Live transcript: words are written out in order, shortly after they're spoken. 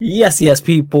Yes,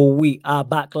 people. We are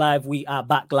back live. We are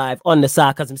back live on the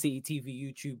Sarcasm City TV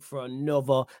YouTube for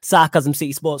another Sarcasm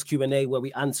City Sports Q&A where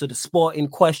we answer the sporting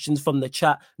questions from the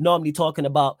chat, normally talking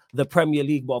about the Premier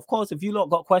League. But of course, if you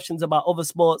lot got questions about other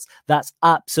sports, that's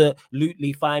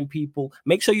absolutely fine, people.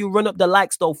 Make sure you run up the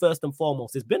likes though, first and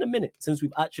foremost. It's been a minute since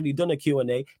we've actually done a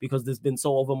Q&A because there's been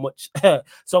so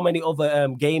many other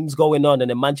games going on,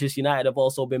 and then Manchester United have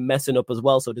also been messing up as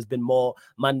well. So there's been more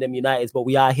Mandem Uniteds, but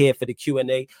we are here for the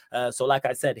Q&A. So like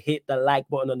I said, hit the like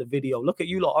button on the video. Look at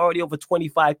you lot, already over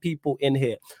 25 people in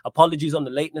here. Apologies on the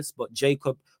lateness, but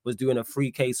Jacob was doing a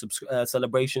 3K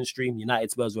celebration stream, United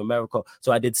Spurs of America.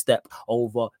 So I did step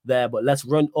over there. But let's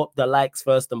run up the likes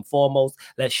first and foremost.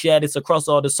 Let's share this across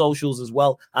all the socials as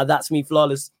well. And that's me,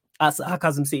 Flawless, at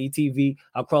Sarcasm City TV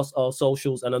across all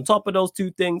socials. And on top of those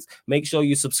two things, make sure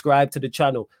you subscribe to the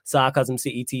channel. Sarcasm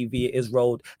City TV is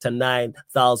rolled to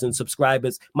 9,000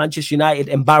 subscribers. Manchester United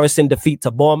embarrassing defeat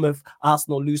to Bournemouth.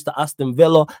 Arsenal lose to Aston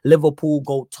Villa. Liverpool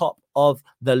go top of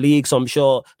the league. So I'm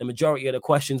sure the majority of the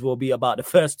questions will be about the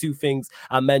first two things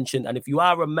I mentioned. And if you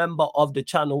are a member of the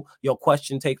channel, your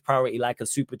question takes priority like a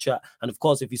super chat. And of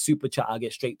course, if you super chat, I'll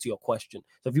get straight to your question.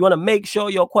 So if you want to make sure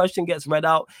your question gets read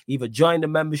out, either join the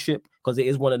membership, because it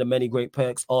is one of the many great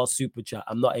perks, or super chat.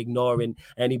 I'm not ignoring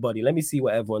anybody. Let me see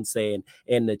what everyone's saying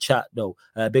in the chat though.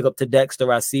 Big up to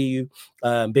Dexter, I see you.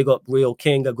 Big up Real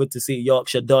King, good to see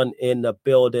Yorkshire Dunn in the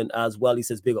building as well. He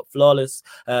says big up Flawless.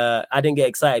 I didn't get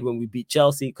excited when we beat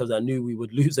Chelsea because I knew we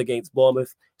would lose against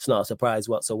Bournemouth. It's not a surprise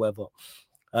whatsoever.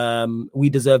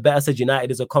 We deserve better, said United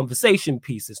is a conversation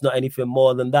piece. It's not anything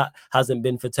more than that. Hasn't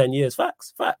been for 10 years.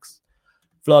 Facts.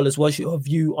 Flawless, what's your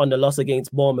view on the loss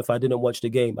against Bournemouth? I didn't watch the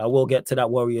game. I will get to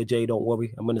that, Warrior J. Don't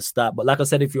worry. I'm going to start. But like I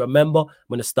said, if you're a member, I'm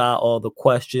going to start all the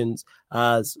questions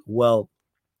as well.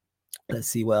 Let's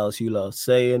see what else you lot are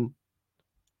saying.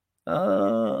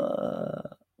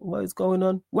 What is going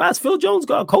on? Why has Phil Jones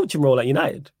got a coaching role at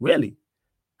United? Really?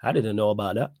 I didn't know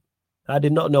about that. I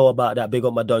did not know about that. Big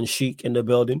up my Don Sheik in the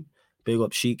building. Big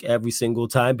up Sheik every single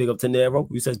time. Big up to Nero,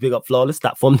 who says big up Flawless.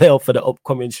 That thumbnail for the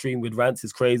upcoming stream with Rants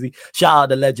is crazy. Shout out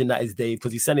the legend that is Dave,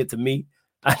 because he sent it to me.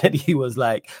 And he was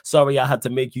like, sorry, I had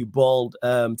to make you bald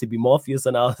to be Morpheus.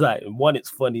 And I was like, one, it's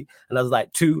funny. And I was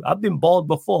like, two, I've been bald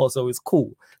before, so it's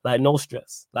cool. Like, no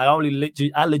stress. Like,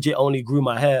 I legit only grew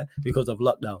my hair because of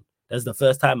lockdown. That's the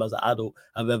first time as an adult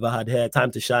I've ever had hair.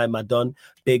 Time to shine, my Don.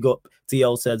 Big up.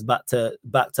 T.O. says, back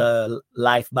to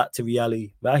life, back to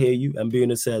reality. I hear you. And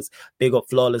Buna says, big up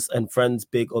Flawless and friends,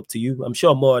 big up to you. I'm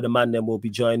sure more of the man then will be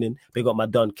joining. Big up my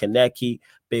Don Kaneki.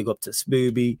 Big up to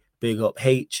Spooby. Big up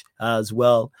H as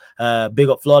well. Big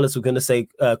up Flawless. We're going to say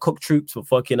cook troops for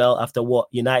fucking hell. After what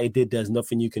United did, there's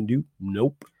nothing you can do.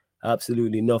 Nope.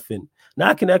 Absolutely nothing.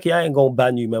 Now, Kaneki, I ain't going to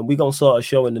ban you, man. We're going to sort a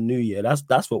show in the new year.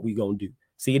 That's what we're going to do.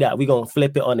 See that? We're going to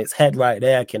flip it on its head right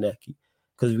there, Kaneki.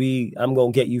 Because I'm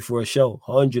going to get you for a show,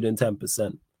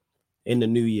 110% in the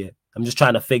new year. I'm just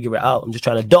trying to figure it out. I'm just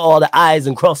trying to dot all the I's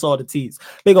and cross all the T's.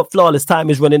 Big up Flawless. Time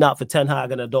is running out for Ten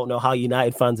Hag, and I don't know how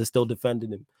United fans are still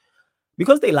defending him.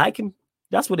 Because they like him.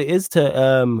 That's what it is to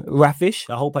Rafish.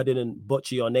 I hope I didn't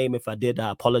butcher your name. If I did,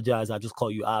 I apologize. I just call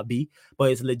you RB.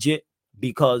 But it's legit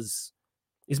because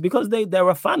they're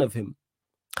a fan of him.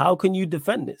 How can you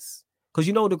defend this? Because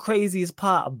you know the craziest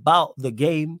part about the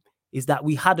game is that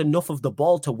we had enough of the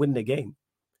ball to win the game.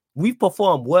 We've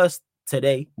performed worse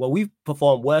today. Well, we've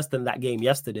performed worse than that game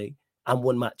yesterday and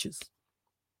won matches.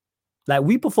 Like,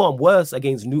 we performed worse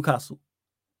against Newcastle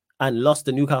and lost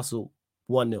to Newcastle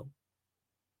 1-0.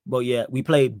 But yeah, we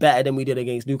played better than we did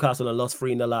against Newcastle and lost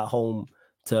 3-0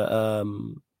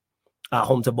 at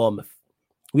home to Bournemouth.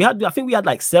 I think we had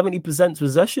like 70%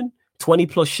 possession. 20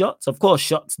 plus shots. Of course,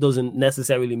 shots doesn't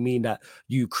necessarily mean that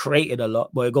you created a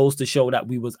lot, but it goes to show that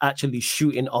we was actually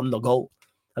shooting on the goal.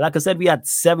 And like I said, we had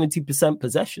 70%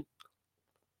 possession.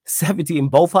 70 in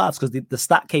both halves, because the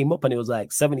stat came up and it was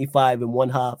like 75 in one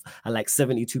half and like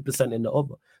 72% in the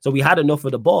other. So we had enough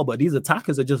of the ball, but these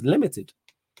attackers are just limited.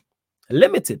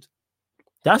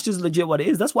 That's just legit what it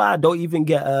is. That's why I don't even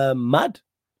get mad.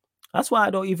 That's why I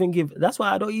don't even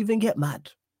get mad.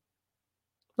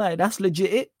 Like, that's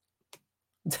legit it.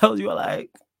 Tells you, like,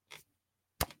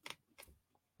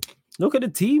 look at the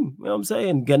team. You know what I'm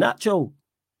saying? Garnacho,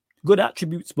 good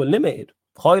attributes, but limited.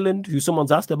 Højlund, who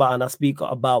someone's asked about, and I speak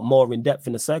about more in depth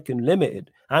in a second,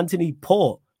 limited. Anthony,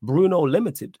 poor. Bruno,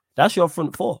 limited. That's your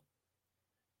front four.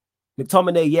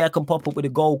 McTominay, yeah, can pop up with a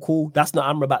goal, cool. That's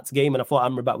not Amrabat's game, and I thought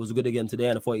Amrabat was good again today,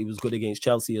 and I thought he was good against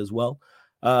Chelsea as well.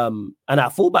 And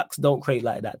our fullbacks don't create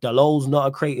like that. Dalot's not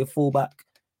a creative fullback.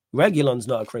 Reguilon's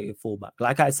not a creative fullback.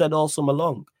 Like I said all summer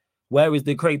long, where is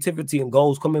the creativity and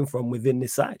goals coming from within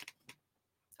this side?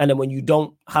 And then when you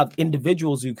don't have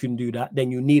individuals who can do that,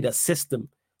 then you need a system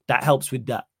that helps with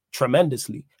that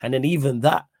tremendously. And then even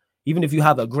if you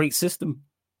have a great system,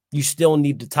 you still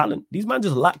need the talent. These men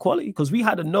just lack quality because we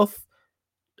had enough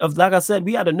of, like I said,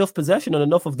 we had enough possession and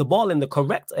enough of the ball in the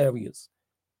correct areas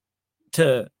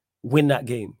to win that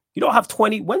game. You don't have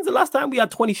 20. When's the last time we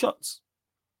had 20 shots?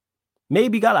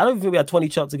 Maybe I don't even think we had 20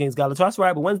 shots against Galatasaray. That's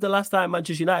right. But when's the last time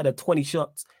Manchester United had 20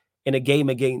 shots in a game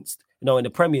against, in the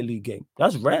Premier League game?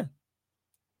 That's rare.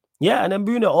 Yeah, and then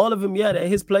Bruno, all of them, yeah, they're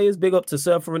his players. Big up to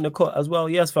Surfer in the cut as well.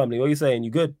 Yes, family. What are you saying?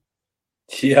 You good?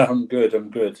 Yeah, I'm good.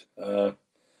 When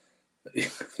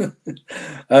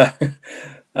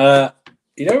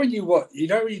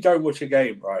you don't watch a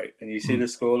game, right, and you see the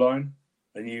scoreline,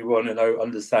 and you want to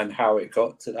understand how it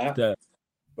got to that. Yeah.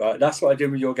 Right, that's what I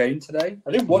did with your game today.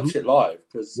 I didn't watch it live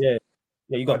because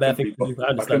you got bad things.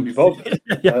 I couldn't be bothered.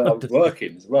 I was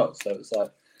working as well, so it's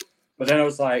like. But then I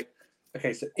was like,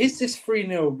 okay, so is this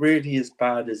 3-0 really as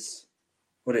bad as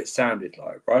what it sounded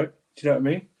like? Right? Do you know what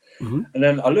I mean? Mm-hmm. And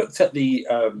then I looked at the.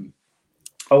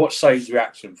 I watched Saeed's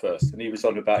reaction first, and he was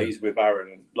on about he's with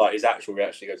Aaron, and like his actual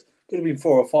reaction, he goes, "Could have been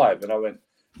 4 or 5," and I went,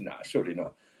 "Nah, surely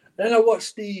not." And then I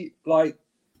watched the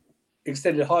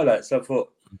extended highlights. And I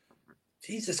thought,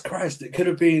 Jesus Christ, it could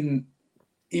have been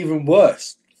even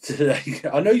worse today.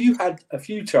 I know you had a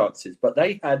few chances, but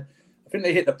I think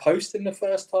they hit the post in the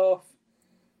first half.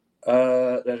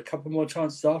 They had a couple more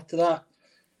chances after that.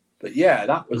 But yeah,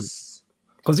 that was...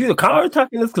 Because you were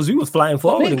counter-attacking us because we was flying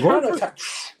forward and going for it.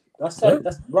 That's right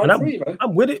for you, man.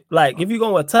 I'm with it. Like, if you're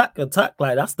going to attack,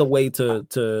 like, that's the way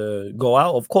to go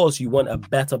out. Of course, you want a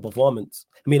better performance.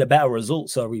 I mean, a better result,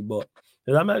 sorry, but...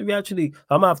 I'm gonna have to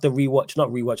not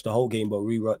rewatch the whole game, but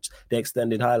rewatch the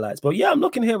extended highlights. But yeah, I'm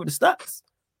looking here with the stats.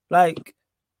 Like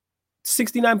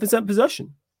 69%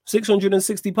 possession,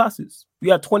 660 passes. We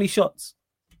had 20 shots.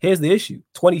 Here's the issue: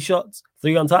 20 shots,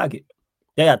 3 on target.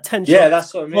 They had 10 shots. Yeah,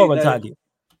 that's what I mean. 4 on target.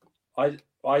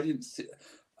 I didn't see.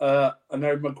 I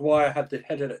know Maguire had the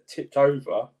header that tipped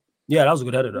over. Yeah, that was a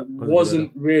good header.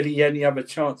 Wasn't really any other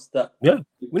chance that we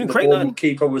didn't create nothing.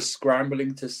 Keeper was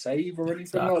scrambling to save or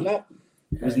anything like that.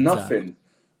 It was nothing.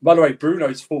 By the way,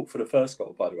 Bruno's fault for the first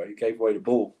goal, by the way. He gave away the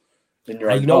ball in your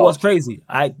own You know what's crazy?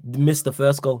 I missed the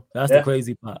first goal. That's the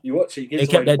crazy part. You watch it, he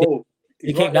kept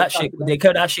They kept that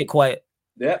shit quiet.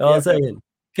 Yeah. You know what I'm saying?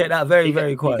 Kept that very,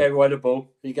 very quiet. He gave away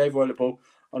the ball.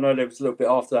 I know there was a little bit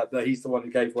after that, but he's the one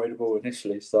who gave away the ball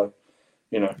initially. So,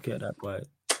 Kept that quiet.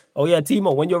 Oh, yeah,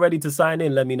 Timo, when you're ready to sign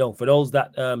in, let me know. For those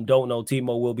that don't know,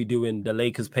 Timo will be doing the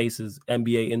Lakers-Pacers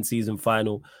NBA in-season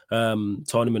final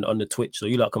tournament on the Twitch. So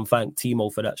you lot can thank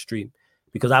Timo for that stream.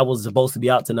 Because I was supposed to be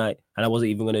out tonight, and I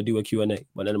wasn't even going to do a Q&A.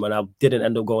 But then when I didn't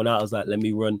end up going out, I was like, let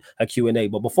me run a Q&A.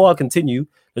 But before I continue,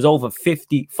 there's over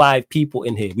 55 people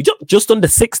in here. We just under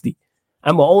 60.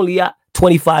 And we're only at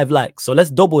 25 likes. So let's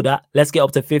double that. Let's get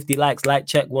up to 50 likes. Like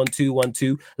check 1 2 1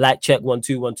 2. Like check 1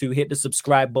 2 1 2. Hit the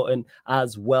subscribe button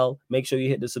as well. Make sure you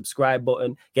hit the subscribe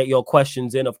button. Get your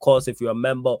questions in. Of course, if you're a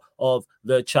member of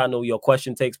the channel, your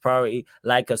question takes priority.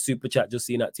 Like a super chat. Just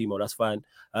seen that, Timo. That's fine.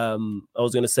 I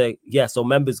was gonna say, so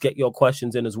members, get your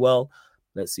questions in as well.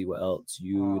 Let's see what else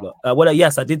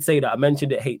yes, I did say that. I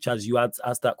mentioned it. H, as you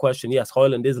asked that question. Yes,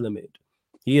 Højlund is limited.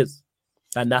 He is.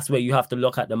 And that's where you have to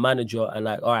look at the manager and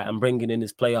like, all right, I'm bringing in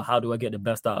this player. How do I get the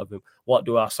best out of him? What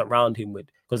do I surround him with?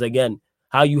 Because again,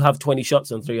 how you have 20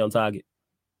 shots and 3 on target?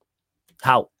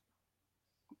 How?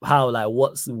 Like,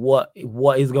 what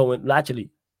is going? Actually,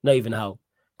 not even how.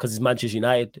 Because it's Manchester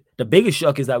United. The biggest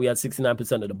shock is that we had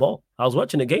 69% of the ball. I was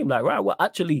watching the game like, right, well,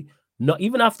 actually, not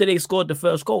even after they scored the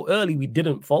first goal early, we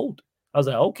didn't fold. I was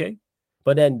like, okay.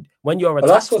 But then when you're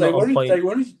attacking, that's what they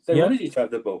wanted you to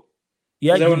have the ball.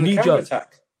 Yeah, you need your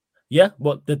attack. Yeah,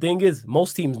 but the thing is,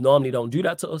 most teams normally don't do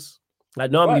that to us.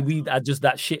 Like normally we are just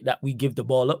that shit that we give the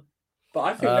ball up. But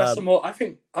I think that's more. I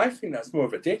think that's more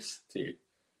of a diss to you.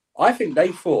 I think they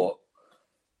thought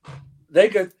they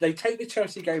take the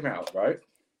Chelsea game out, right?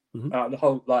 Mm-hmm. Out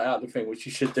of the thing, which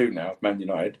you should do now, Man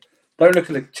United. Don't look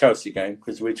at the Chelsea game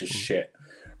because we're just shit,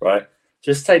 right?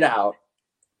 Just take that out.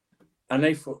 And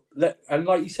they thought, and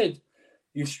like you said,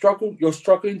 you're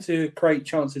struggling to create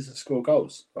chances to score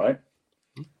goals, right?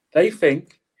 They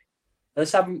think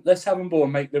let's have them ball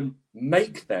and make them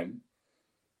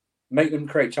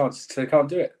create chances because they can't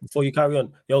do it. Before you carry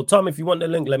on, yo, Tom, if you want the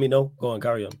link, let me know. Go on,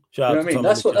 carry on. You know what I mean?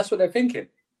 That's what they're thinking.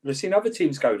 We've seen other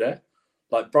teams go there,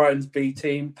 like Brighton's B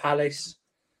team, Palace,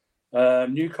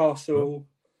 Newcastle.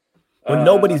 When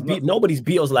nobody's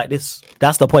beat us like this.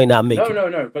 That's the point I'm making.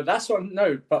 No.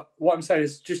 But what I'm saying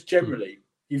is just generally,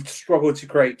 you've struggled to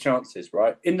create chances,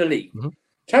 right? In the league. Mm-hmm.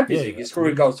 Champions League, you're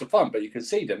scoring goals for fun, but you can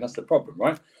see them. That's the problem,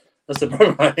 right? That's the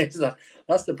problem. Right?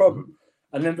 That's the problem.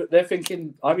 And then they're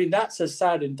thinking, I mean, that's a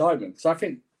sad indictment. Because I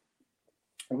think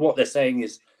what they're saying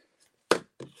is,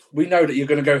 we know that you're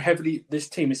going to go heavily. This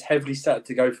team is heavily set up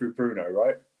to go through Bruno,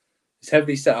 right? It's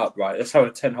heavily set up, right? That's how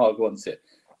Ten Hag wants it.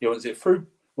 He wants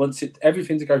it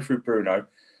everything to go through Bruno.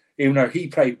 Even though he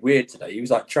played weird today, he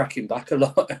was like tracking back a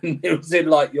lot, and it was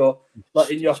in in your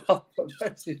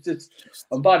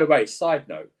And by the way, side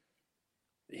note,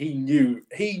 he knew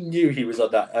he was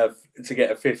on that to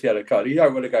get a fifth yellow card. You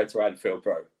don't want to go to Anfield,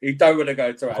 bro. You don't want to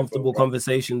go to Anfield. Comfortable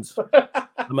conversations.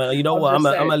 You know what? I'm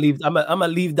gonna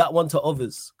leave that one to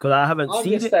others because I haven't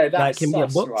seen it. Like him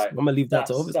get booked. Right? I'm gonna leave that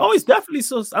to others. Oh, it's definitely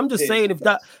sus. I'm just saying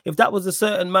if that was a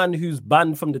certain man who's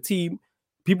banned from the team,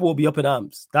 people will be up in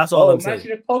arms. That's all I'm saying.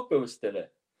 Imagine if Pogba was still there.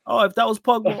 Oh, if that was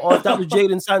Pogba or if that was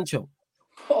Jadon Sancho,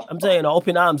 I'm saying up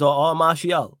in arms or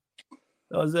Martial. You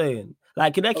know what I'm saying?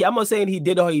 Like Hideki, I'm not saying he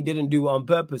did or he didn't do it on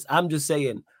purpose. I'm just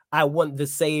saying I want the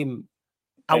same.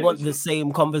 I want the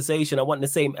same conversation. I want the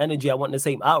same energy. I want the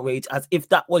same outrage as if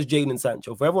that was Jadon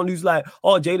Sancho. For everyone who's like,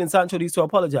 "Oh, Jadon Sancho needs to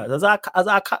apologize," as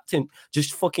our captain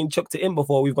just fucking chucked it in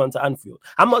before we've gone to Anfield.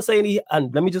 I'm not saying he.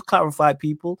 And let me just clarify,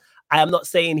 people. I am not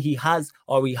saying he has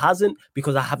or he hasn't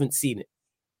because I haven't seen it.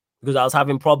 Because I was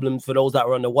having problems for those that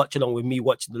were on the watch along with me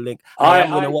watching the link. I am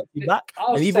going to watch it back,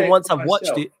 and even once I've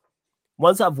watched it.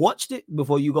 Once I've watched it,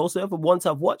 before you go, Surfer, once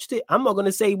I've watched it, I'm not going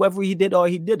to say whether he did or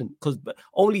he didn't, because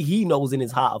only he knows in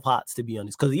his heart of hearts, to be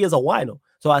honest, because he is a wino.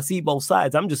 So I see both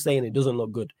sides. I'm just saying it doesn't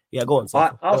look good. Yeah, go on,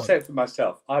 Surfer. I'll say it for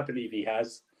myself. I believe he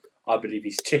has. I believe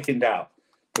he's chickened out.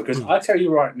 Because I tell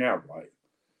you right now, right,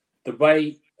 the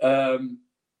way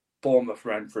Bournemouth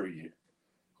ran through you,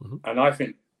 and I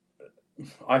think,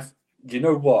 you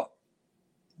know what?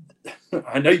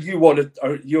 I know you want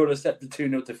to accept the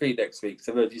 2-0 defeat next week.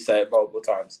 So I've heard you say it multiple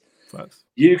times. Facts.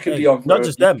 You could be on. Not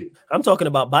just them. I'm talking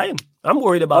about Bayern. I'm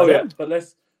worried about them.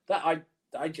 I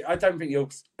don't think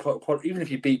you'll even if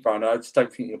you beat Bayern. I just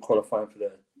don't think you're qualifying for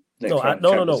the next round.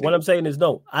 No. What I'm saying is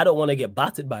no. I don't want to get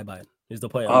battered by Bayern. Is the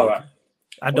point? All right.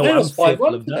 I don't. I'm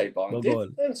fearful of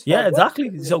that. Yeah,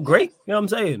 exactly. So great. You know what I'm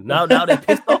saying? Now they're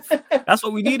pissed off. That's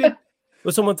what we needed.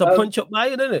 For someone to punch up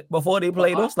Bayern, innit? Before they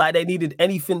played us, like they needed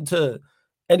any vim to,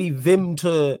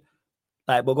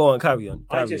 like. But go on, carry on.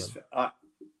 I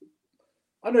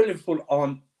know Liverpool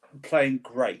aren't playing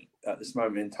great at this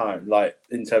moment in time, like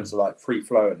in terms of like free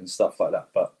flowing and stuff like that.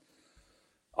 But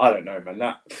I don't know,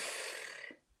 man.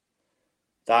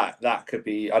 That could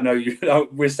be. I know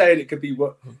we're saying it could be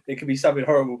something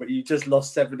horrible, but you just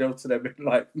lost 7-0 to them in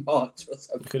like March or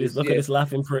something. Look at this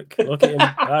laughing prick. Look at him.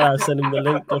 I send him the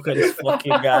link. Look at this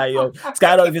fucking guy, yo. This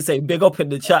guy don't even say big up in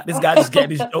the chat. This guy just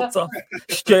getting his jokes off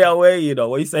straight away. You know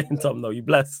what are you saying, Tom? No, you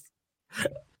blessed.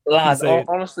 Lad,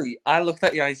 honestly, I looked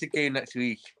at United game next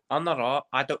week. I'm not all.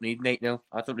 I don't need an 8-0.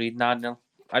 I don't need 9-0.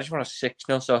 I just want a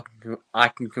 6-0 so I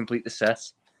can complete the set.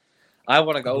 I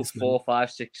want to go 4,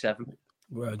 5, 6, 7.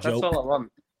 That's all I want.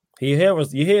 You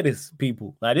hear this,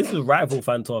 people. Like, this is rival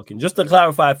fan talking. Just to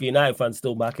clarify for United fans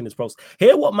still back in this process.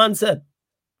 Hear what man said.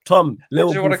 Tom,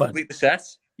 Liverpool you want to fan. complete the set?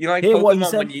 You know, like hear what he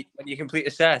said? When you complete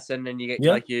a set and then you get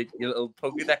like your little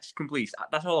Pokédex complete.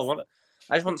 That's all I want.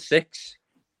 I just want 6.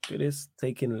 It is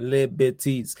taking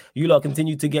liberties. You lot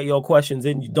continue to get your questions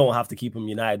in. You don't have to keep them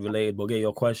United related, but get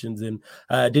your questions in.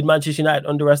 Did Manchester United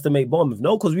underestimate Bournemouth?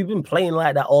 No, because we've been playing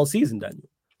like that all season, Daniel.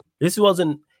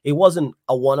 It wasn't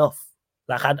a one-off.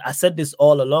 Like I said this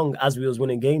all along as we was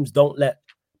winning games. Don't let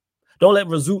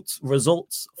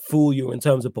results fool you in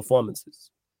terms of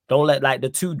performances. Don't let the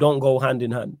two don't go hand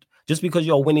in hand. Just because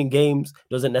you're winning games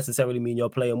doesn't necessarily mean you're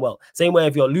playing well. Same way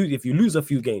if you lose a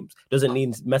few games doesn't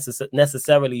mean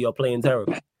necessarily you're playing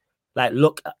terribly. Like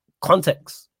look at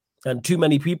context. And too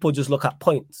many people just look at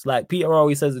points. Like Peter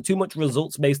always says, too much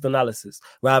results-based analysis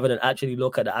rather than actually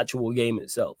look at the actual game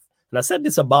itself. And I said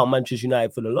this about Manchester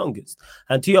United for the longest.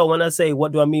 And Tio, when I say,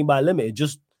 what do I mean by limited?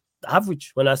 Just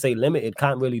average. When I say limited,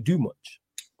 can't really do much.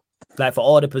 Like for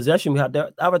all the possession we had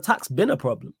there, our attack's been a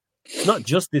problem. Not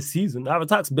just this season. Our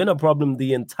attack's been a problem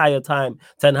the entire time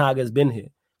Ten Hag has been here.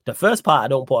 The first part, I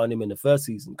don't put on him in the first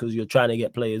season because you're trying to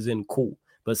get players in, cool.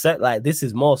 But this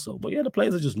is more so. But yeah, the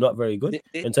players are just not very good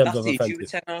in terms of offensive.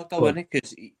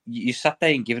 Because you sat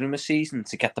there and given him a season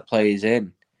to get the players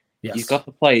in. Yes. He's got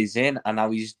the players in, and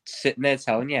now he's sitting there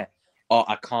telling you, "Oh,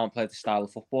 I can't play the style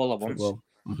of football I want."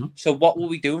 Mm-hmm. So what will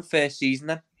we do in first season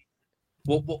then?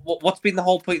 What's been the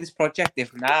whole point of this project?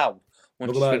 If now,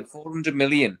 once you spent 400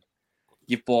 million,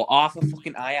 you've bought half a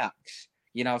fucking Ajax,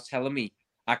 you're now telling me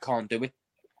I can't do it.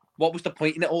 What was the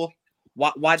point in it all?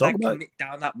 Why did I commit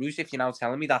down that route if you're now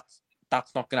telling me that's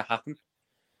not going to happen?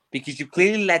 Because you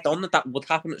clearly led on that would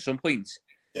happen at some point,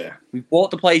 Yeah. We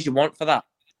bought the players you want for that,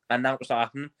 and now it's not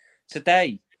happening.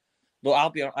 Today, look, I'll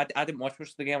be honest, I didn't watch much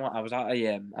of the game. I was at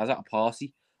a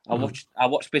party. I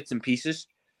watched bits and pieces,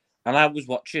 and I was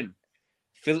watching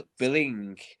Philip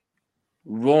Billing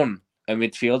run a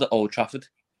midfield at Old Trafford.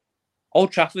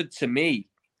 Old Trafford, to me,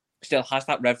 still has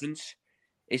that reverence.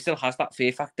 It still has that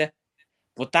fear factor.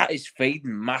 But that is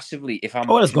fading massively if I'm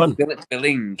watching Philip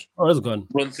Billing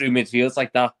run through midfields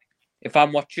like that. If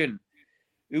I'm watching,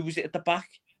 who was it at the back?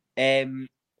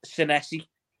 Senesi,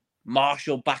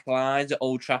 Marshall back lines at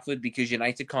Old Trafford because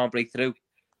United can't break through.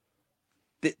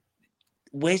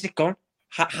 Where's it gone?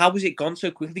 How has it gone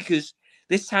so quickly? Because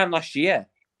this time last year,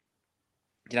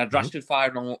 you had Rashford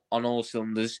firing on all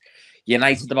cylinders.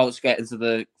 United about to get into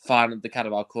the final of the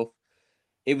Carabao Cup.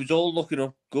 It was all looking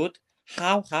up good.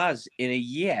 How has, in a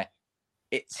year,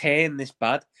 it turned this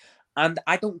bad? And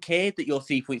I don't care that you're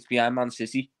 3 points behind Man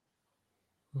City.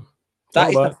 That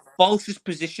is the falsest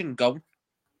position going.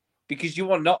 Because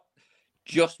you are not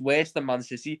just worse than Man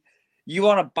City. You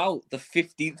are about the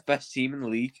 15th best team in the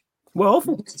league. Well,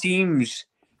 teams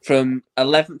from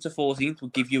 11th to 14th will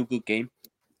give you a good game.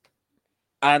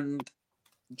 And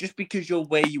just because you're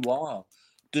where you are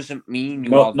doesn't mean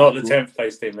you are not the 10th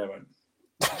place team they went.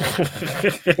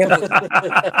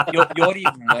 You're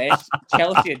even worse.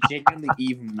 Chelsea are genuinely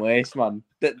even worse, man.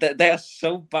 They are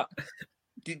so bad.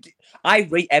 I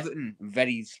rate Everton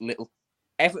very little.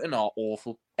 Everton are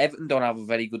awful. Everton don't have a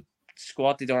very good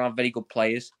squad. They don't have very good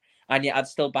players. And yet I'd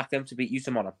still back them to beat you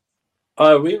tomorrow.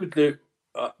 We would do...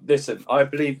 listen, I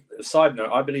believe... Side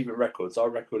note, I believe in records. Our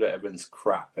record at Everton's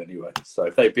crap anyway. So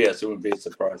if they beat us, it wouldn't be a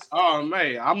surprise. Oh,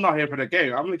 mate, I'm not here for the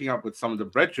game. I'm looking up with some of the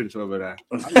brethren over there.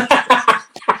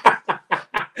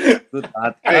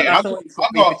 Hey, I've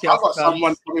got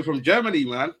someone coming from Germany,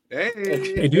 man.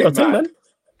 Hey, do your thing, man.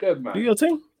 Good, man. Do your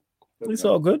thing. It's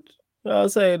all good. I'll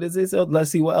say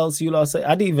let's see what else you lot say.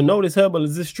 I didn't even know this, Herbal.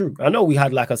 Is this true? I know we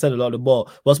had, like I said, a lot of the ball.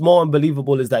 What's more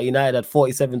unbelievable is that United had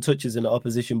 47 touches in the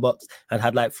opposition box and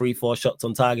had like 3-4 shots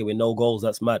on target with no goals.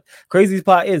 That's mad. Craziest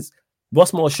part is,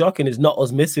 what's more shocking is not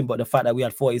us missing, but the fact that we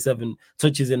had 47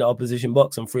 touches in the opposition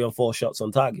box and 3 or 4 shots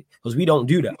on target. Because we don't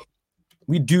do that.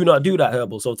 We do not do that,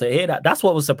 Herbal. So to hear that, that's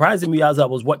what was surprising me as I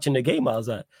was watching the game. I was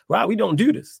like, right, we don't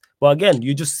do this. But again,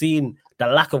 you're just seeing the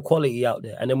lack of quality out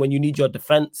there. And then when you need your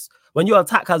defense, when your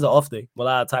attack has an off day, well,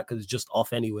 our attack is just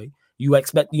off anyway. You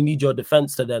need your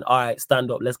defense to then, all right,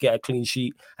 stand up, let's get a clean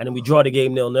sheet. And then we draw the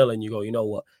game 0-0 and you go, you know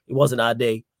what? It wasn't our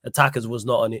day. Attackers was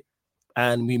not on it.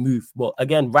 And we move. But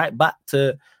again, right back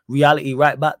to reality,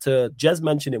 right back to Jez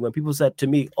mentioned it when people said to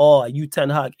me, oh, are you Ten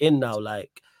Hag in now?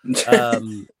 Like,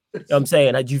 I'm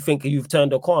saying, do you think you've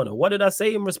turned a corner? What did I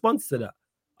say in response to that?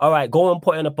 All right, go and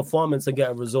put in a performance and get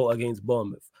a result against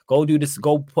Bournemouth. Go do this.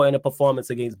 Go put in a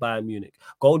performance against Bayern Munich.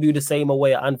 Go do the same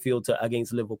away at Anfield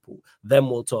against Liverpool. Then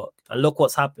we'll talk. And look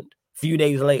what's happened. A few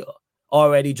days later,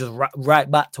 already just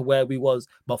right back to where we was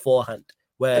beforehand,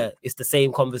 where it's the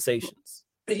same conversations.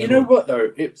 But you know what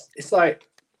though? It's like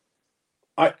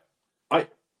I'm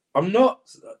not.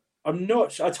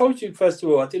 I told you first of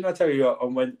all. Didn't I tell you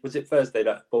on when was it Thursday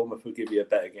that Bournemouth would give you a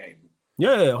better game?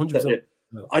 Yeah, 100%.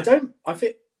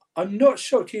 I'm not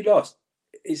shocked you lost.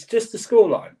 It's just the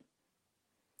scoreline.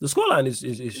 The scoreline is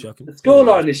shocking. The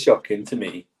scoreline is shocking to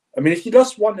me. I mean, if you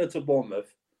lost 1-0 to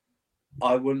Bournemouth,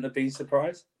 I wouldn't have been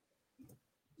surprised.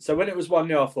 So when it was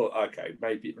 1-0, I thought, okay,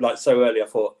 maybe like so early, I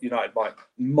thought United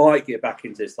might get back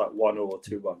into this like 1-0 or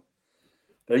 2-1.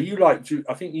 But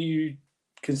I think you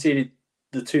conceded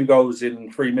the 2 goals in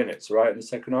 3 minutes, right? In the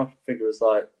second half, I think it was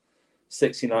like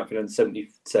 69th and then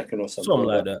 72nd or something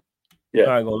like that. Yeah,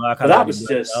 I ain't gonna lie, but that was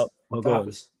just.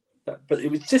 But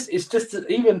it's just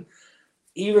even.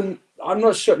 I'm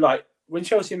not sure. Like when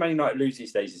Chelsea and Man United lose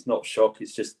these days, it's not shock.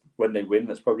 It's just when they win,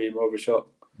 that's probably more of a shock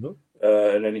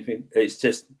than anything. It's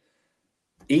just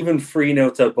even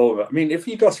 3-0 to Bournemouth. I mean, if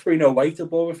you lost 3-0 away to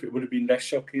Bournemouth, it would have been less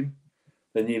shocking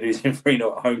than you losing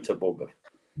 3-0 at home to Bournemouth.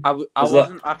 I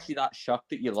wasn't actually that shocked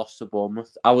that you lost to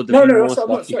Bournemouth. I would have been more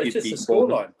shocked if you beat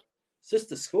Bournemouth. It's just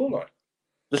the scoreline.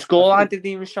 The scoreline didn't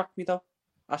even shock me though.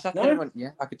 I sat there and went, yeah,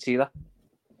 I could see that.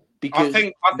 Because I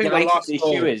think the last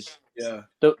issue is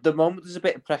the moment there's a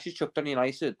bit of pressure chucked on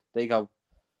United, they go,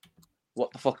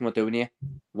 what the fuck am I doing here?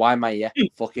 Why am I here?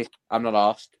 Fuck it. I'm not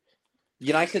asked.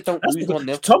 United don't lose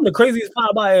 1-0. Tom, the craziest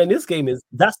part about it in this game is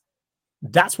that's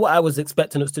what I was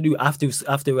expecting us to do after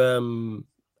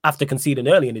conceding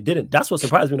early, and it didn't. That's what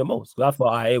surprised me the most. I thought,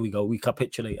 all right, here we go. We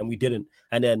capitulate, and we didn't.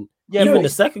 And then even the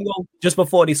second goal, just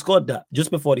before they scored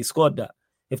that,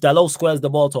 if Dalot squares the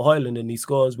ball to Højlund and he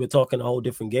scores, we're talking a whole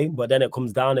different game. But then it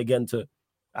comes down again to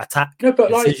attack,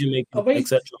 decision making,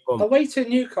 etc. Away to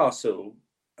Newcastle,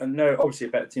 and they're obviously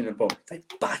a better team than Bournemouth. They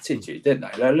battered you, didn't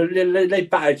they? They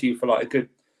battered you for like a good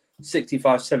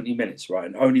 65, 70 minutes, right?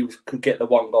 And only could get the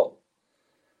one goal.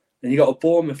 And you got a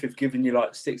Bournemouth who've given you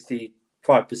like 65%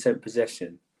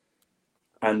 possession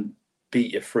and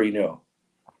beat you 3-0.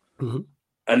 Mm-hmm.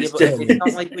 And it's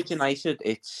not like with United,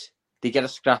 they get a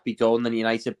scrappy goal and then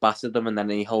United battered them and then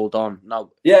they hold on.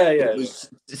 No.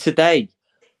 Today,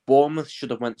 Bournemouth should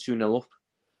have went 2-0 up.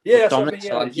 Yeah, Dominic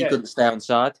Solanke couldn't stay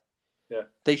onside. Yeah.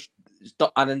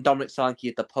 And then Dominic Solanke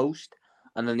at the post,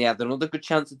 and then they had another good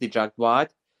chance that they dragged wide.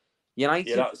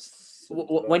 United,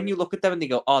 when you look at them and they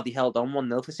go, oh, they held on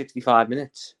 1-0 for 65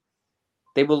 minutes.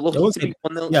 They were lucky to be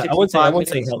 1-0. Yeah, I wouldn't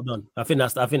say held on. I think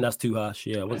that's too harsh.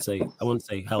 Yeah, I wouldn't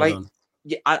say held on.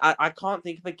 Yeah, I can't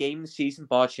think of a game this season,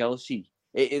 bar Chelsea,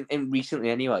 in recently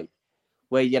anyway,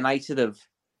 where United have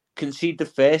conceded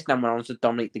first and went on to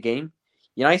dominate the game.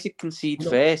 United concede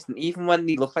first, and even when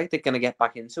they look like they're going to get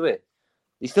back into it,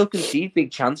 they still concede big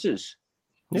chances.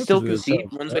 They still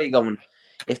concede ones where you're going,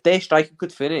 if their striker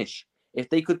could finish, if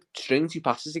they could string 2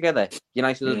 passes together,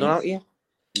 United have done out here.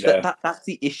 Yeah. That's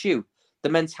the issue. The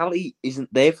mentality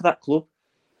isn't there for that club.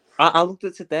 I looked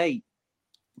at today,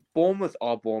 Bournemouth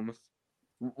are Bournemouth.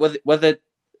 Whether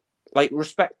like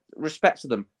respect to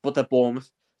them, but they're Bournemouth.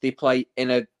 They play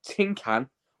in a tin can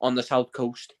on the south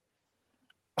coast.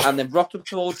 And they've rocked up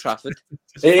to Old Trafford.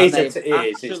 It is.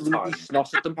 Absolutely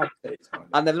snotted them.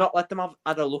 And they've not let them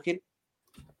have a look in.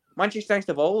 Manchester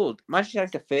United of old, Manchester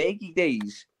United Fergie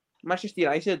days, Manchester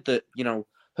United that,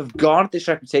 have garnered this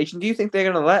reputation. Do you think they're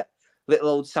going to let little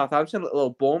old Southampton, little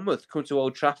old Bournemouth come to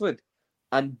Old Trafford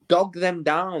and dog them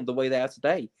down the way they are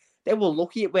today? They were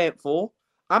lucky it went 4.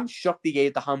 I'm shocked they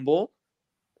gave the handball.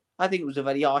 I think it was a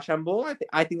very harsh handball.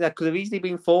 I think that could have easily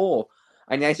been 4.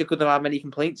 And United couldn't have had many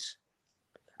complaints.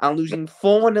 And losing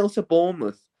 4-0 to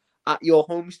Bournemouth at your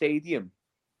home stadium.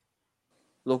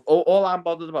 Look, all I'm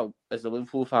bothered about as a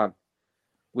Liverpool fan,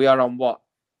 we are on what?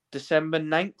 December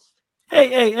 9th?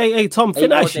 Hey, Tom,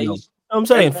 finish, I'm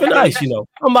saying, finish,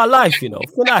 on my life,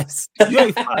 finish. You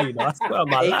ain't fine, I swear on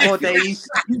my life. 8 more days.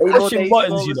 Pushing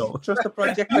buttons, Trust the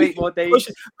project for 8 more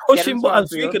days. Pushing buttons.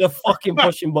 Speaking of fucking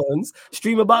pushing buttons,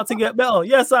 stream about to get better.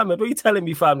 Yes, Ahmed, what are you telling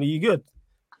me, family? You good?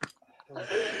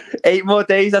 8 more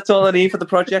days, that's all I need for the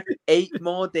project. 8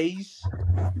 more days.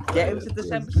 Get him to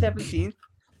December 17th.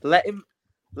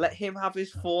 Let him have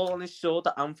his fall on his sword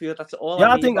at Anfield. That's all.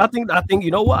 Yeah, I think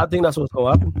you know what? I think that's what's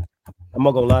gonna happen. I'm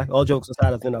not gonna lie. All jokes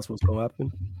aside, I think that's what's gonna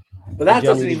happen. But that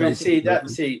doesn't even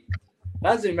that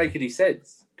doesn't make any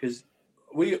sense because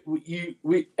we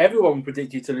everyone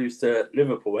predicted you to lose to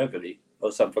Liverpool heavily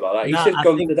or something like that. You should have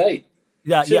gone today.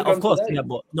 Yeah, of course. Today. Yeah,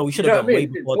 but no, we should have gone way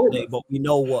before today. But we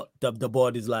know what the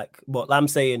board is like. But I'm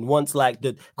saying once like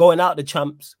the going out the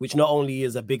champs, which not only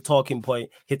is a big talking point,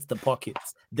 hits the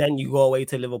pockets, then you go away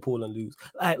to Liverpool and lose.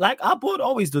 Like our board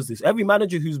always does this. Every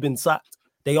manager who's been sacked,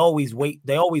 they always wait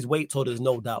till there's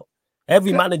no doubt.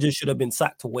 Every manager should have been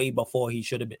sacked way before he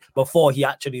should have been, before he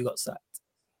actually got sacked.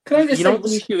 Can I just know what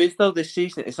the issue is though this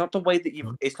season? It's not the way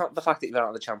that it's not the fact that you've been out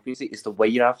of the Champions League, it's the way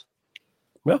you have.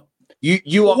 Yeah.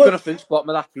 You are going to finish bottom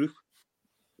of that group.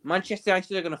 Manchester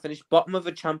United are going to finish bottom of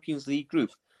a Champions League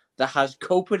group that has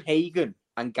Copenhagen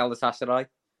and Galatasaray.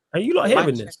 Are you not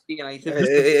hearing this?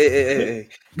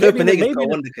 Copenhagen's got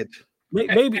one kid.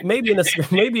 Maybe in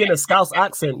a Scouse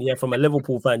accent, from a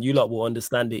Liverpool fan, you lot will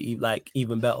understand it like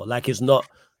even better. Like it's not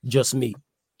just me.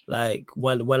 Like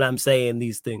when I'm saying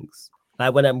these things,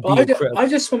 like when I'm being I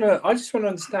just want to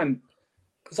understand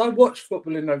because I watched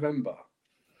football in November.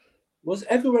 Was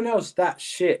everyone else that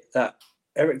shit that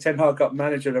Eric Ten Hag got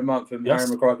manager of the month and Harry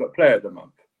Maguire got player of the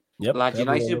month? Yep. Lad,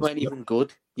 United weren't even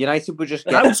good. United were just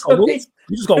getting... You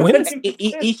just got wins.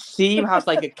 Each team has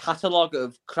like a catalogue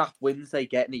of crap wins they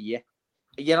get in a year.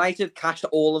 United cashed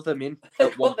all of them in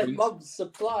at one point.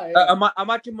 Supply.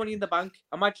 Imagine Money in the Bank.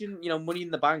 Imagine Money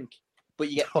in the Bank, but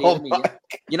you get paid in a year.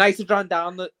 United ran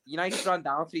down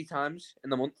 3 times in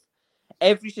the month.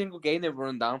 Every single game they were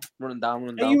running down.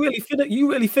 Hey, you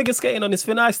really figure skating on this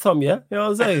thin ice, Tom, yeah? You know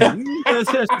what I'm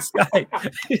saying?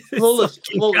 Flawless.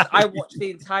 I watched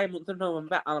the entire month of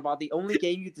November, and about the only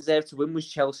game you deserved to win was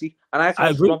Chelsea. And I had to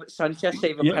watch Robert Sanchez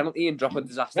save a penalty and drop a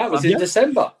disaster. That was in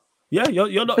December. Yeah,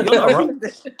 you're not wrong.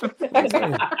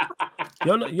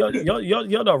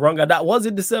 You're not wrong. And that was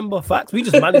in December. Facts. We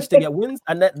just managed to get wins,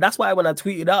 and that's why when I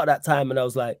tweeted out that time, and I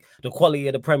was like, the quality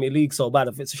of the Premier League so bad.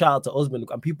 If it's a shout out to Usman,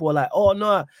 and people were like, "Oh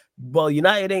no, well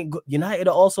United ain't good. United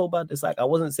are also bad." It's like I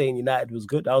wasn't saying United was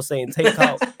good. I was saying take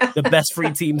out the best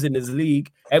 3 teams in this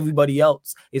league. Everybody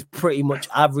else is pretty much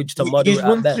average to moderate. You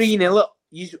won 3-0.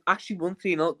 You actually won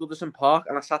 3-0 at Goodison Park,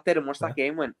 and I sat there and watched that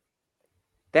game. Went,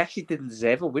 they actually didn't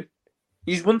deserve a win.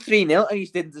 He's won 3-0 and he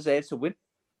didn't deserve to win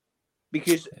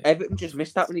because Everton just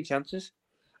missed that many chances.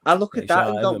 I look at that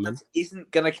and go, that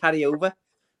isn't going to carry over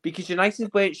because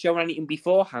United weren't showing anything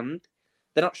beforehand.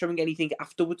 They're not showing anything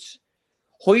afterwards.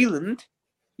 Højlund,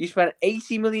 you spent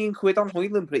 80 million quid on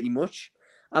Højlund pretty much,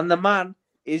 and the man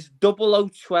is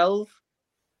 0012.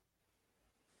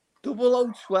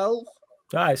 0012.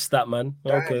 Alright, stat man.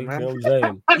 Okay, man.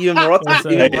 You know what I'm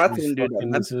saying? Even Morata didn't do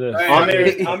that. I'm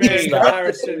in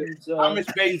comparisons. I miss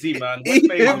Bainsy, man.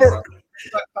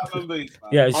 What's Bainsy?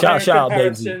 Yeah, shout out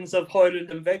comparisons of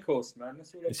Højlund and Weghorst, man.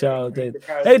 Shout out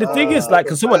Hey, the thing is, like,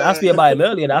 because someone asked me about him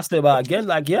earlier, and asked him about again,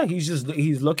 like, yeah,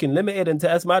 he's looking limited. And to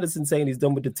S. Madison saying he's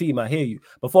done with the team, I hear you.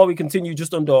 Before we continue,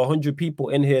 just under 100 people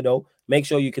in here, though. Make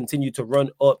sure you continue to run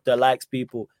up the likes,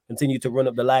 people. Continue to run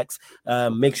up the likes.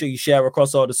 Make sure you share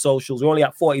across all the socials. We're only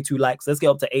at 42 likes. Let's get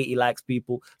up to 80 likes,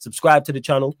 people. Subscribe to the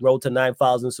channel. Road to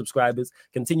 9,000 subscribers.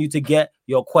 Continue to get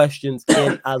your questions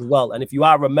in as well. And if you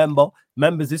are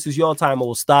members, this is your time. I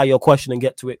will star your question and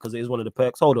get to it because it is one of the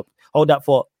perks. Hold up. Hold that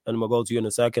thought. And we'll go to you in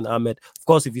a second, Ahmed. Of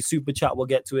course, if you super chat, we'll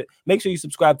get to it. Make sure you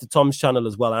subscribe to Tom's channel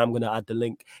as well. I'm going to add the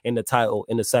link in the title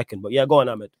in a second. But yeah, go on,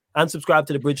 Ahmed. And subscribe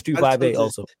to the Bridge 258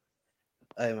 also.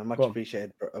 Much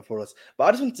appreciated for us. But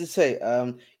I just wanted to say,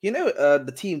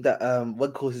 the team that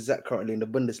Weghorst is at currently in the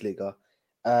Bundesliga,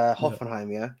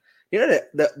 Hoffenheim, yeah? You know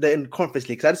they're in Conference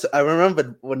League. I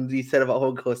remembered when he said about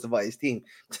Weghorst about his team.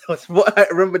 I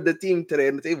remembered the team today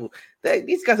on the table.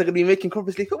 These guys are going to be making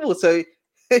Conference League football, so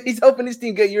he's helping his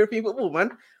team get European football,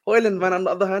 man. Højlund, man, on the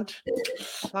other hand.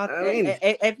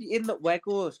 Everything that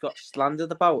Weghorst got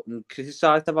slandered about and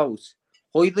criticised about,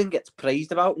 Højlund gets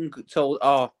praised about and told,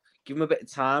 give him a bit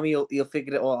of time, he'll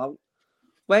figure it all out.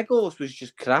 Weghorst was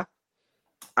just crap,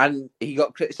 and he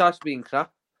got criticised for being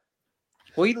crap.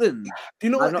 Højlund,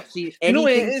 I've not seen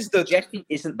anything suggesting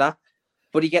isn't that,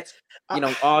 but he gets,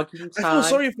 arguing time. I feel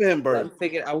sorry for him, bro. Let him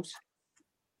figure it out.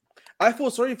 I feel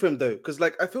sorry for him though, because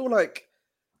I feel like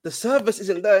the service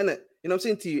isn't there, innit? You know what I'm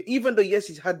saying to you? Even though yes,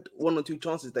 he's had 1 or 2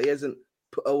 chances that he hasn't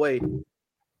put away.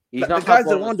 He's not had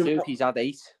 1 or 2. He's had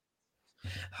 8.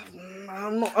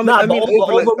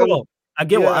 Overall, I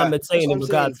get what Ahmed's saying in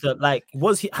regards to I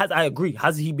agree.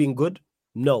 Has he been good?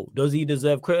 No. Does he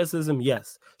deserve criticism?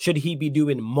 Yes. Should he be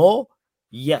doing more?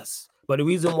 Yes. But the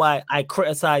reason why I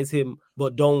criticize him,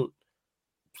 but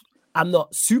I'm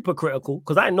not super critical,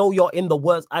 because I know you're in the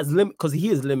worst because he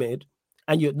is limited,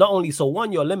 and you're not only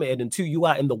one, you're limited, and 2, you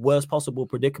are in the worst possible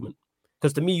predicament.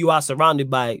 Because to me, you are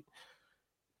surrounded by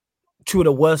 2 of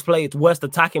the worst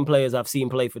attacking players I've seen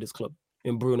play for this club,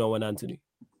 in Bruno and Anthony.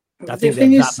 I think they're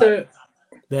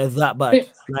that bad.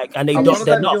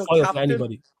 They're not foil for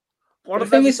anybody. One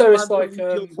of them is like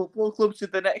football club to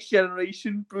the next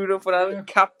generation. Bruno Fernandes,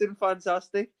 captain,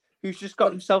 fantastic, who's just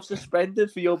got himself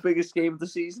suspended for your biggest game of the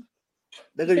season.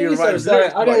 I don't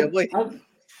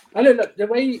know the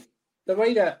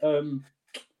way that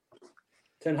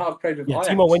Ten Hag played with Ajax.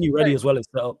 Timo, when you're ready as well, it's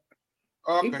set up.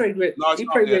 Okay. He played with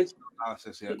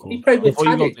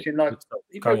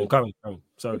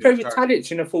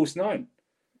Tadic in a false 9.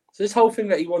 So this whole thing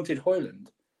that he wanted Højlund,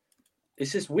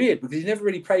 it's just weird because he's never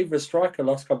really played with a striker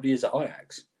last couple of years at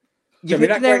Ajax. You've hit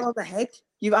the nail on the head.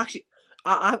 You've actually,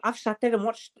 I've sat there and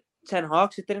watched Ten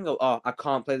Hag sit there and go, I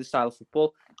can't play the style of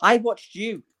football. I watched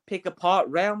you pick apart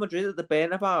Real Madrid at the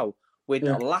Bernabeu with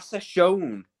Lasse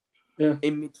Schoen in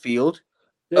midfield,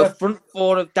 a front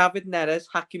 4 of David Neres,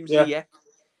 Hakim Ziyech,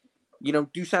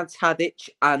 Dusan Tadic,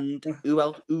 and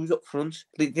who's up front?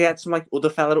 They had some other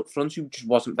fella up front who just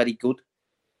wasn't very good.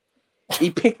 He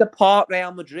picked apart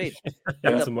Real Madrid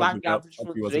with a bang average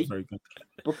front 3.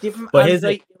 But give him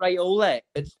Andre Raiola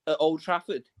at Old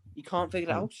Trafford, he can't figure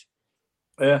it out.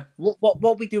 Yeah. What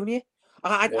are we doing here?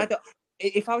 I don't,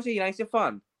 if I was a United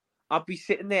fan, I'd be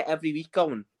sitting there every week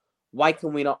going, why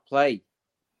can we not play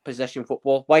possession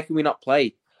football? Why can we not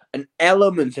play an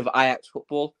element of Ajax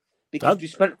football? Because we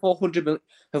spent 400 million.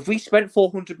 Have we spent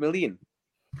 400 million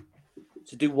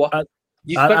to do what?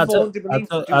 You spent 400 million.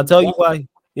 I'll tell you why.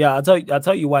 Yeah, I'll tell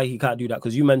you why he can't do that,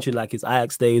 because you mentioned his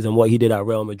Ajax days and what he did at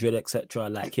Real Madrid, etc.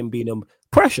 Him being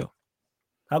pressure.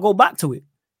 I'll go back to it.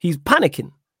 He's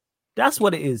panicking. That's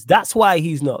what it is. That's why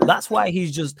he's not. That's why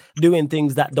he's just doing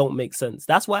things that don't make sense.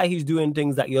 That's why he's doing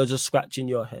things that you're just scratching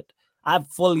your head. I've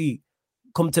fully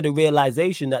come to the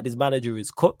realization that this manager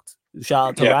is cooked. Shout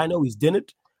out to Rhino, he's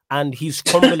dinnered, and he's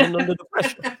crumbling under the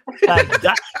pressure.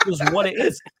 That's just what it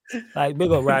is.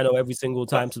 Big up Rhino every single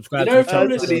time. Subscribe to the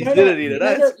channel.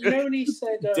 You know when he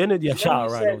said dinnered,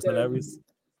 shout out Rhino. Hilarious.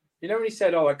 You know when he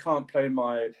said, I can't play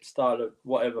my style of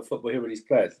whatever football here with these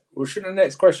players? Well, shouldn't the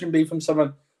next question be from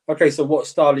someone, okay, so what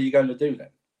style are you going to do then?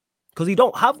 Because he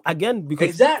don't have, again, because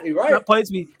exactly right.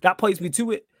 That points me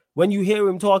to it. When you hear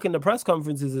him talk in the press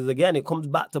conferences, is again, it comes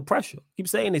back to pressure. Keep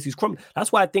saying this, he's crumbling.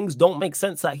 That's why things don't make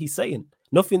sense that he's saying.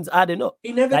 Nothing's adding up.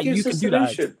 He never gives a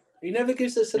solution. He never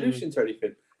gives a solution to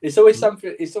anything. It's always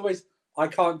something. It's always, I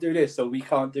can't do this or we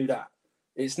can't do that.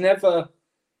 It's never,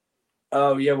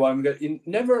 oh yeah, well I'm going.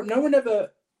 Never. No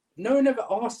one ever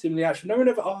asked him the actual. No one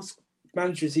ever asked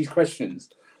managers these questions.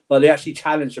 Like they actually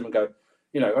challenge them and go,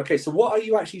 okay, so what are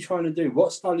you actually trying to do?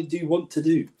 What style do you want to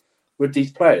do with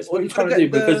these players? What are you trying to do?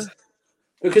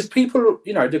 Because people,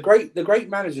 the great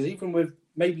managers, even with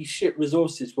maybe shit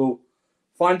resources, will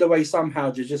find a way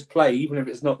somehow to just play, even if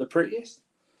it's not the prettiest,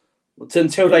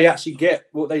 until they actually get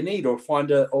what they need or find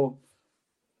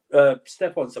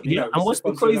step on something. Yeah, and what's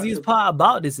the craziest part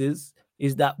about this is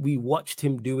that we watched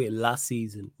him do it last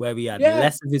season, where he had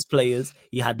less of his players,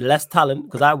 he had less talent,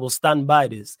 because I will stand by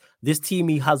this. This team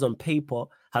he has on paper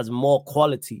has more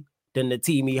quality than the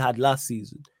team he had last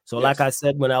season. So like I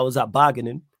said, when I was at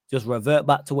bargaining, just revert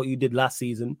back to what you did last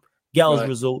season, get us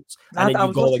results, and then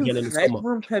you go again in the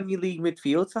summer. On Premier League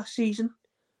midfield last season.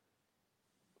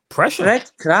 Pressure. Fred,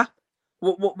 crap.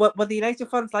 Whether the United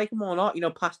fans like him or not,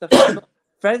 past the final,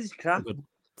 Fred is crap.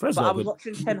 But I was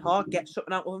watching Ten Hag get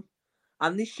something out of him.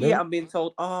 And this year I'm being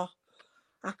told, I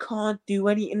can't do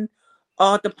anything.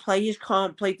 The players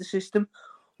can't play the system.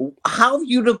 How have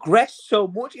you regressed so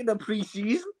much in the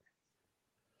preseason?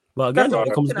 Well, again,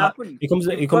 it comes back in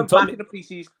the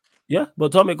preseason. Yeah,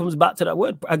 but Tom, it comes back to that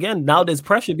word. Again, now there's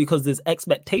pressure because there's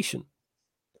expectation.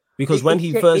 Because when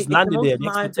he first landed there, the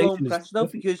expectation is... Though,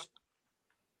 because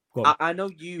I know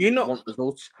you want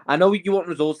results. I know you want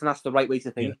results, and that's the right way to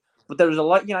think. Yeah. But there is a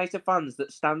lot of United fans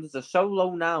that standards are so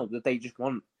low now that they just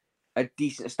want a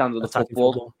decent standard of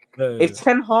football. If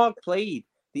Ten Hag played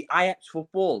the Ajax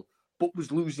football but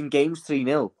was losing games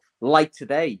 3-0, like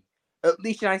today, at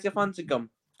least United fans have gone,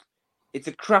 it's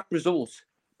a crap result,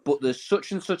 but there's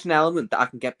such and such an element that I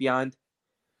can get behind.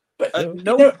 But at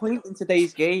no point in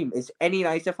today's game is any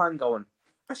United fan going,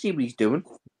 I see what he's doing.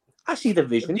 I see the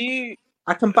vision.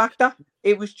 I can back that.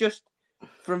 It was just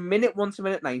from minute 1 to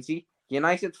minute 90,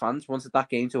 United fans wanted that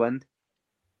game to end.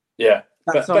 Yeah.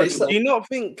 But do you not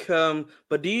think,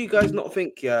 but do you guys not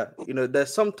think,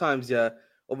 there's sometimes,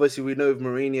 obviously we know with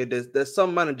Mourinho, there's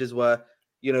some managers where,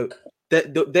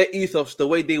 their ethos, the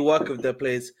way they work with their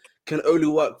players can only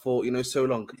work for, so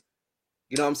long.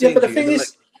 You know what I'm saying? Yeah, but the thing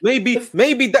is,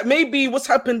 maybe what's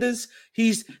happened is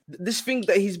he's this thing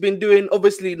that he's been doing,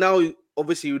 obviously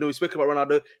we spoke about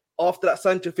Ronaldo. After that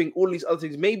Sancho thing, all these other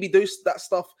things, maybe that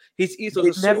stuff, his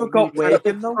ethos it never got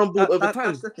working though. Crumbled over time.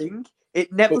 That's the thing.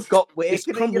 It never got working. It's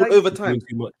crumbled over time.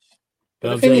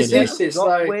 The thing is, it's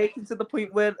like working to the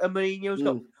point where Mourinho's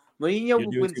got. Mourinho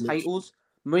would win titles.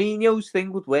 Mourinho's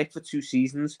thing would work for 2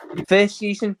 seasons. First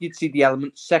season, you'd see the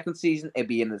elements. Second season, it'd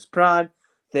be in its prime.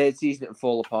 Third season, it'd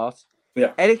fall apart.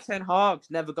 Yeah. Erik Ten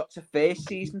Hag's never got to first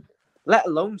season, let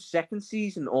alone second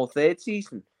season or third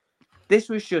season. This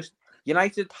was just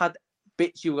United had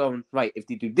bits you were going, right, if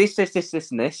they do this,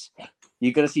 and this,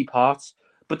 you're going to see parts.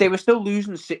 But they were still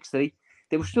losing 6-3.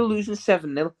 They were still losing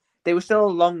 7-0. They were still a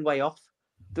long way off.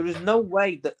 There is no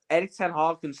way that Erik Ten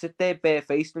Hag can sit there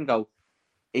barefaced and go,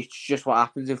 it's just what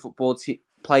happens in football.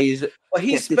 Players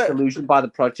get disillusioned by the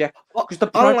project. Because the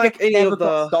project never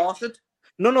got started.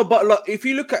 No, but look, if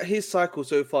you look at his cycle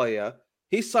so far,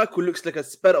 his cycle looks like a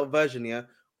sped up version,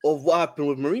 of what happened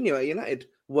with Mourinho at United,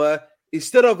 where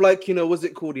instead of what's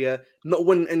it called, not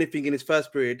winning anything in his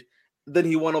first period, then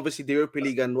he won obviously the Europa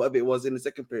League and whatever it was in the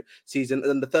second season, and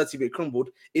then the third season it crumbled.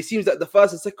 It seems like the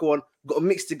first and second one got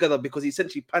mixed together because he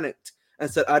essentially panicked and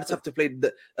said, I just have to play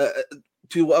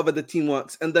to whatever the team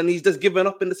works, and then he's just given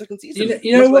up in the second season.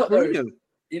 You know what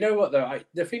though?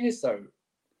 The thing is though,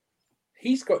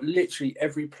 he's got literally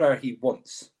every player he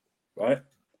wants, right?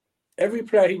 Every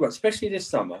player he wants, especially this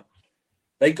summer,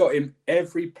 they got him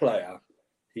every player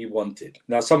he wanted.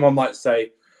 Now, someone might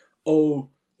say, "Oh,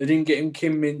 they didn't get him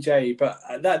Kim Min-jae," but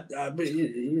or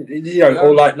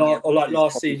like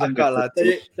last season,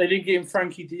 they didn't get him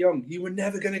Frankie De Jong. You were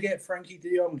never going to get Frankie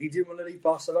De Jong. He didn't want to leave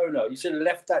Barcelona. You should have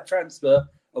left that transfer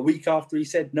a week after he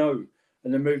said no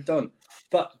and then moved on.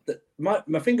 But my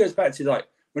thing goes back to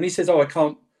when he says, "Oh, I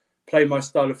can't play my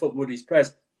style of football with these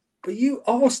players," but you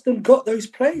asked and got those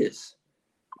players.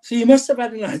 So you must have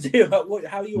had an idea about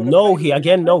how you want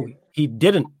to play. He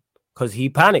didn't, because he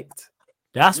panicked.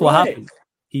 That's what happened.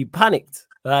 He panicked,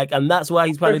 and that's why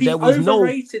he's panicked. There was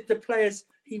overrated the players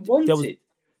he wanted.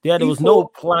 There was no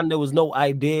plan. There was no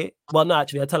idea. Well, no,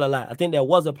 actually, I tell a lie. I think there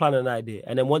was a plan and idea,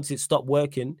 and then once it stopped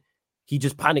working, he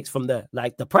just panics from there.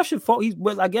 Like the pressure for he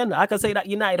was again. I can say that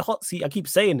United hot seat. I keep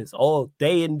saying this all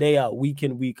day in, day out, week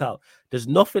in, week out. There's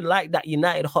nothing like that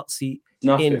United hot seat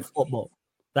in football.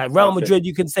 Like Real Madrid,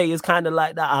 you can say is kind of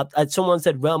like that. Someone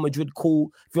said Real Madrid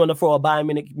cool. If you want to throw a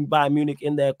Bayern Munich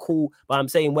in there, cool. But I'm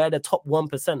saying we're the top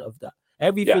 1% of that.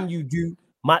 Everything you do,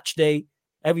 match day,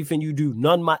 everything you do,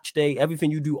 non-match day,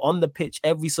 everything you do on the pitch,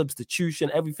 every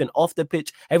substitution, everything off the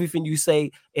pitch, everything you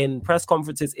say in press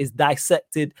conferences is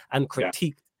dissected and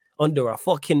critiqued under a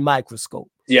fucking microscope.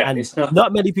 Yeah, and it's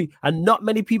not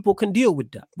many people can deal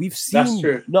with that. We've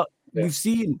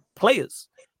seen players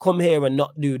come here and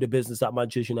not do the business at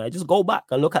Manchester United. Just go back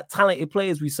and look at talented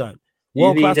players we signed,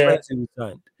 world-class players we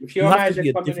signed. If you have to be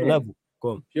a different level. Go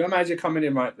on. If you imagine coming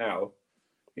in right now,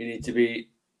 you need to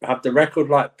have the record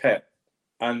like Pep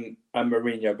and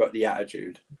Mourinho got the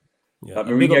attitude. Yeah. Like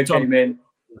Mourinho came in.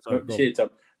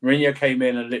 Mourinho came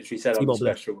in and literally said, "I'm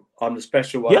special. I'm the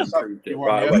special one." Yeah.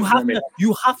 Right?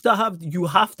 You have to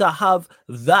have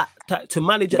that to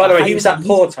manage. By the way, he was at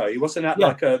Porto. He wasn't at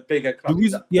like a bigger club.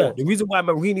 The reason why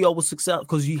Mourinho was successful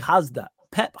because he has that.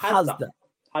 Pep has that.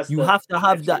 You have to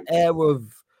have that air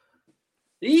of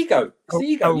ego.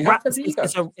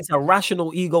 It's a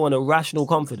rational ego and a rational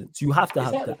confidence. You have to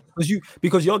have that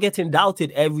because you're getting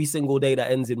doubted every single day that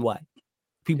ends in Y.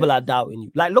 People are doubting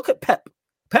you. Like look at Pep.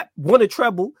 Pep won a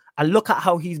treble, and look at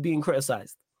how he's being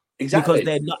criticized. Exactly, because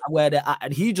they're not where they're at,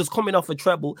 and he just coming off a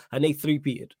treble, and they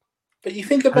three-peated. But you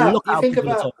think about,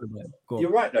 you're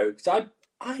right though, because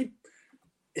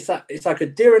it's like a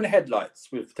deer in the headlights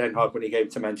with Ten Hag when he came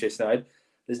to Manchester United.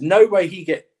 There's no way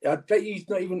I bet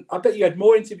you had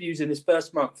more interviews in his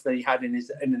first month than he had in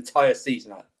an entire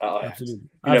season at Ajax. Absolutely.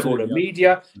 You have all the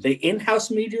media, the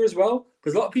in-house media as well,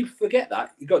 because a lot of people forget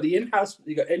that. You got the in-house,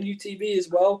 you got UTD as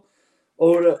well.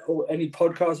 Or any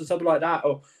podcast or something like that,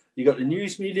 or you got the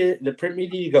news media, the print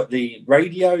media, you got the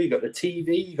radio, you got the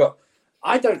TV,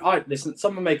 listen,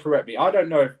 someone may correct me. I don't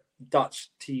know if Dutch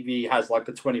TV has like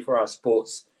a 24-hour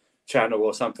sports channel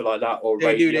or something like that, or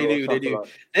they do.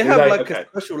 They have a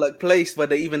special place where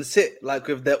they even sit like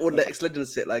with all the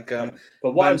ex-legends sit like But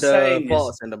what I'm saying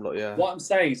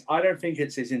is I don't think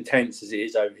it's as intense as it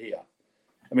is over here.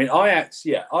 I mean, Ajax.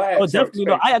 Oh, definitely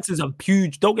not. Ajax is a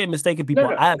huge. Don't get mistaken,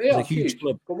 people. Ajax is a huge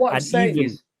club. But what I'm saying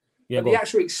is, the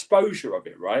actual exposure of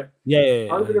it, right?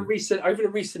 Over the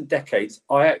recent decades,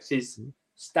 Ajax's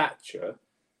stature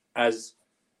as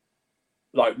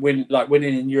winning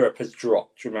in Europe has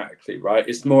dropped dramatically, right?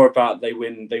 It's more about they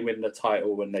win the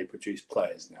title when they produce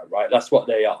players now, right? That's what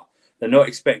they are. They're not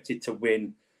expected to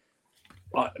win.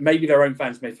 Maybe their own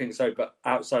fans may think so, but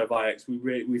outside of Ajax,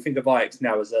 we think of Ajax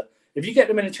now as if you get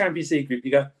them in a Champions League group,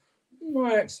 you go,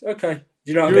 Ajax, okay. Do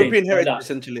you know what European I mean? heritage,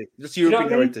 essentially. Just European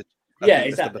heritage. Yeah,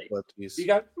 exactly. You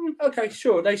go, okay,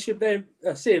 sure. They should be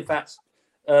seeing facts.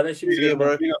 They should be.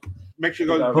 Bro. Make sure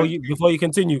you go. Before you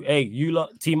continue, hey, you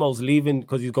lot, Timo's leaving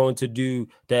because he's going to do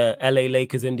the LA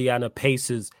Lakers, Indiana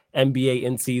Pacers NBA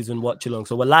in-season watch-along.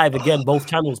 So we're live again, both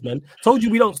channels, man. Told you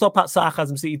we don't stop at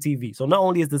Sarcasm City TV. So not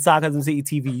only is the Sarcasm City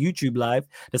TV YouTube live,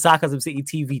 the Sarcasm City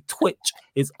TV Twitch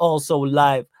is also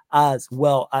live as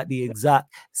well at the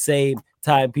exact same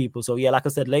time, people. So yeah, like I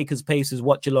said, Lakers Pacers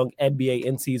watch along NBA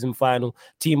in-season final.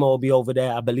 Timo will be over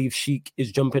there. I believe Sheik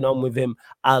is jumping on with him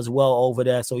as well over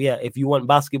there. So yeah, if you want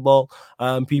basketball,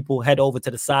 people head over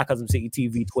to the Sarcasm City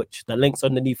TV Twitch. The link's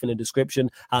underneath in the description.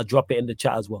 I'll drop it in the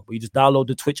chat as well. But you just download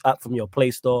the Twitch app from your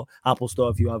Play Store, Apple Store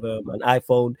if you have an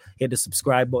iPhone. Hit the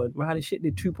subscribe button. Right, this shit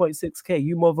did 2.6k.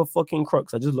 You motherfucking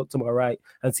crooks. I just looked to my right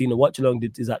and seen the watch along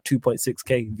is at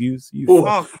 2.6k views. Can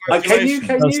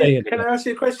I ask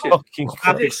you a question?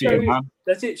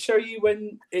 Does it show you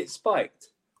when it spiked?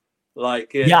 I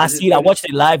see that. I watched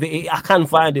it live. I can't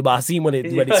find it, but I seen when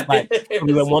it spiked.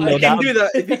 We went 1-0 down. You can do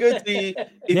that if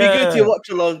you go to your watch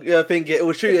along thing. It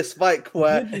will show you a spike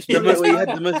where you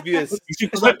had the most viewers. You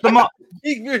should clip them up.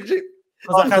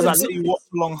 Because I see you watch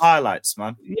along highlights,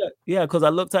 man. Yeah. Because I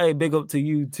looked at it. Big up to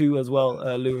you too as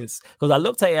well, Lewis. Because I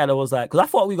looked at it and I was like, because I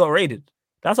thought we got raided.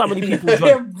 That's how many people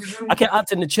joined. I kept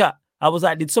asking in the chat. I was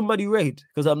like, did somebody raid?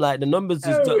 Because I'm like, the numbers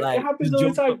just like. It happens all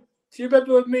the time. Do you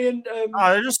remember with me and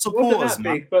they're just supporters,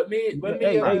 man. But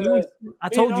I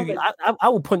told you, I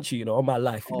will punch you, on my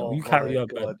life. You carry on,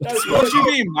 man. What do you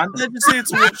mean, man? They're just here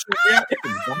to watch your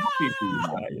reactions. I'm happy for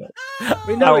you.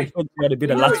 We know it would be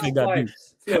the last thing I do.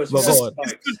 It's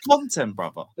good content,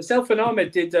 brother. Myself and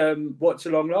Ahmed did watch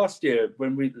along last year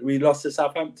when we lost to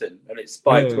Southampton, and it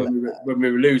spiked when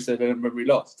we were losing and when we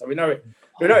lost. So we know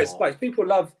it spikes. People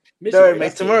love. No,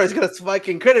 mate. Tomorrow it's gonna spike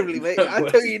incredibly, mate. I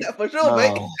tell you that for sure,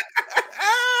 mate.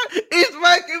 It's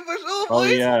spiking for sure, boys. Oh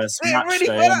yeah, it's match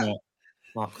day, isn't it?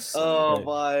 Oh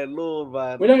my lord,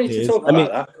 man. We don't need to talk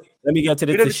about that. Let me get to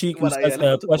the Tashik, who says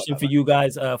question for you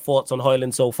guys. Thoughts on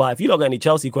Højlund so far? If you don't got any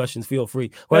Chelsea questions, feel free.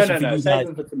 Question for you guys.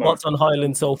 Thoughts on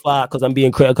Højlund so far? Because I'm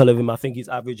being critical of him. I think he's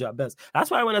average at best. That's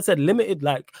why when I said limited,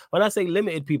 like when I say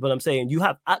limited people, I'm saying you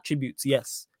have attributes,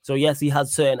 yes. So yes, he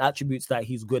has certain attributes that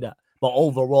he's good at. But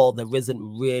overall, there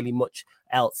isn't really much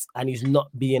else. And he's not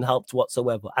being helped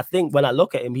whatsoever. I think when I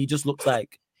look at him, he looks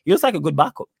like a good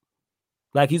backup.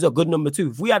 Like he's a good number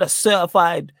 2. If we had a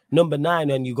certified number 9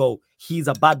 and you go, he's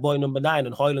a bad boy number 9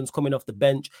 and Højlund's coming off the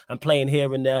bench and playing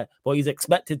here and there, but he's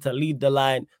expected to lead the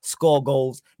line, score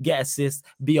goals, get assists,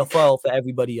 be a foil for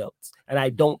everybody else. And I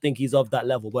don't think he's of that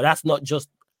level. But that's not just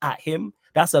at him.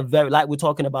 That's a very, like we're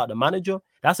talking about the manager,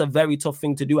 that's a very tough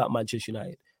thing to do at Manchester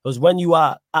United. Because when you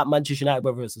are at Manchester United,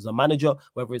 whether it's as a manager,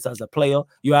 whether it's as a player,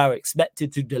 you are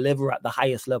expected to deliver at the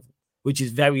highest level, which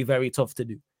is very, very tough to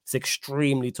do. It's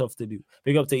extremely tough to do.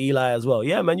 Big up to Eli as well.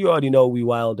 Yeah, man, you already know we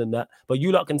wild and that. But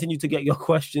you lot continue to get your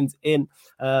questions in.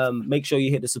 Make sure you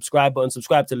hit the subscribe button.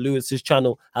 Subscribe to Lewis's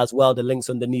channel as well. The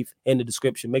link's underneath in the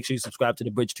description. Make sure you subscribe to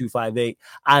the Bridge 258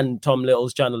 and Tom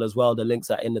Little's channel as well. The links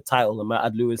are in the title. I might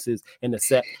add Lewis's in the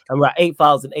set. And we're at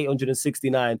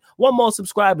 8,869. One more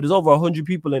subscriber. There's over 100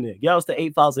 people in here. Get us to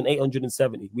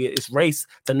 8,870. It's race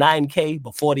to 9K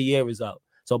before the year is out.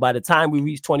 So by the time we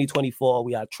reach 2024,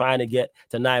 we are trying to get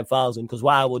to 9,000. Because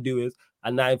what I will do is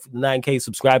a 9K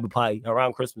subscriber party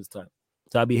around Christmas time.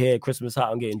 So I'll be here, Christmas hat,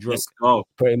 I'm getting drunk. Let's go.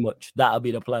 Pretty much. That'll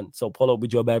be the plan. So pull up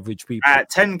with your beverage, people.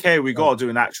 At 10K, we got to do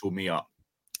an actual meetup.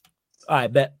 All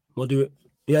right, bet. We'll do it.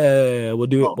 Yeah. We'll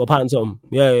do it. We'll pattern something.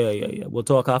 Yeah. We'll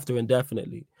talk after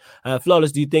indefinitely.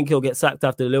 Flawless, do you think he'll get sacked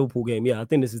after the Liverpool game? Yeah, I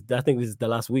think this is the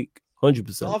last week.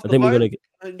 100%. I think we're gonna get.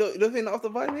 Don't think after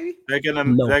Bayern, maybe they're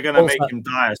gonna make him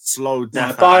die a slow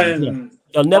death.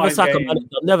 They'll never sack a manager.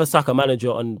 They'll never sack a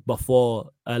manager before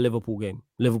a Liverpool game.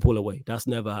 Liverpool away. That's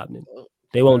never happening.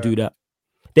 They won't do that.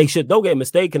 They should. Don't get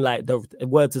mistaken. Like the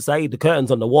word to say, the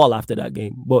curtains on the wall after that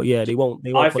game. But yeah, they won't.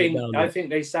 I think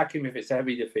they sack him if it's a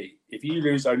heavy defeat. If you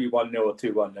lose only 1-0 or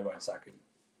 2-1, they won't sack him.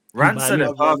 Rand said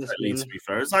it perfectly. To be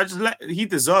fair, it's like he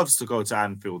deserves to go to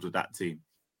Anfield with that team.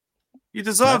 He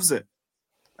deserves it.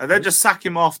 And then just sack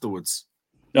him afterwards.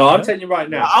 No, I'm telling you right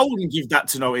now. I wouldn't give that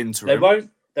to no interim. They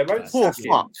won't sack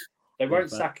him. They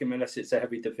won't sack him unless it's a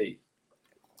heavy defeat.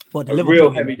 What, a real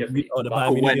heavy defeat.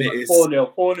 When it is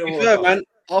 4-0. Yeah, man.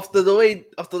 After the way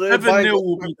 7-0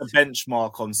 will be the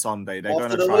benchmark on Sunday. They're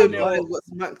going to try and got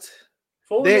smacked.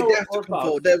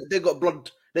 They got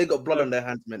blood. They got blood on their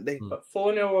hands, man. But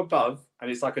 4-0 above, and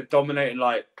it's like a dominating,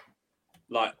 like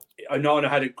Onana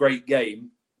had a great game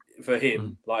for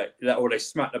him, like that, or they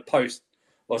smacked the post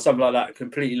or something like that,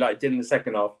 completely like did in the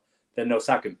second half, then they'll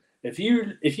sack him. If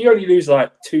you only lose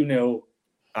like 2-0,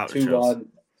 2-1,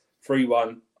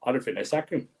 3-1, I don't think they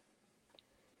sack him.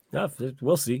 Yeah,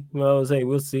 we'll see.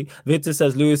 We'll see. Victor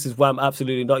says Lewis is wham.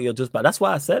 Absolutely not. You're just bad. That's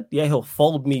why I said, yeah, he'll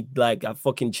fold me like a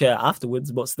fucking chair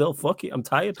afterwards, but still, fuck it. I'm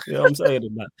tired. You know what I'm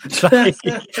saying?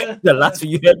 The last thing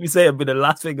you heard me say, but the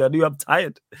last thing I knew, I'm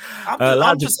tired.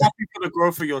 I'm just happy for the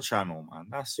growth of your channel, man.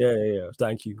 That's yeah.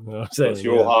 Thank you. You know what I'm saying? It's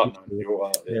your heart, man. Your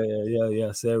heart.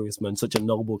 Yeah. Serious, man. Such a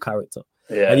noble character.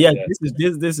 Yeah.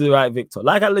 This is right, Victor.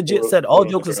 Like I legit said, all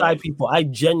jokes aside, people, I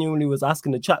genuinely was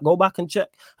asking the chat, go back and check.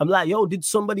 I'm like, yo, did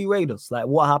somebody raid us? Like,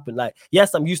 what happened? Like,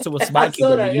 yes, I'm used to a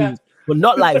spiking but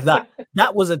not like that.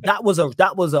 That was a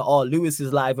Lewis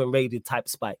is live and raided type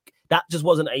spike. That just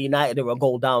wasn't a United or a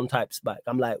goal down type spike.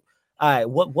 I'm like, all right,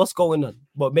 what's going on?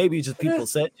 But maybe it's just people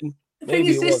searching. The thing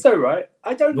is this though, right?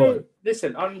 I don't know.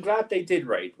 Listen, I'm glad they did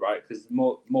raid, right? Because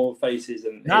more faces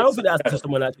and I don't think that's just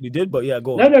someone actually did, but yeah,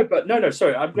 go on. No,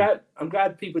 sorry. I'm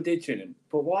glad people did tune in.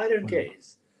 But what I don't get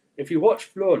is if you watch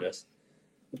Flawless,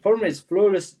 the problem is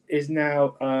Flawless is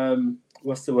now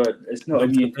what's the word? It's not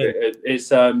immune to it.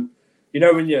 It's you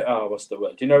know when you what's the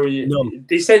word? You know when you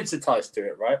desensitized to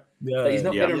it, right? Yeah. That he's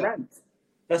not gonna rant.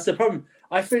 That's the problem.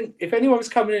 I think if anyone was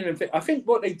coming in and I think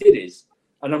what they did is,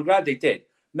 and I'm glad they did.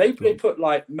 Maybe they put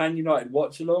like Man United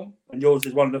watch along, and yours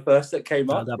is one of the first that came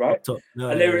up, right?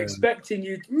 And they were expecting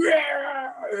you,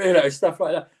 stuff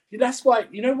like that. That's why,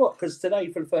 you know what? Because today,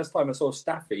 for the first time, I saw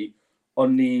Staffy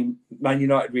on the Man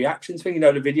United reactions thing. You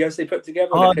know the videos they put together.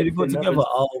 Oh, they put together.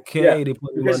 Okay, yeah, they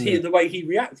put because the way he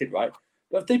reacted, right?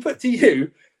 But if they put to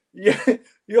you, you're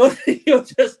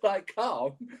just like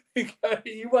calm.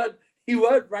 You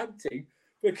weren't ranting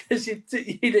because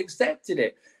you'd accepted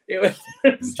it.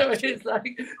 So it's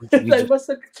like they must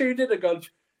have tuned in and gone,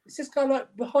 it's just kind of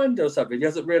like behind or something. He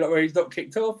hasn't realised where he's not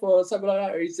kicked off or something like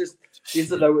that. Or he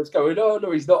doesn't know what's going on,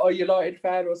 or he's not a United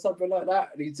fan or something like that.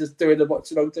 And he's just doing the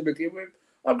watch along to begin with.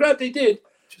 I'm glad they did.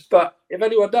 But if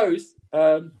anyone knows,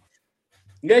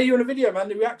 Yeah, you're on a video, man.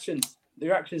 The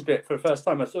reactions bit for the first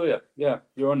time I saw you. Yeah,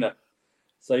 you're on there.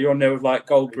 So you're on there with like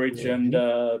Goldbridge and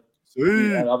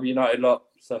other United lot.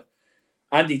 So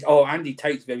Andy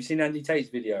Tate's. Have you seen Andy Tate's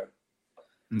video?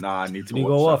 Nah, I need to. Did he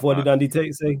go off? What did Andy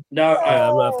Tate say? No,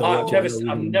 I've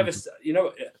never. You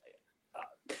know,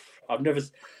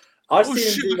 I've seen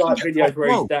him do like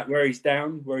videos where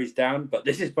he's down. But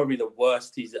this is probably the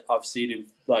worst I've seen him,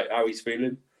 like how he's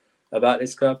feeling about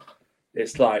this club.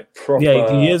 It's like proper.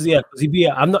 Yeah, he is. Yeah,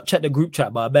 I've not checked the group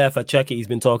chat, but I bet if I check it, he's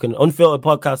been talking unfiltered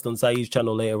podcast on Saeed's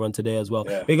channel later on today as well.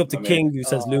 Yeah, big up to King who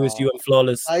says Lewis, you and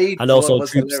Flawless, and also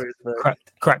Troops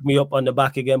crack me up on the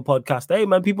Back Again podcast. Hey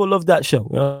man, people love that show.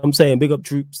 You know what I'm saying? Big up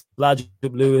Troops, large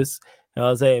up Lewis. You know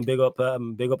what I'm saying? Big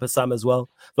up Sam as well.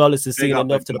 Flawless is seeing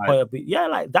enough to the point of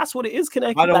like that's what it is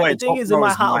connected. By the way, the thing is in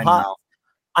my heart,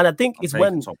 and I think it's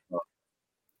when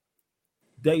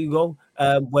there you go.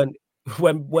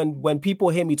 When people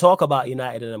hear me talk about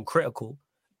United and I'm critical,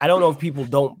 I don't know if people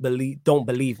don't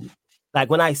believe me. Like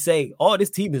when I say, "Oh, this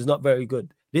team is not very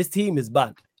good. This team is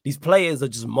bad. These players are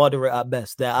just moderate at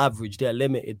best. They're average. They're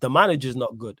limited. The manager's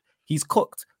not good. He's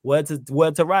cooked. Word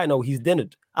to Rhino, he's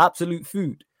dinnered. Absolute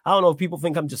food." I don't know if people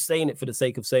think I'm just saying it for the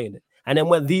sake of saying it. And then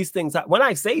when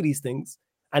I say these things,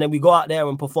 and then we go out there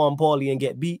and perform poorly and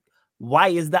get beat, why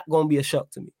is that going to be a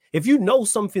shock to me? If you know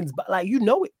something's bad, like you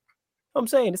know it. I'm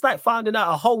saying it's like finding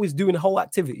out a hoe is doing hoe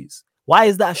activities. Why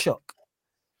is that a shock?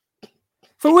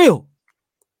 For real.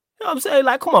 You know what I'm saying?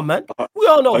 Like, come on, man. We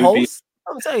all know hoes.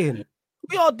 I'm saying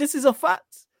this is a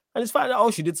fact. And it's finding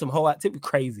out, she did some hoe activity.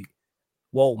 Crazy.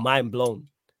 Whoa, mind blown. You know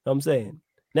what I'm saying?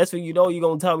 Next thing you know, you're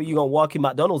gonna tell me you're gonna walk in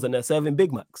McDonald's and they're serving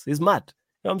Big Macs. It's mad.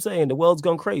 You know what I'm saying? The world's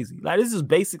gone crazy. Like this is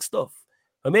basic stuff.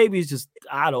 Or maybe it's just,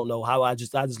 I don't know how I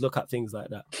just look at things like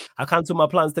that. I cancel my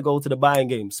plans to go to the Bayern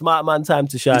game. Smart man, time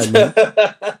to shine, man.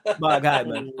 Smart guy,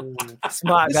 man.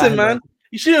 Smart guy, man.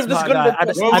 You should have just gone. I'd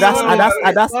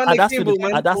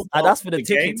ask for the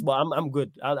tickets, but I'm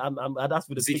good. I'd ask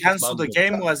for the tickets. He cancelled the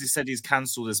game, or has he said he's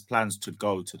cancelled his plans to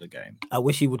go to the game? I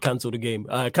wish he would cancel the game.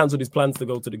 Cancelled his plans to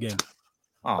go to the game.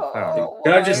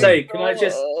 Can I just say? Can I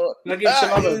give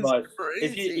some other advice?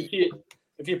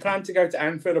 If you plan to go to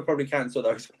Anfield, I'll probably cancel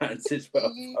those plans as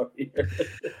well.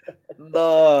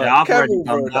 No, Camel,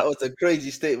 bro, that was a crazy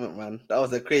statement, man. That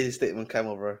was a crazy statement,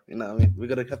 Camel, bro. You know what I mean? We're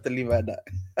gonna have to leave it at that.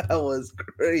 That was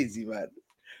crazy, man.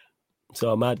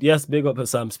 So mad. Yes, big up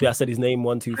Sam. I said his name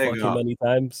one too fucking many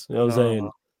times. You know what I'm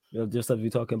saying? You know, just as we're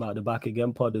talking about the Back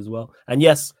Again pod as well. And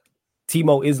yes,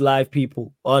 Timo is live,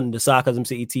 people, on the Sarcasm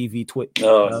City TV Twitch.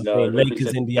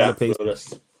 Lakers, Indiana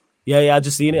Pacers. Yeah, I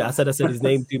just seen it. I said his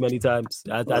name too many times.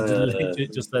 I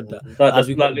just said that. The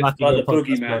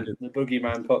boogeyman. The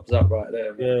boogeyman pops up right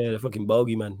there. Man. Yeah, the fucking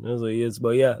bogeyman. That's what he is.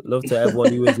 But yeah, love to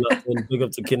everyone who is locked in. Big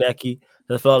up to Kaneki.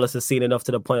 The Flawless has seen enough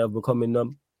to the point of becoming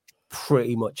numb.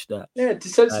 Pretty much that. Yeah,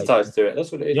 desensitized to it.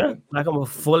 That's what it is. Yeah, man. like I'm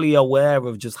fully aware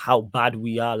of just how bad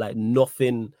we are. Like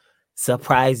nothing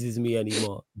surprises me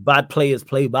anymore. Bad players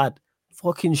play bad.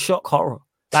 Fucking shock horror.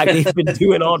 Like they've been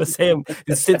doing all the same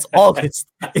since August.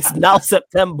 It's now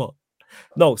September.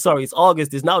 No, sorry, it's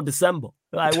August. It's now December.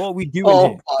 Like, what are we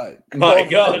doing here? My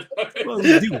God. What are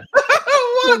we doing?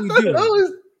 What are we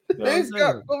doing? This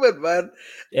got coming, man.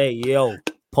 Hey, yo,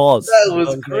 pause. That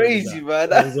was crazy, man.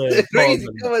 That was crazy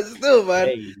coming still, man.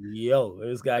 Hey, yo,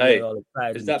 this guy got all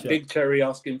excited. Is that Big Cherry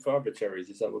asking for other cherries?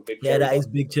 Is that what Big Cherry? Yeah, that is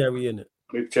Big Cherry, isn't it?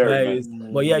 Big Cherry,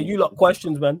 man. But yeah, you lot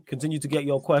questions, man. Continue to get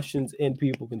your questions in,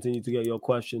 people. Continue to get your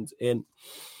questions in.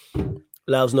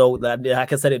 Let us know that,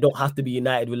 like I said, it don't have to be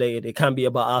United related. It can be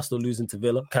about Arsenal losing to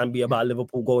Villa. It can be about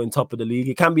Liverpool going top of the league.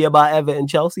 It can be about Everton,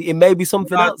 Chelsea. It may be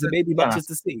something else. It may be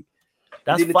Manchester City.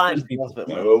 That's fine, people.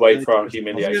 No, we'll wait for our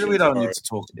humiliation. We don't need to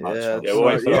talk about it. Yeah, we'll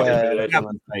wait for our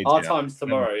humiliation. Our time's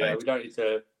tomorrow. Yeah, we don't need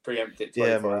to preempt it.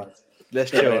 Yeah, man.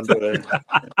 Let's chill until then.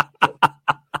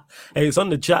 Hey, it's on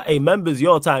the chat. Hey, members,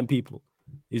 your time, people.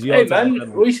 Is your time,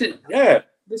 man. We should. Yeah,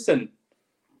 listen.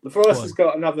 The Forest has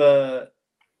got another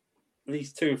at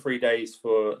least 2 or 3 days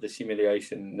for this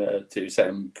humiliation to set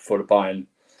him for the Bayern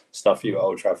stuff you at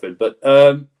Old Trafford. But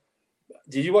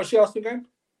did you watch the Arsenal game?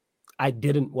 I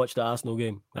didn't watch the Arsenal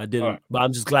game. I didn't, right. But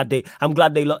I'm just glad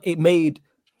it made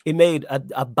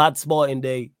a bad Sporting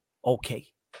Day okay.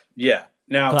 Yeah.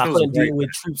 Now I couldn't deal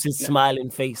with Troops' smiling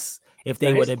face if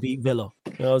they were to beat Villa.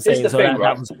 You know what I'm saying? So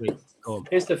that was great.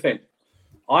 Here's the thing.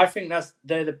 I think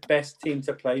they're the best team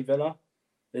to play Villa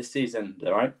this season,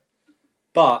 right?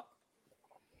 But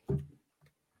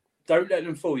don't let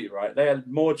them fool you, right? They had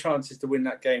more chances to win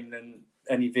that game than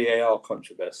any VAR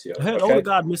controversy. I heard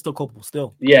Odegaard missed a couple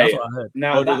still. Yeah. That's what I heard.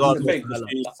 Now, that's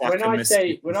the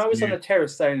thing. When I was on the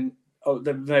terrace saying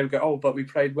they would go, oh, but we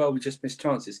played well, we just missed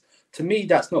chances. To me,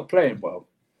 that's not playing well.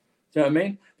 Do you know what I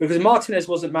mean? Because Martinez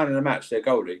wasn't man of the match, their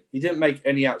goalie. He didn't make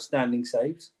any outstanding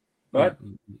saves, right?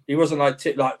 He wasn't like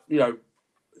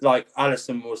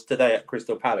Alisson was today at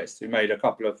Crystal Palace, who made a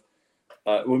couple of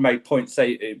point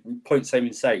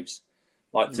saving saves,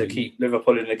 like to keep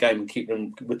Liverpool in the game and keep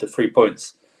them with the 3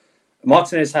 points.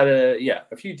 Martinez had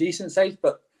a few decent saves,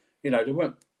 but they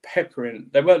weren't peppering.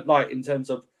 They weren't like in terms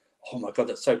of, oh my god,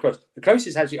 that's so close. The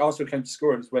closest actually Arsenal came to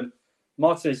scoring was when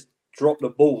Martinez dropped the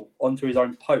ball onto his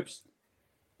own post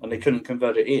and they couldn't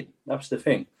convert it in. That was the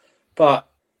thing. But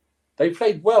they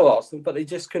played well, Arsenal, but they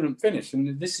just couldn't finish.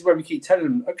 And this is where we keep telling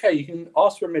them, okay, you can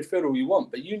ask for a midfielder all you want,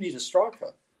 but you need a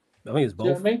striker. I think it's both. Do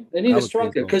you know what I mean? They need a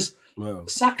striker because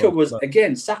Saka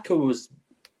was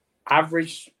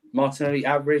average, Martinelli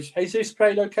average. Jesus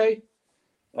played okay.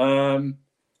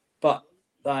 But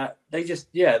they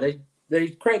just, they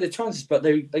create the chances, but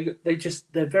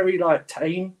they're very like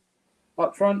tame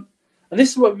up front. And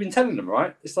this is what we've been telling them,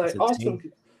 right? It's like Arsenal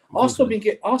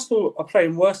are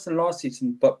playing worse than last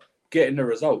season, but getting the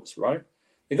results, right?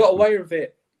 They got away with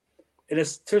it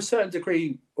to a certain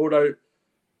degree, although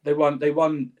they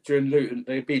won during Luton.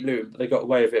 They beat Luton, but they got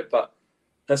away with it. But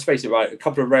let's face it, right? A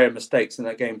couple of rare mistakes in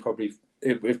that game probably,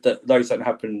 if those don't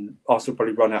happen, Arsenal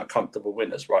probably run out comfortable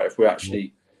winners, right? If we're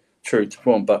actually true to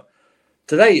form. But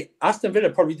today, Aston Villa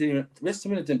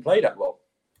didn't play that well.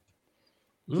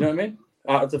 Do you know what I mean?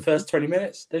 Out of the first 20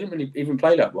 minutes, they didn't really even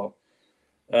play that well.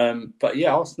 But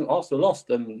yeah, Arsenal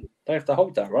lost, and they have to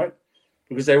hold that, right?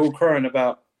 Because they're all crying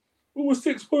about, we're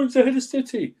 6 points ahead of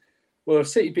City. Well, if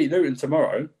City beat Luton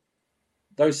tomorrow,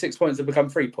 those 6 points have become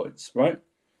 3 points, right?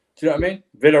 Do you know what I mean?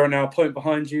 Villa are now a point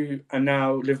behind you, and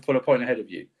now Liverpool are a point ahead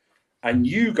of you. And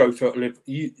you go to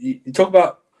you talk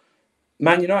about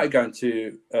Man United going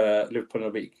to Liverpool in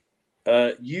a week.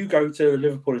 You go to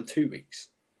Liverpool in 2 weeks.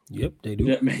 Yep, they do. You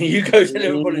know what I mean? You go to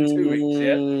Liverpool in 2 weeks,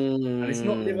 yeah? And it's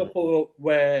not Liverpool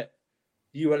where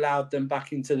you allowed them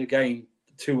back into the game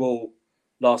 2-2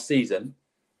 last season.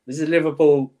 This is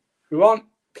Liverpool who aren't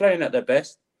playing at their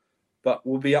best, but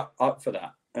will be up for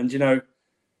that. And,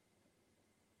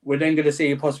 we're then going to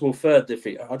see a possible third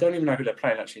defeat. I don't even know who they're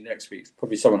playing actually next week. It's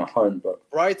probably someone at home, but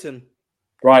Brighton.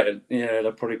 Yeah,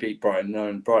 they'll probably beat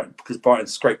Brighton. Because Brighton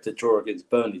scraped a draw against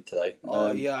Burnley today.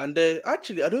 And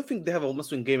I don't think they have a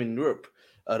must-win game in Europe.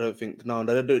 I don't think. No,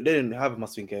 they didn't have a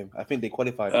must-win game. I think they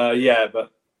qualified.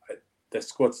 But their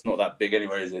squad's not that big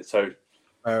anyway, is it? So,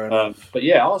 but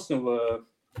yeah, Arsenal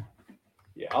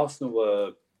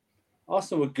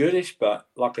were goodish, but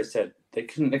like I said, they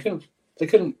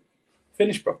couldn't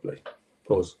finish properly.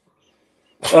 Pause.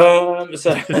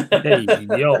 So hey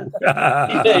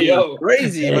yo,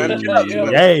 crazy man.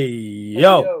 Hey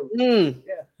yo,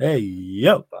 hey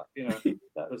yo. But,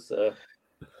 that was So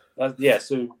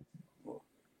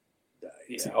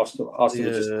Arsenal was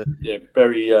just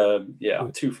very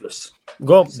toothless.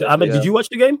 Go, Ahmed. Did you watch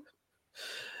the game?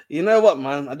 You know what,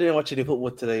 man? I didn't watch any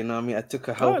football today. You know what I mean? I took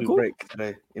a healthy break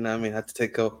today. You know what I mean? I had to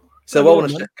take a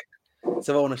wellness check. It's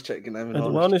a wellness check. You know what I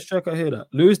mean? Wellness check. I hear that.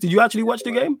 Lewis, did you actually watch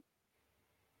the game?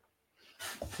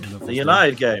 The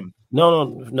United game?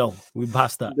 No. We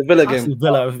passed that. The Villa game.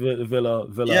 Villa.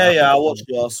 Yeah. I watched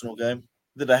the Arsenal game.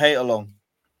 Did a hate along. It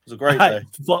was a great day.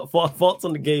 Thoughts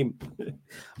on the game?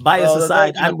 Bias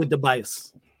aside, and with the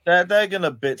bias. They're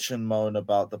gonna bitch and moan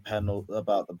about the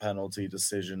penalty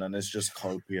decision, and it's just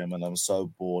copium, and I'm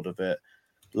so bored of it.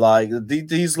 Like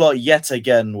these lot yet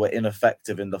again were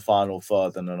ineffective in the final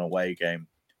third in an away game,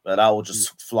 but that will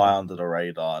just fly under the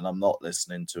radar, and I'm not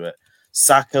listening to it.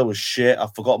 Saka was shit. I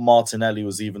forgot Martinelli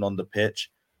was even on the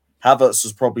pitch. Havertz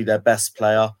was probably their best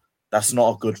player. That's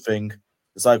not a good thing.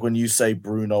 It's like when you say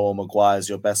Bruno or Maguire is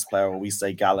your best player, or we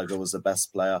say Gallagher was the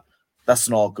best player. That's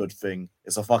not a good thing.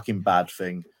 It's a fucking bad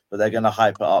thing. But they're going to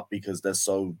hype it up because they're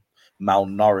so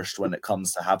malnourished when it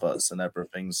comes to Havertz and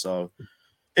everything. So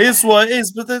it is what it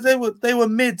is. But they were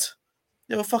mid.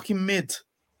 They were fucking mid.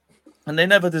 And they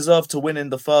never deserved to win in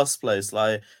the first place.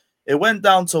 Like, it went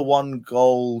down to one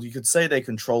goal. You could say they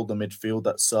controlled the midfield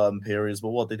at certain periods,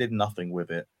 but they did nothing with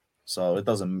it. So it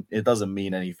doesn't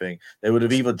mean anything. They would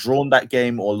have either drawn that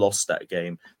game or lost that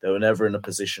game. They were never in a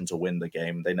position to win the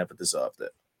game. They never deserved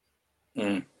it.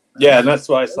 Yeah, and that's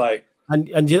why it's like. And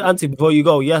Auntie, before you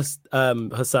go, yes,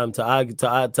 Hassan, to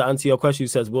answer your question, you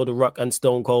says, will the Rock and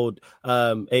Stone Cold,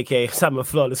 aka Sam and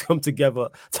Flawless, come together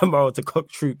tomorrow to cook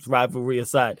troops rivalry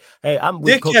aside? Hey, I'm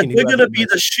with Dickhead, we're gonna be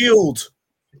the Shield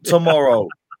tomorrow.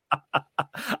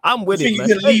 I'm with it. You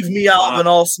can leave me out of an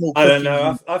Arsenal. I don't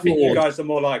know. I think you guys are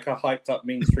more like a hyped up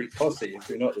Mean Street Posse. If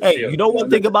you're not, you know one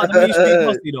thing about the Mean Street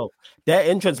Posse though, their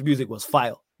entrance music was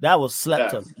fire. That was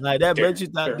slept on. Like that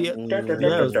mentioned that. Yeah,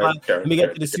 it was fine. Let me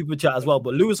get to the super chat as well.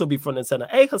 But Lewis will be front and center.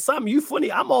 Hey, Hassam, you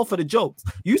funny. I'm all for the jokes.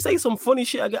 You say some funny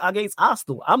shit against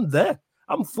Arsenal. I'm there.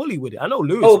 I'm fully with it. I know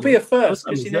Lewis. Oh, be a first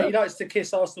because you know he likes to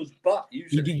kiss Arsenal's butt.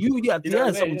 Usually,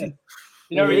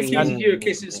 You know, if you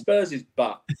kissing Spurs'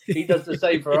 butt, he does the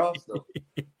same for Arsenal.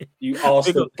 You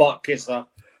Arsenal butt kisser.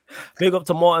 Big up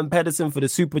to Martin Pedersen for the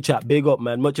super chat. Big up,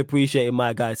 man. Much appreciated,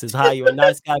 my guy. Says, hi, you're a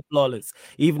nice guy, flawless.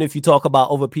 Even if you talk about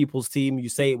other people's team, you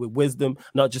say it with wisdom,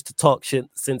 not just to talk shit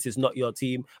since it's not your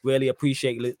team. Really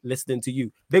appreciate listening to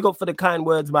you. Big up for the kind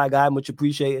words, my guy. Much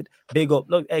appreciated. Big up.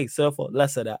 Look, hey, Surfer,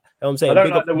 less of that. You know what I'm saying? I don't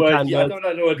big like up the word. I don't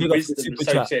like the word wisdom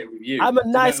associated with you. I'm a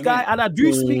nice guy, and I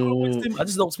do speak with wisdom. I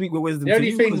just don't speak with wisdom. The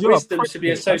only thing wisdom should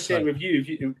be associated with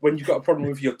you when you've got a problem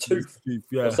with your tooth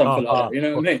or something like that. You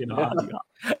know what I mean?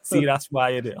 See, that's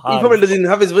why it is. He probably doesn't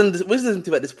have his wisdom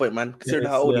tooth at this point, man, considering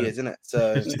how old he is, isn't it?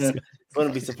 So I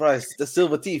wouldn't be surprised. The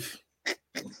silver teeth.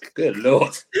 Good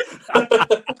Lord.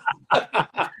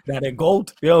 That ain't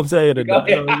gold. You know what I'm saying?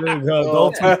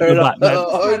 Gold tooth in the back, man.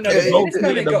 Gold tooth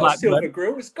in the back, man.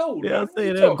 Grill. It's gold. Yeah, I'm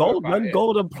saying gold, man.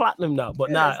 Gold and platinum now.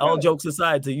 But all jokes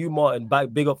aside, to you, Martin,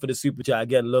 big up for the super chat.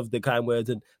 Again, love the kind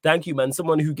words. And thank you, man.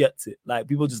 Someone who gets it. Like,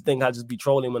 people just think I just be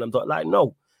trolling when I'm talking. Like,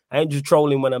 no. I ain't just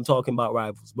trolling when I'm talking about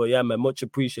rivals. But yeah, man, much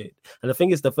appreciated. And I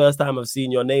think it's the first time I've seen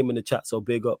your name in the chat, so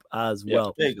big up as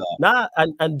well. Big up. Nah,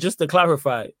 and just to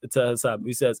clarify to Hassan,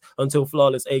 he says, until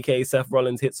Flawless, aka Seth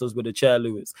Rollins, hits us with a chair,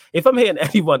 Lewis. If I'm hitting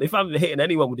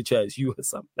anyone with a chair, it's you,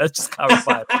 Hassan. Let's just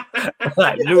clarify.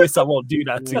 Like, Lewis, I won't do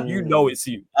that to you. You know it's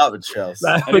you. Out of Chelsea.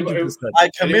 Like,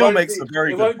 Camille makes a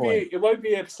very good point. It won't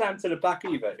be a Sam to the back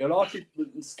either. You'll actually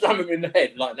slam him in the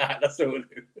head like that. That's all we'll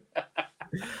do.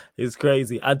 It's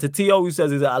crazy. And to T.O. who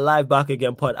says, is it a live back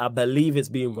again pod? I believe it's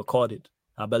being recorded.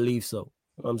 I believe so. You know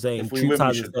what I'm saying? If we win,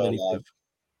 we should go live.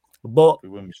 But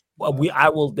I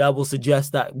will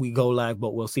suggest that we go live,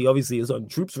 but we'll see. Obviously, it's on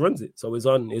Troops runs it. So it's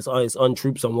on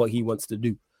Troops on what he wants to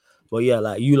do. But yeah,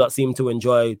 like you lot seem to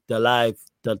enjoy the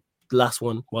last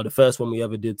one, the first one we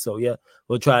ever did. So yeah,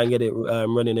 we'll try and get it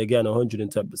running again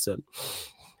 110%.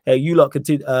 Hey, you lot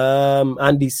continue.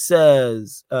 Andy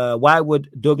says, why would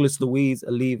Douglas Luiz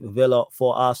leave Villa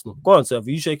for Arsenal? Go on, sir. Are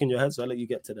you shaking your head? So I'll let you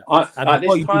get to that.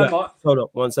 Hold up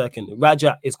 1 second.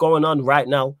 Raja, it's going on right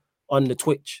now on the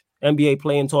Twitch. NBA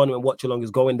playing tournament watch along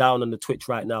is going down on the Twitch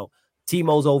right now.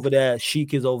 Timo's over there.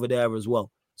 Sheik is over there as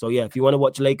well. So yeah, if you want to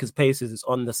watch Lakers Pacers, it's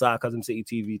on the Sarcasm City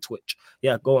TV Twitch.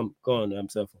 Yeah, go on,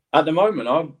 Surfer. At the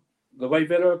moment, the way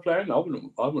Villa are playing, I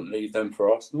wouldn't leave them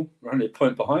for Arsenal. We're only a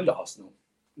point behind Arsenal.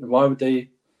 Why would they?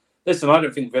 Listen, I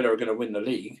don't think Villa are going to win the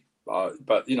league,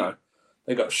 but you know,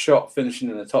 they got a shot finishing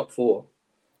in the top 4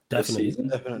 this season.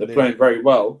 Definitely. They're playing very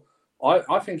well.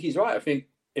 I think he's right. I think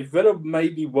if Villa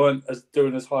maybe weren't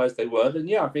doing as high as they were, then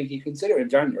yeah, I think you consider it in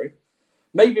January.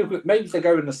 Maybe if they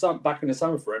go back in the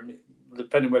summer for him,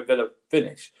 depending where Villa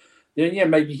finish, then yeah,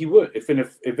 maybe he would. If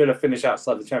Villa finish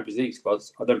outside the Champions League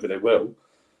spots, I don't think they will.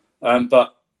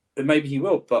 But maybe he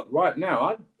will. But right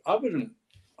now, I wouldn't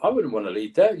want to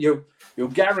lead there. You're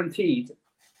guaranteed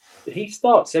he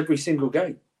starts every single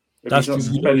game. If he's not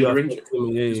suspended or injured.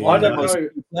 Yeah.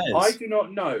 I do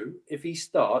not know if he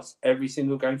starts every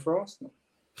single game for Arsenal.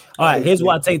 All right, here's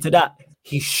what I'd say to that.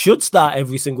 He should start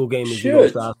every single game if he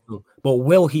goes to Arsenal. But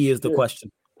will he is the question.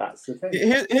 That's the thing.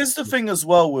 Here's the thing as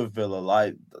well with Villa.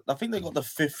 Like, I think they got the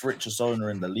 5th richest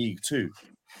owner in the league too.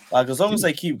 Like, as long as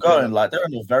they keep going, like they're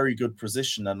in a very good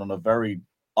position and on a very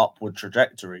upward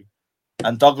trajectory.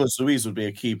 And Douglas Luiz would be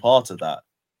a key part of that.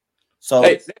 So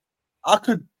I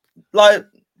could, like,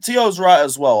 Tio's right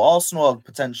as well. Arsenal are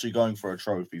potentially going for a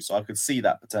trophy, so I could see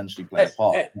that potentially playing a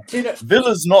part.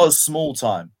 Villa's not as small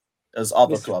time as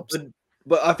other clubs.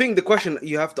 But I think the question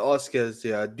you have to ask is, do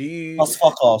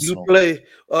you play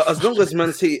as long as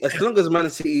Man City, is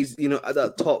at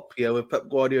that top, with Pep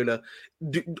Guardiola?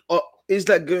 Is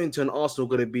that going to an Arsenal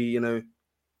going to be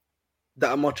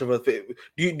that much of a fit?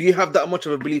 Do you have that much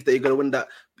of a belief that you're going to win that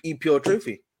EPL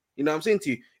trophy? You know what I'm saying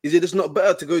to you? Is it just not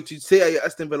better to go to, say, at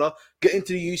Aston Villa, get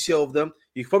into the UCL of them?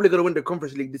 You're probably going to win the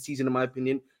Conference League this season, in my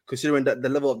opinion, considering that the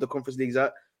level of the Conference League's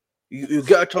at. You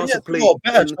get a chance to play. A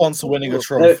better chance of winning a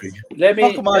trophy. Let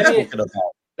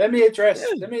me address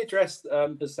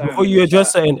Hassan. Before you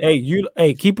address saying,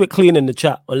 keep it clean in the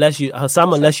chat. Unless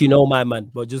you know my man,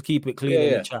 but just keep it clean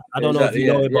in the chat. I don't know if you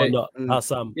know him or not,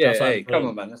 Hassan. Come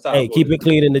on, man. Keep it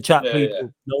clean in the chat,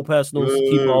 people. No personals.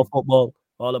 Keep it all football,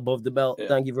 all above the belt.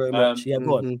 Thank you very much.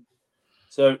 Go on.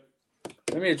 So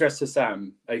let me address to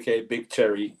Sam, aka Big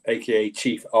Cherry, aka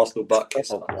Chief Arsenal Butt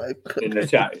in the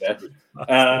chat.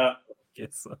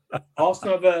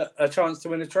 Arsenal have a chance to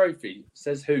win a trophy.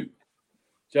 Says who?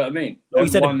 Do you know what I mean? No, he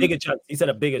said a bigger chance. He said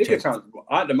a bigger chance.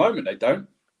 At the moment, they don't.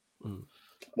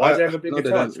 Why do they have a bigger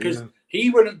chance? Because he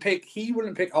wouldn't pick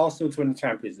Arsenal to win the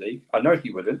Champions League. I know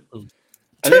he wouldn't.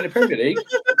 And in the Premier League,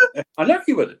 I know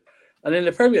he wouldn't. And in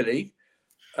the Premier League,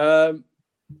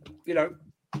 you know,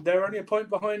 they're only a point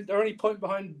behind. They're only a point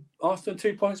behind Arsenal,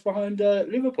 2 points behind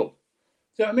Liverpool.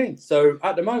 Do you know what I mean? So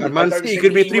at the moment, and Man City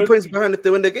could be 3 points behind if they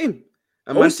win the game.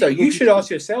 And also, you should ask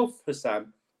yourself,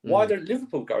 Hassan, why don't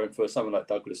Liverpool go in for someone like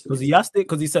Douglas? Because he asked it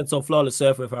because he said so flawless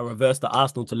surfer. If I reverse the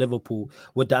Arsenal to Liverpool,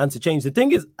 would the answer change? The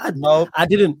thing is, I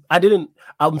didn't.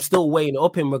 I'm still weighing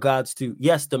up in regards to,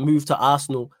 yes, the move to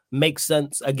Arsenal makes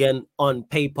sense again on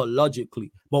paper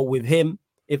logically, but with him,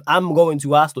 if I'm going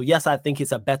to Arsenal, yes, I think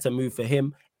it's a better move for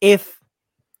him if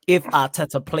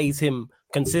Arteta plays him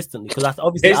consistently, because that's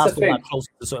obviously Arsenal are close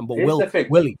to something. But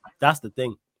Willie, that's the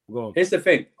thing. Go on. Here's the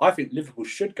thing. I think Liverpool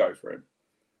should go for him.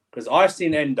 Because I've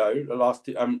seen Endo the last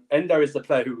two. Endo is the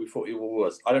player who we thought he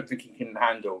was. I don't think he can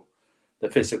handle the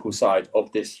physical side of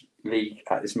this league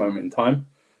at this moment in time.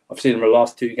 I've seen him the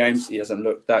last 2 games. He hasn't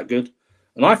looked that good.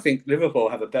 And I think Liverpool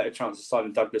have a better chance of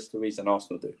signing Douglas Luiz than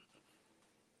Arsenal do.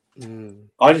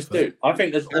 I just do. I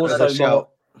think there's also more.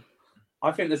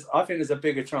 I think there's a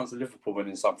bigger chance of Liverpool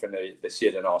winning something this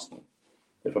year than Arsenal.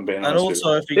 If I'm being honest. And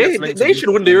also, they should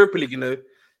win the Europa League, you know.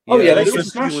 They should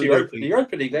smash the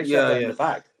Europa League. They should have that in the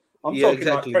bag. I'm talking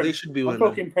exactly. Like they should be winning. I'm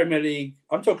talking Premier League.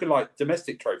 I'm talking like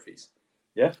domestic trophies.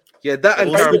 Yeah. Yeah, that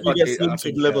and if he gets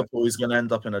into Liverpool, he's going to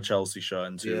end up in a Chelsea shirt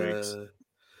in 2 weeks.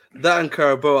 That and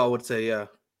Carabao, I would say, yeah.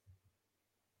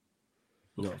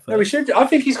 No, we should. I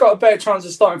think he's got a better chance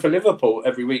of starting for Liverpool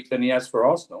every week than he has for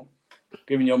Arsenal,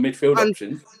 given your midfield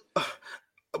options.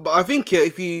 But I think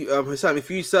if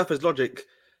you surface logic,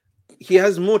 he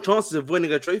has more chances of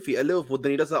winning a trophy at Liverpool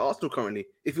than he does at Arsenal currently.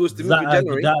 If he was to move in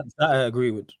January, that I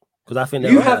agree with, because I think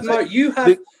you have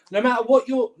no matter what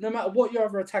your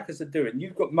other attackers are doing,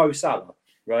 you've got Mo Salah,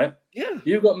 right? Yeah,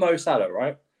 you've got Mo Salah,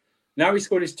 right? Now he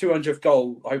scored his 200th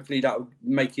goal. Hopefully that will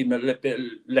make him a little bit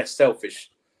less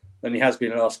selfish than he has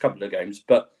been in the last couple of games.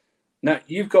 But now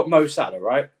you've got Mo Salah,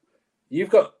 right? You've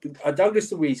got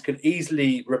Douglas Luiz could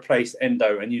easily replace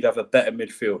Endo, and you'd have a better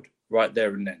midfield right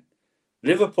there and then.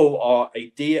 Liverpool are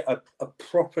a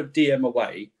proper DM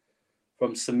away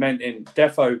from cementing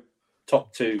defo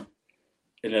top 2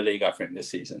 in the league, I think, this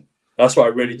season. That's what I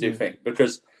really do think,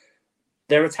 because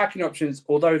their attacking options,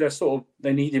 although they're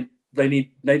they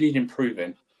need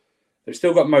improving. They've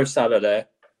still got Mo Salah there.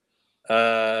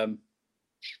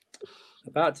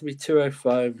 About to be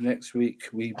 205 next week.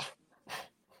 He's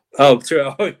going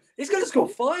to score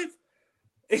 5.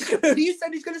 You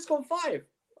said he's going to score 5.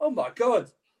 Oh my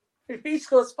God. If he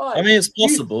scores 5, I mean, it's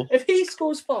possible. If he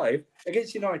scores 5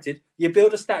 against United, you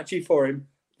build a statue for him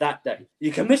that day.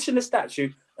 You commission a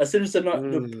statue as soon as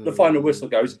the final whistle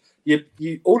goes. You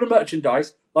all the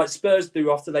merchandise like Spurs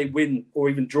do after they win or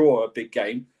even draw a big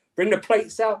game. Bring the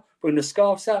plates out, bring the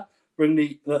scarves out,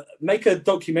 make a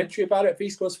documentary about it if he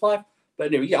scores 5. But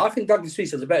anyway, yeah, I think Douglas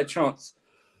Luiz has a better chance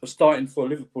of starting for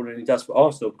Liverpool than he does for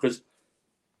Arsenal, because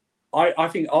I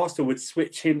think Arsenal would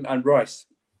switch him and Rice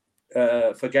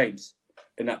for games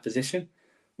in that position,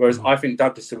 whereas I think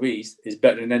Douglas Luiz is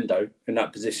better than Endo in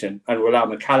that position and will allow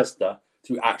McAllister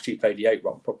to actually play the 8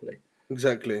 role properly.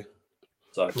 Exactly.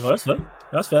 So that's fair.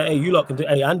 That's fair. Hey, you lot can do.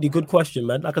 Hey, Andy, good question,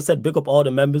 man. Like I said, big up all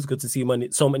the members. Good to see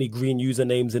so many green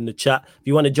usernames in the chat. If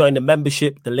you want to join the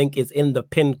membership, the link is in the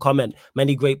pinned comment.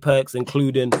 Many great perks,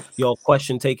 including your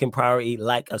question taking priority,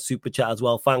 like a super chat as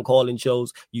well. Fan calling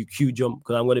shows, you queue jump,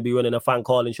 because I'm going to be running a fan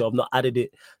calling show. I've not added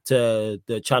it to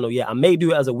the channel yet. I may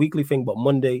do it as a weekly thing, but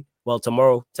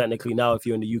tomorrow, technically now, if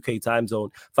you're in the UK time zone,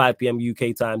 5 p.m.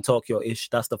 UK time, talk your ish.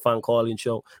 That's the fan calling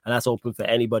show. And that's open for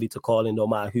anybody to call in, no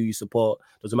matter who you support.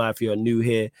 Doesn't matter if you're new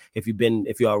here, if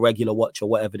you're a regular watcher,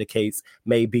 whatever the case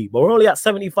may be. But we're only at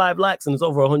 75 likes and there's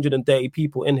over 130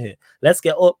 people in here. Let's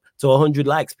get up to 100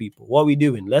 likes, people. What are we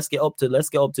doing? Let's get up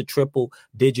to triple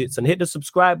digits and hit the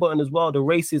subscribe button as well. The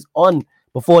race is on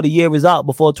before the year is out,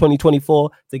 before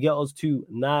 2024, to get us to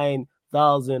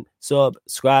 9,000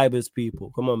 subscribers,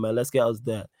 people. Come on, man. Let's get us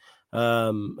there.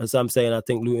 As I'm saying, I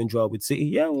think Luton draw with City.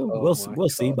 Yeah, we'll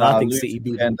see. But I think City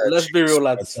beat them. Let's be real,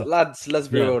 lads. Let's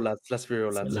be real, lads.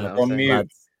 On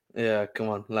mute. Yeah, come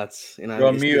on, lads. You know, you're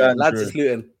on mute, lads. It's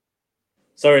Luton.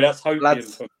 Sorry, that's Hope.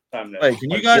 Lads. Wait, can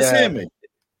you guys hear me?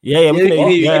 Yeah, we can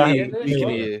hear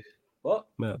you. What?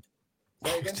 Man.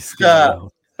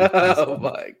 Oh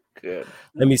my God.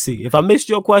 Let me see. If I missed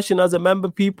your question as a member,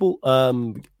 people,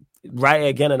 write it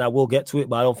again and I will get to it,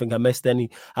 but I don't think I missed any.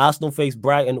 Arsenal face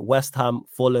Brighton, West Ham,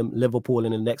 Fulham, Liverpool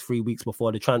in the next 3 weeks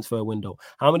before the transfer window.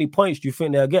 How many points do you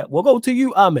think they'll get? We'll go to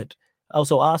you, Ahmed.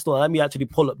 Also, Arsenal, let me actually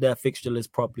pull up their fixture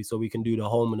list properly so we can do the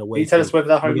home and away. Can you tell us whether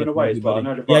they're home and away as well? I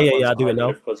know the I do it now.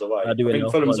 Away. I do it now.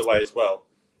 Fulham's away as well.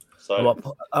 So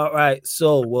all right,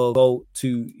 so we'll go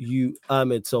to you,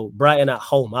 Ahmed. So Brighton at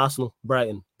home, Arsenal,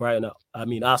 Brighton at,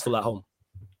 Arsenal at home.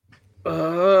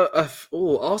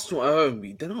 Arsenal at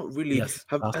home. They're not really. Yes,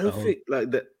 I don't think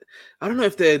like that. I don't know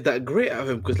if they're that great at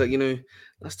home because,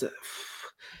 that's the.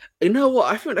 You know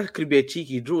what? I think that could be a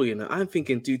cheeky draw. I'm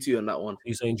thinking 2-2 on that one.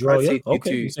 You saying draw? Yeah.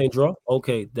 Okay. You saying draw?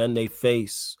 Okay. Then they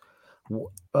face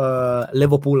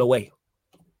Liverpool away.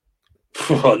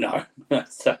 Oh no! No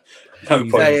points.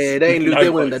 Yeah, they ain't lose. They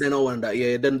won that. They don't want that.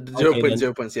 Yeah. Then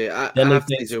 0 points. Yeah. I have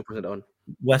to take 0 points on that one.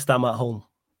 West Ham at home.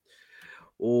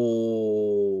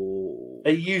 Oh.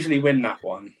 They usually win that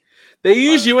one. They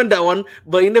usually win that one,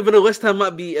 but you never know. West Ham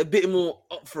might be a bit more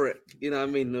up for it. You know what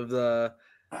I mean?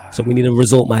 So we need a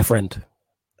result, my friend.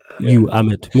 You,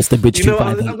 Ahmed, Mr. Bitch.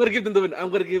 I'm gonna give them the win.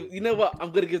 I'm gonna give them the win. I'll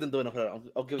give them the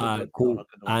win. Cool.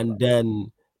 And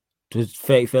then to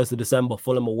 31st of December,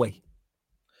 Fulham away.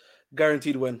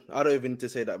 Guaranteed win. I don't even need to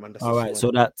say that, man. That's all right.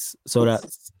 So that's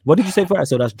what did you say for that?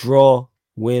 So that's draw,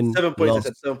 win, 7 points. Loss, I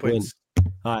said 7 points.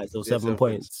 Win. All right. So 7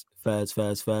 points. Fairs.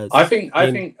 I think.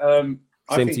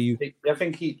 To you. I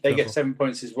think they get 7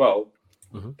 points as well,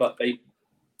 but they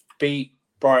beat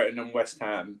Brighton and West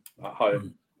Ham at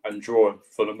home and draw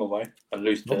Fulham away and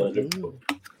lose to Liverpool.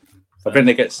 I think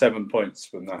they get 7 points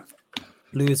from that.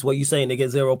 Lewis, what are you saying? They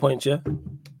get 0 points, yeah?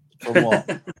 From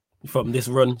what? From this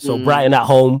run. So Brighton at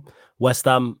home, West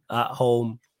Ham at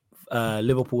home,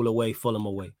 Liverpool away, Fulham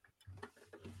away.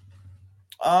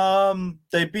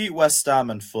 They beat West Ham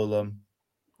and Fulham.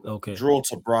 Okay. Draw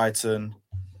to Brighton.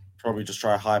 Probably just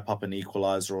try to hype up an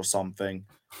equaliser or something,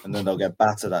 and then they'll get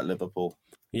battered at Liverpool.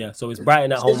 Yeah, so it's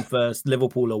Brighton at home first,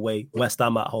 Liverpool away, West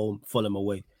Ham at home, Fulham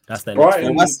away. That's their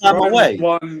Brighton, next West Ham away.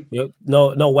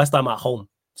 No, West Ham at home.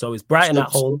 So it's Brighton at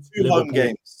home, two Liverpool. Home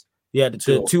games. Yeah,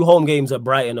 the two home games are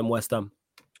Brighton and West Ham.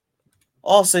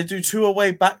 Oh, so they do 2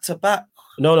 away back to back.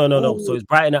 No. So it's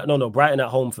Brighton at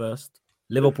home first,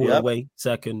 Liverpool away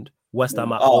second, West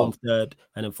Ham at home third,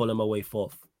 and then Fulham away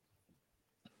fourth.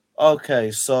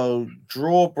 Okay, so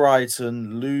draw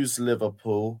Brighton, lose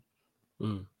Liverpool,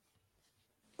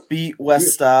 beat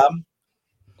West Ham.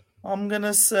 I'm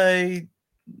gonna say,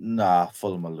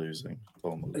 Fulham are losing.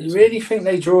 You really think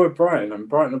they draw with Brighton? And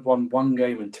Brighton have won 1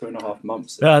 game in 2.5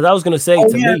 months. Yeah, that was gonna say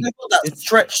to me. They've got that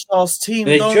stretched ass team.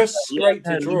 They just scraped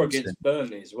a draw against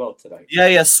Burnley as well today.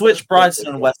 Yeah. Switch Brighton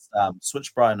and West Ham.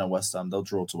 They'll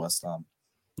draw to West Ham.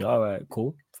 All right,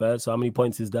 cool. Fair. So how many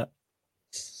points is that?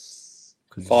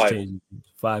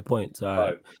 5 points. All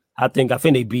right. I think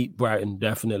they beat Brighton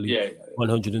definitely. Yeah.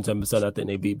 110%. I think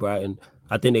they beat Brighton.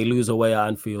 I think they lose away at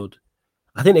Anfield.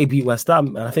 I think they beat West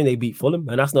Ham, and I think they beat Fulham.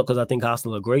 And that's not because I think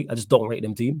Arsenal are great. I just don't rate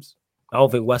them teams. I don't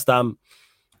think West Ham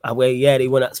away. Yeah, they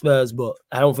win at Spurs, but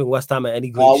I don't think West Ham are any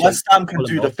good. West Ham can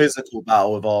do the physical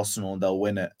battle with Arsenal and they'll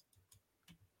win it.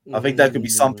 I think there could be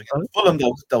something. Fulham,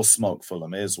 they'll smoke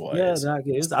Fulham. Is what it is. That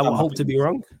is. I would hope to be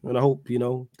wrong, and I hope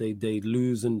they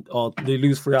lose they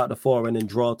lose 3 out of 4 and then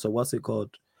draw to what's it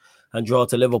called, and draw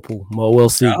to Liverpool. Well, we'll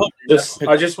see.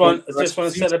 I just want to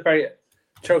celebrate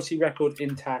Chelsea record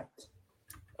intact.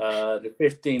 The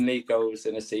 15 league goals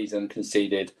in a season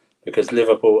conceded because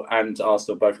Liverpool and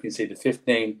Arsenal both conceded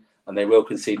 15, and they will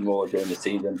concede more during the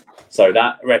season. So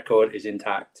that record is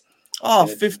intact.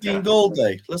 15 goal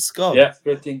day. Let's go. Yeah,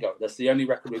 15 goals. That's the only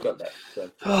record we've got there.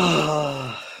 So.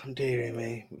 Dear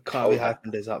me. Can't be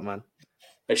hyping this up, man.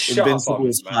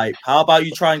 Invincible's hype. How about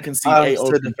you try and concede 8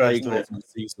 goals in the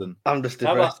season? I'm just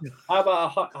depressed. How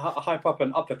about I hype up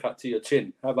an uppercut to your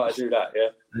chin? How about I do that, yeah?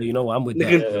 You know what, I'm with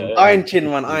that. Iron chin,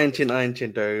 man. Iron chin,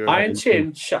 though. Iron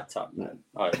chin? Shut up, man.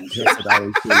 Iron chin.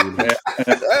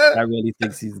 I really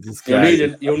think he's this guy.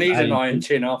 You'll need an iron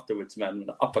chin afterwards, man.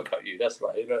 Uppercut you, that's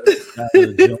right.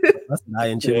 That's an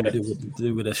iron chin to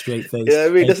do with a straight face. Yeah, I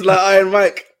mean, that's like Iron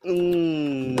Mike.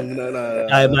 No.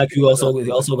 Iron Mike, who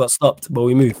also got stopped, but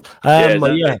we move.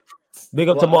 Big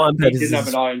up to Martin Pedersen. He didn't have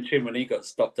an iron chin when he got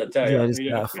stopped, I tell you.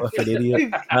 Yeah, fucking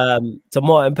idiot. To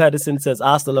Martin Pedersen says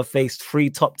Arsenal have faced 3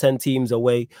 top 10 teams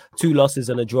away, 2 losses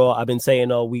and a draw. I've been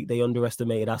saying all week they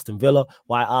underestimated Aston Villa.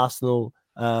 Why Arsenal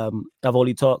have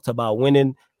only talked about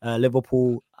winning.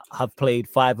 Liverpool have played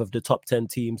 5 of the top 10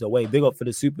 teams away. Big up for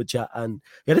the super chat. And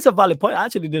yeah, that's a valid point. I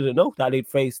actually didn't know that they'd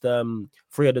faced 3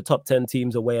 of the top 10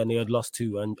 teams away and they had lost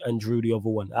 2 and drew the other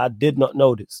one. I did not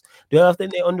know this. Do I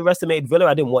think they underestimated Villa?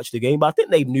 I didn't watch the game, but I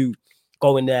think they knew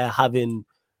going there having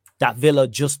that Villa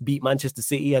just beat Manchester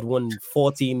City, had won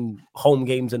 14 home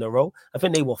games in a row. I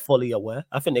think they were fully aware.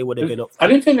 I think they would have been up. I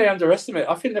didn't think they underestimated.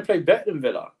 I think they played better than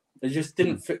Villa. They just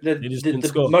didn't.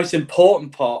 The most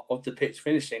important part of the pitch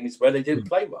finishing is where they didn't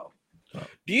play well.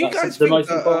 Do you guys think?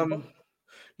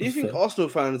 Do you think Arsenal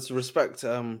fans respect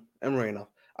Emery enough?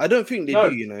 I don't think they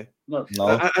do. You know. No.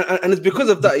 And it's because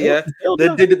of that. Yeah,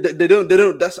 they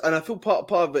don't. That's and I feel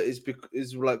part of it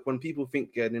is like when people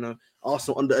think,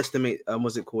 Arsenal underestimate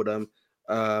what's it called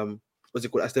Aston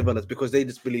Villa, because they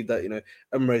just believe that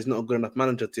Emery is not a good enough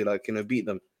manager to beat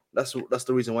them. That's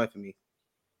the reason why for me.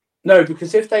 No,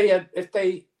 because if they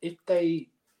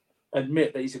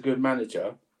admit that he's a good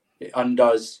manager, it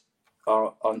undoes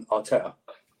Arteta.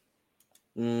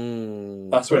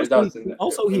 That's what it does.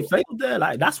 Also, he failed there.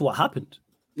 Like that's what happened.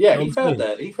 Yeah, he failed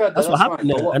there. That's what happened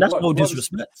there, and that's no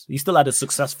disrespect. He still had a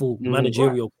successful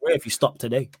managerial career. If he stopped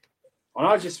today, and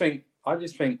I just think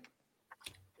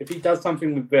if he does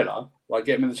something with Villa, like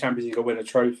get him in the Champions League or win a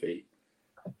trophy,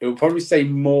 it will probably say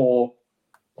more.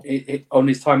 On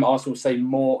his time at Arsenal, say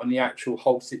more on the actual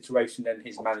whole situation than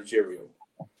his managerial.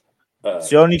 It's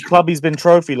the only club he's been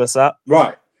trophyless at.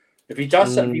 Right. If he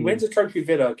does that, if he wins a trophy with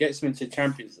Villa, gets him into the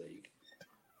Champions League,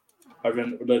 over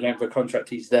the length of the contract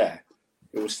he's there,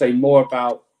 it will say more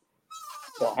about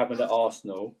what happened at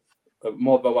Arsenal,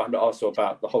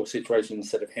 about the whole situation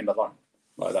instead of him alone,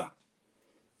 like that.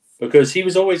 Because he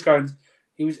was always going.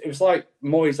 It was like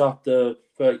Moyes after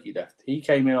Fergie left. He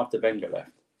came in after Wenger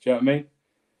left. Do you know what I mean?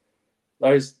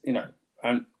 Those,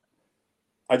 and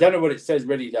I don't know what it says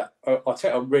really that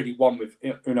Arteta really won with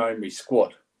Unai Emery's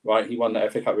squad, right? He won the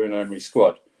FA Cup with Unai Emery's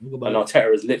squad, and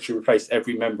Arteta has literally replaced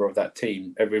every member of that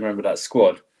team, every member of that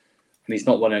squad, and he's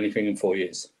not won anything in 4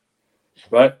 years,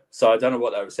 right? So I don't know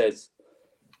what that says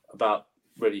about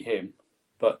really him,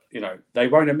 but they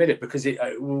won't admit it because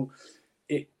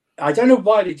I don't know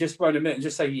why they just won't admit it and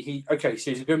just say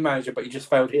so he's a good manager, but he just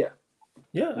failed here.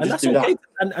 Yeah, and that's okay.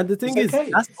 And the thing is,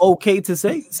 that's okay to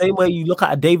say. Same way you look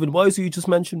at a David Moyes, who you just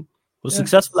mentioned, was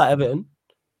successful at Everton,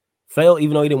 failed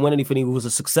even though he didn't win anything. He was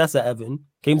a success at Everton,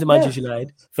 came to Manchester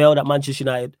United, failed at Manchester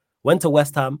United, went to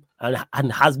West Ham,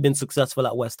 and has been successful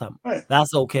at West Ham. Right.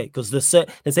 That's okay, because the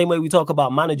same way we talk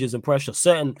about managers and pressure,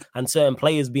 certain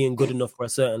players being good enough for a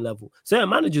certain level, certain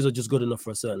managers are just good enough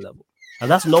for a certain level,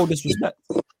 and that's no disrespect.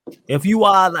 If you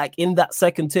are like in that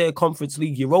second tier Conference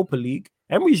League, Europa League,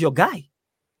 Emery's your guy.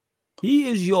 He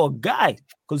is your guy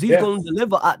because he's going to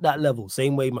deliver at that level.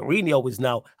 Same way Mourinho is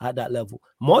now at that level.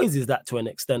 Moyes is that to an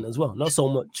extent as well. Not so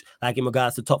much like in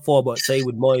regards to top four, but say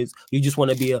with Moyes, you just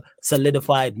want to be a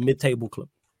solidified mid-table club.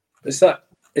 It's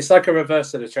like a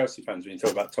reverse of the Chelsea fans when you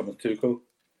talk about Thomas Tuchel.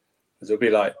 It'll be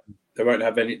like they won't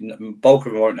have any. Bulk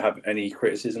of them won't have any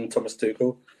criticism of Thomas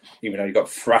Tuchel, even though he got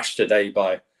thrashed today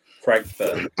by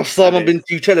Frankfurt. Simon bin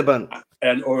Tucheliban,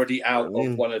 and already out of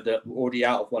one of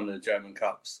the German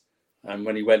cups. And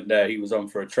when he went there, he was on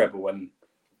for a treble and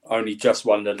only just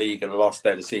won the league in the last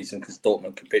day of the season because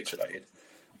Dortmund capitulated,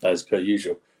 as per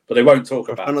usual. But they won't talk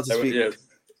about it.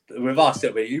 With us,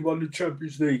 it'll be, you won the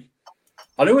Champions League.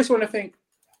 I always want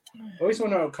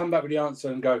to come back with the answer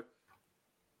and go,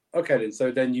 okay, then. So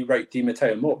then you rate Di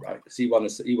Matteo more, right? Because he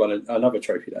won another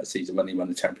trophy that season when he won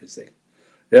the Champions League.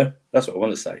 Yeah, that's what I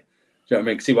want to say. Do you know what I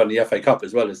mean? Because he won the FA Cup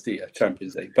as well as the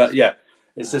Champions League. But yeah,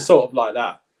 it's just sort of like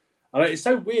that. And it's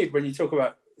so weird when you talk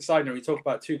about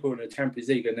Tuchel in the Champions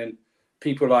League, and then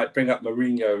people like bring up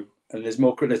Mourinho, and there's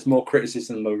more criticism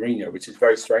of Mourinho, which is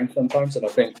very strange sometimes. And I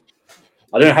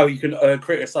don't know how you can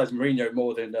criticize Mourinho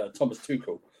more than Thomas Tuchel.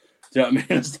 Do you know what I mean?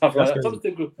 And stuff like that. Thomas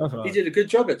Tuchel, he did a good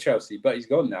job at Chelsea, but he's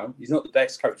gone now. He's not the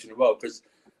best coach in the world. Because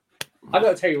I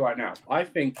got to tell you right now, I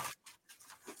think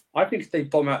if they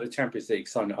bomb out the Champions League,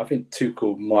 I think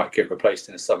Tuchel might get replaced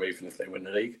in the summer, even if they win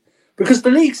the league. Because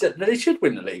they should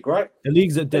win the league, right? The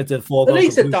league's a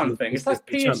done thing. It's like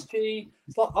PSG.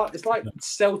 It's like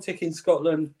Celtic in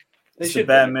Scotland. It's the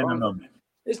bare minimum. Right?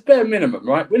 It's bare minimum,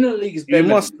 right? Winning the league is bare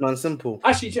minimum. Man, simple.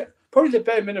 Actually, probably the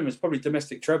bare minimum is probably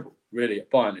domestic treble. Really, at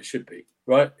Bayern, it should be,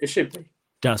 right? It should be.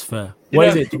 That's fair. What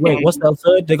is it? Wait, what's the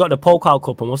third? They got the Pokal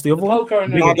Cup, and what's the other one?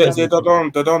 No, they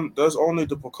don't. There's only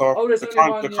the Pokal. Oh, there's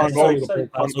only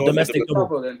one. So domestic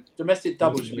double. Then domestic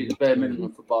double should be the bare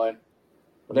minimum for Bayern.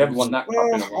 But they haven't won that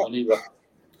cup in a while either. You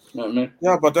know what I mean?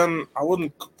 Yeah, but then I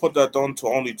wouldn't put that down to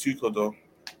only Tuchel though.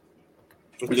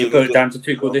 Would you put it down to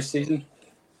Tuchel this season?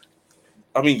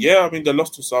 I mean, they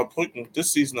lost to Southampton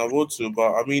this season. I would too,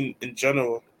 but I mean, in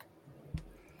general,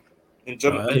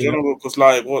 because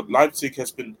Leipzig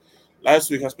has been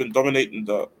dominating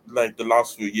the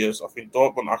last few years. I think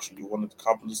Dortmund actually won it a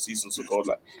couple of seasons ago.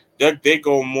 Like they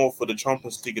go more for the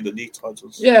Champions League and the league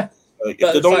titles. Yeah. But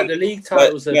it's like the league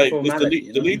titles are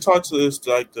formality. The league title is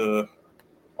like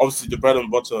obviously the bread and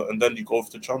butter, and then you go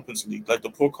for the Champions League. Like the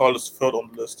Pokal is third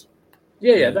on the list.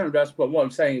 Yeah. That's what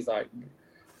I'm saying is like,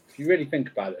 if you really think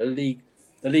about it,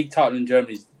 the league title in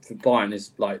Germany for Bayern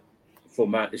is like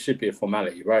it should be a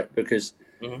formality, right? Because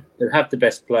they have the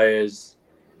best players,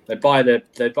 they buy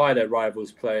their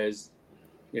rivals' players.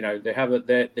 You know, they have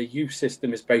their youth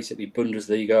system is basically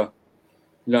Bundesliga.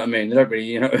 You know what I mean? They don't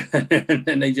really, and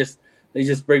then they just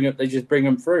bring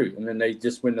them through, and then they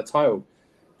just win the title.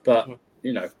 But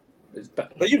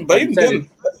but even then,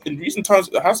 in recent times,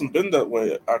 it hasn't been that way.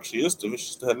 It actually is,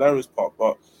 which is the hilarious part.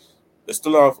 But they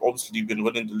still have obviously been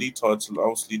winning the league title.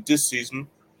 Obviously, this season,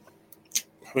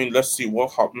 I mean, let's see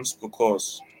what happens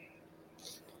because.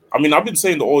 I mean, I've been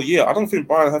saying it all year. I don't think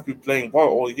Bayern have been playing well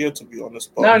all year, to be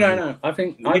honest. But no. I don't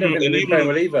think they've been playing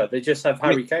well either. They just have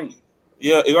Harry Kane.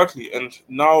 Yeah, exactly. And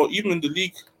now, even in the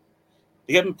league,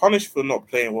 they're getting punished for not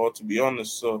playing well, to be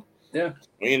honest. So, yeah.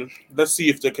 I mean, let's see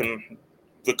if they can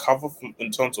recover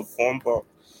in terms of form. But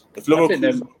if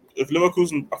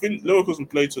Leverkusen, I think Leverkusen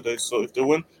play today. So if they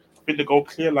win, I think they go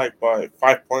clear like by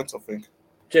 5 points. I think.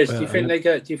 Jez, do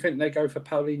you think they go for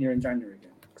Paulinho in January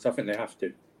again? Because I think they have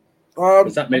to.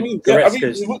 Does that mean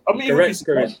Goretzka is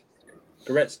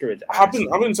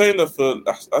I've been saying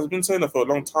that for a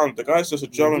long time. The guy's just a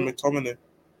German McTominay.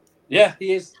 Yeah,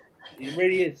 he is. He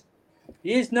really is.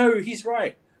 He is. No, he's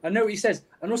right. I know what he says.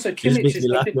 And also Kimmich is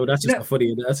that's just a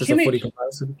funny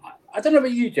comparison. I don't know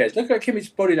about you, Jez. Look at Kimmich's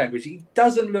body language. He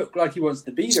doesn't look like he wants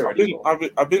to be there anymore.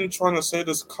 I've been trying to say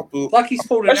this a couple. Like he's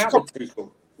falling out of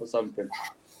Tuchel or something.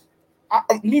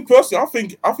 Me personally,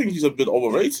 I think he's a bit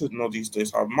overrated now these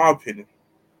days. In my opinion.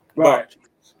 Right.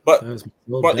 But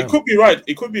it could be right.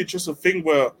 It could be just a thing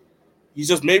where he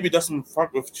just maybe doesn't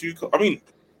fuck with Tuchel. I mean,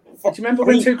 do you remember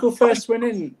when Tuchel first went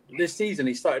in this season?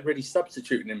 He started really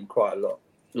substituting him quite a lot.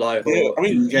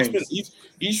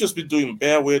 He's just been doing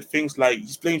bare weird things like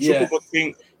he's playing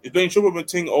Choupo-Moting. He's playing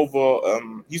Choupo-Moting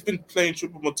over. He's been playing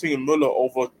Choupo-Moting and Müller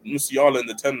over Musiala in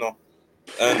the 10 now,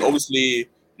 and obviously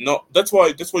not. That's why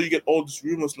you get all these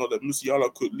rumors now that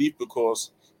Musiala could leave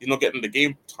because he's not getting the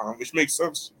game time, which makes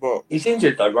sense. But he's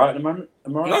injured though, right? At the moment,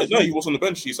 am I right? No, he was on the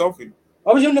bench. He's healthy.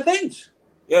 Oh, was he on the bench?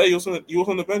 Yeah, he was on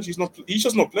the bench. He's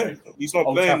just not playing. He's not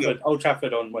playing. Old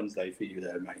Trafford on Wednesday for you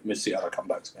there, mate. Musiala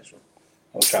comeback special.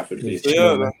 Old Trafford. Let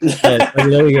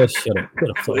me get shut up.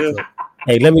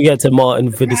 Hey, let me get to Martin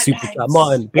for the super chat.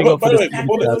 Martin, big up for the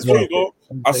super chat as well.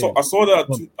 I saw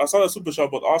that super chat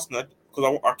about Arsenal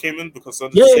because I came in because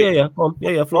yeah.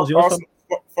 Floor's yours.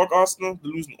 Fuck Arsenal.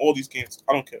 They're losing all these games.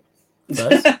 I don't care.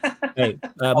 Hey,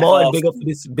 Martin,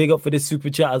 big up for this super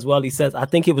chat as well. He says, I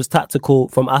think it was tactical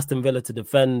from Aston Villa to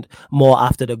defend more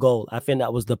after the goal. I think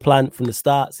that was the plan from the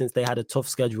start since they had a tough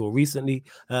schedule recently.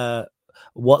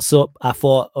 What's up? I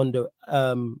thought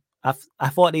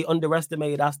they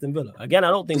underestimated Aston Villa. Again, I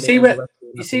don't think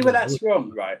you see where that's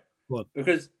wrong, right? What?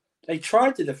 Because they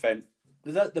tried to defend.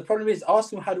 The problem is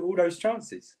Arsenal had all those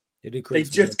chances. They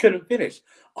just couldn't finish.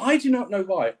 I do not know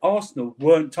why Arsenal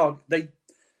weren't targeted.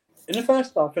 In the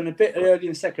first half and a bit early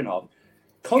in the second half,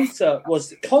 Konsa was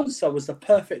the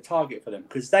perfect target for them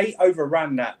because they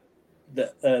overran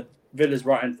the Villa's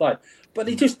right hand side, but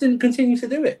they just didn't continue to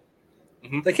do it.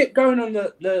 Mm-hmm. They kept going on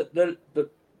the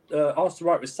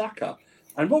Arsenal right with Saka,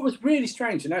 and what was really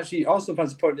strange, and actually Arsenal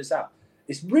fans have pointed this out,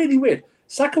 it's really weird.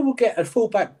 Saka will get a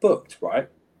fullback booked, right,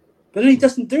 but then he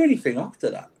doesn't do anything after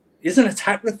that. He doesn't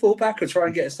attack the fullback or try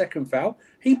and get a second foul.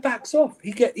 He backs off.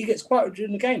 He gets quieter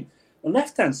during the game. On the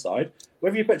left-hand side,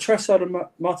 whether you put Trossard and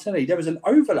Martinelli, there was an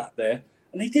overlap there,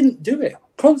 and he didn't do it.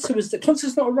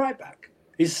 Konsa's not a right-back.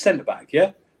 He's a centre-back,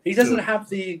 yeah? He doesn't have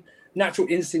the natural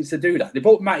instincts to do that. They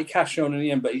brought Matty Cash on in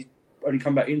the end, but he's only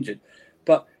come back injured.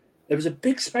 But there was a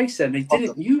big space there, and they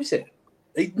didn't use it.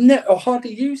 They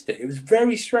hardly used it. It was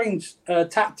very strange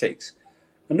tactics.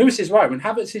 And Lewis is right. When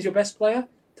Havertz is your best player,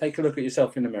 take a look at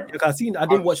yourself in the mirror. Look, I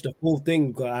didn't watch the full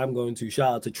thing. I'm going to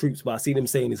shout out to Troops, but I seen him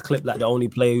saying his clip like the only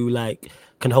player who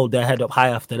can hold their head up high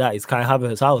after that is Kai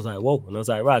Havertz. I was like, whoa, and I was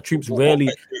like, right, Troops really.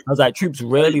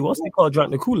 What's they called?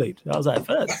 Drank the Kool-Aid. I was like,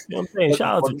 first, you know what I'm saying?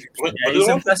 Shout out to Troops.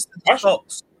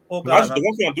 The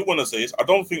one thing I do want to say is I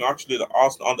don't think actually that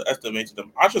Arsenal underestimated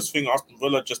them. I just think Aston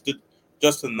Villa just did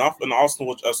just enough, and Arsenal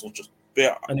was just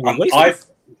bare.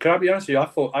 Can I be honest with you?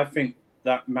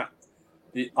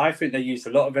 I think they used a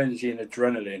lot of energy and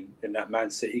adrenaline in that Man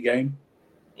City game,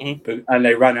 and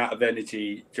they ran out of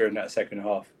energy during that second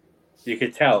half. You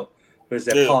could tell because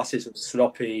their passes were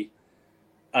sloppy.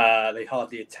 They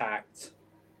hardly attacked,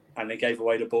 and they gave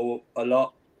away the ball a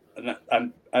lot.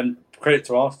 And credit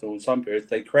to Arsenal in some periods,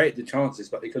 they created the chances,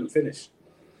 but they couldn't finish.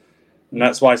 And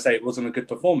that's why I say it wasn't a good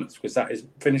performance because that is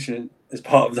finishing is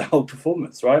part of the whole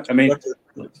performance, right? I mean,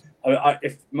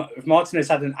 if Martinez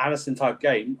had an Alisson type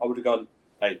game, I would have gone,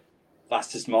 hey,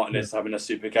 that's just Martinez having a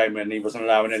super game and he wasn't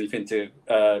allowing anything to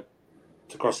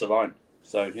cross the line.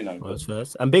 So, you know. That's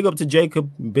first. And big up to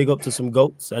Jacob, big up to some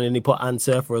goats. And then he put Ann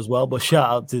Surfer as well. But shout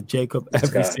out to Jacob I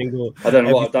don't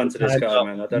know what I've done to this guy,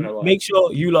 man. I don't know what. Make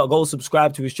sure you lot go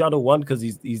subscribe to his channel. 1, because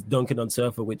he's dunking on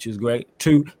Surfer, which is great.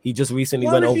 2, he just recently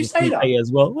went over to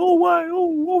as well. Oh, why? Oh,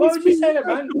 why would you say that,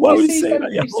 man? Why would you say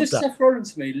that? He's just Seth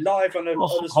Rollins to me live on the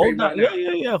stream right now.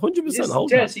 Yeah, 100%. Hold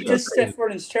that. He just Seth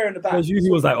Rollins chair in the back. He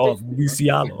was like,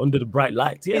 Luciano under the bright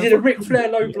lights. Yeah, he did a Ric Flair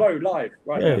low blow live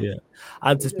right now. Yeah.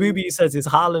 And to Spoobie, he says, is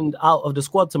Haaland out of the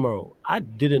squad tomorrow? I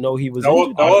didn't know he was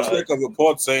injured. I was like a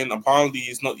report saying apparently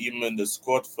he's not even in the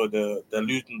squad for the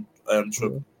Luton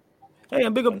trip. Hey,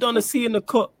 and big up Donna C in the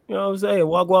cut. You know what I'm saying?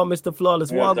 Wagwan, Mr.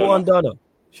 Flawless. Wagwan, Donna.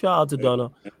 Shout out to Donna.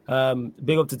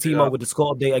 Big up to Timo with the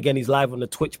score update. Again, he's live on the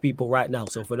Twitch people right now.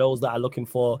 So for those that are looking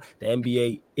for the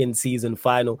NBA in-season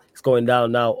final, it's going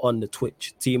down now on the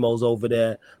Twitch. Timo's over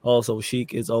there. Also,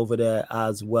 Sheik is over there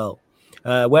as well.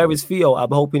 Where is Theo?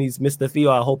 I'm hoping he's Mr. Theo.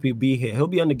 I hope he'll be here. He'll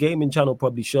be on the gaming channel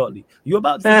probably shortly. You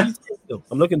about to GTA?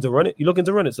 I'm looking to run it. You looking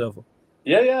to run it, Surfer?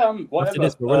 Yeah. Whatever. After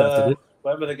this.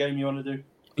 Whatever the game you want to do.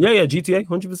 Yeah, GTA,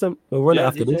 100%. We'll run it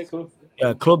after GTA, this. Cool.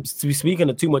 Yeah, clubs. Speaking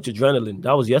of too much adrenaline,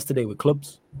 that was yesterday with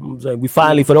clubs. I'm saying we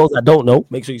finally, for those that don't know,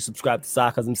 make sure you subscribe to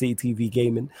Sarcasm CTV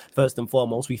Gaming. First and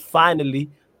foremost, we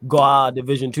finally got our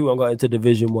Division 2 and got into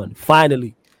Division 1.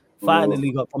 Finally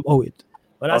got promoted.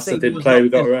 When I say didn't play, we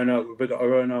got to earn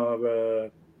our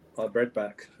bread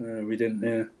back. We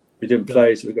didn't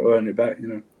play, so we got to earn it back. You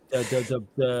know,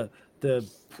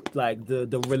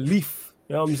 the relief.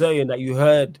 You know what I'm saying, that you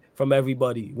heard from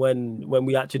everybody when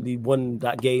we actually won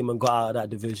that game and got out of that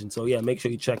division. So yeah, make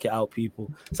sure you check it out, people.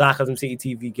 Sarcasm City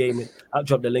TV Gaming. I'll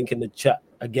drop the link in the chat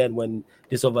again when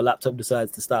this other laptop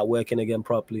decides to start working again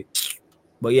properly.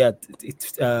 But yeah,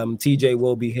 TJ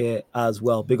will be here as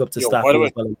well. Big up to staff.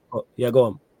 Yeah, go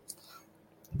on.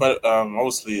 But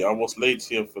obviously I was late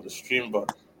here for the stream.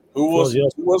 But who was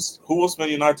Man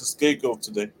United's scapegoat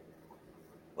today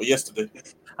or yesterday?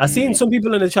 I seen some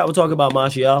people in the chat were talking about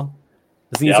Martial.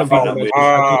 I seen some people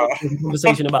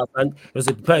conversation about it was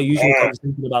a very usual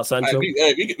conversation about Sancho. We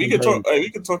can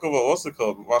talk about what's it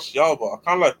called, Martial, but I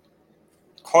kind of like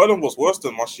Haaland was worse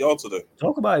than Martial today.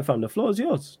 Talk about it, fam. The floor is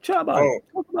yours. Chat about it.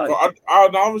 Talk about it.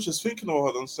 I was just thinking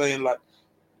about it and saying, like,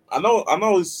 I know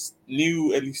he's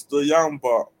new and he's still young,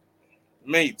 but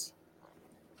mate,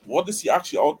 what is he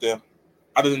actually out there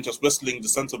other than just wrestling the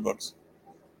centre backs?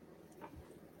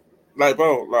 Like,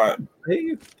 bro, like,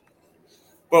 maybe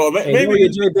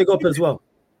you're big up as well.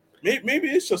 Maybe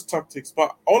it's just tactics,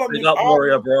 but all I mean, big up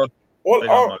Warrior, bro.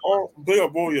 Big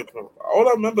up Warrior, bro. All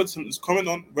I remember is coming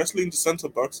on, wrestling the centre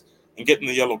backs, and getting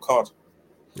a yellow card.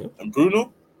 Yeah. And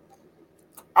Bruno,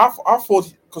 I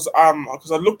thought because I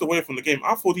looked away from the game,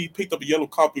 I thought he picked up a yellow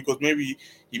card because maybe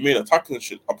he made a tackle and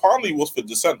shit. Apparently, it was for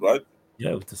dissent, right? Yeah,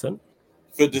 it was dissent.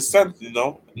 For dissent, you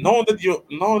know, knowing that you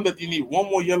need one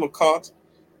more yellow card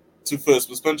to first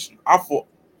suspension. I thought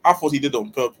he did it on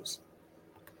purpose.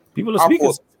 People are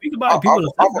speaking about it. People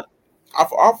I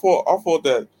thought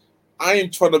that I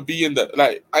ain't trying to be in that.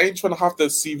 Like, I ain't trying to have that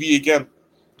CV again.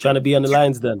 Trying to be on the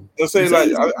lines then. I say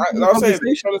like I say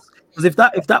because if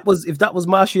that was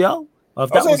Martial, or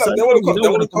if that was like, they would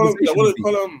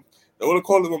have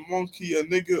called him a monkey, a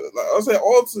nigga. Like, I say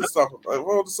all this stuff. Like,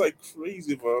 bro, it's like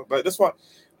crazy, bro. Like, that's why.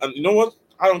 And you know what?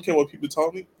 I don't care what people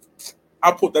tell me.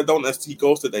 I put that down as he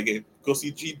ghosted that game because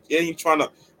he ain't trying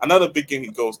to. Another big game he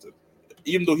ghosted,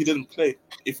 even though he didn't play.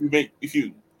 If you get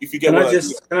can I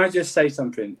just say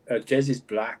something? Jez is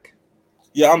black.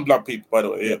 Yeah, I'm black, people. By the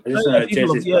way, yeah. Of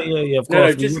course.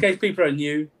 No, just in case people are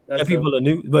new. People are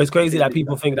new, but it's crazy that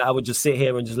people think that I would just sit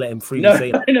here and just let him freely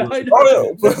say that.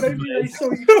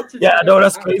 I know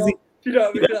that's crazy. You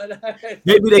know what I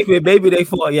mean? Maybe they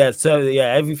thought,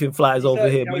 everything flies over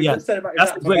here. But yeah,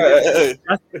 that's great.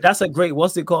 That's a great.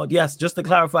 What's it called? Yes, just to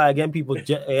clarify again, people.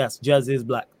 Yes, Jez is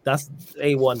black. That's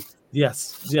A1.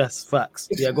 Yes, facts.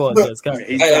 Yeah, go on, Jez.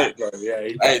 He's black, bro. Yeah,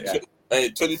 he's black. Hey,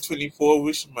 2024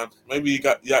 wish, man. Maybe you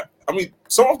got I mean,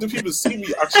 some of the people see me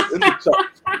actually in the chat.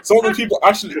 Some of the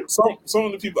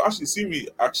people actually see me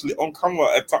actually on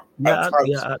camera at times.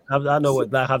 I know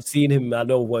what. Like, I've seen him. I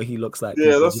know what he looks like.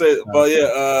 Yeah, that's it. But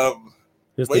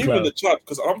but even in the chat,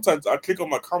 because sometimes I click on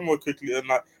my camera quickly and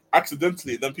like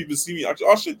accidentally, then people see me actually.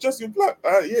 Oh shit, Jess, you're black.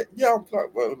 Yeah, I'm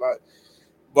black, bro. Like,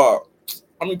 but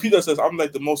I mean, Peter says I'm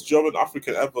like the most German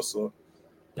African ever. So,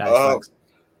 but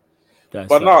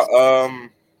now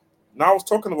I was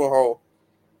talking about how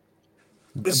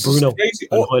this Bruno is crazy.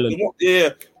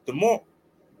 The more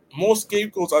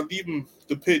scapegoats are leaving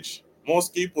the pitch, more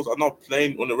scapegoats are not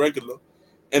playing on the regular,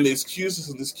 and the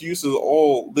excuses are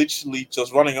all literally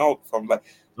just running out from like.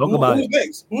 Who's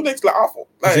next? Who next?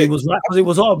 Like, he was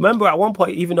all. Remember, at one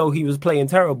point, even though he was playing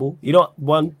terrible, you don't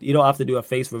have to do a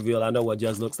face reveal. I know what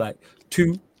Jez looks like.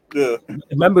 2,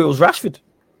 remember it was Rashford.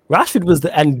 Rashford was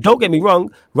and don't get me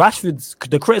wrong,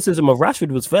 the criticism of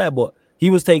Rashford was fair, but he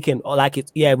was taking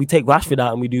we take Rashford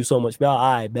out and we do so much better.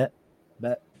 I bet.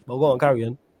 But go on, carry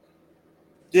on.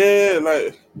 Yeah,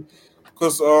 like,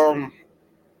 because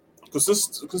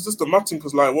this is the matching.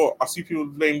 Because like, what I see people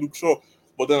blame Luke Shaw,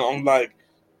 but then I'm like.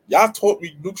 Y'all taught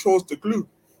me Luke Shaw's the glue.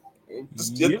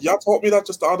 Y'all taught me that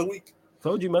just the other week.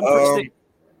 Told you, man.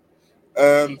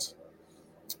 And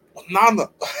Onana.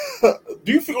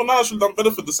 Do you think Onana should have done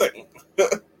better for the second?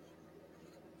 The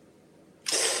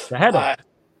header.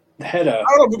 I don't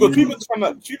know, because people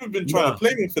been trying to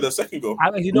blame him for the second goal.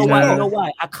 You know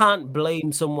why? I can't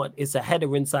blame someone. It's a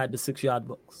header inside the 6-yard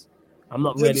box. I'm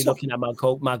not really looking at my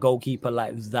goalkeeper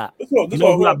like that.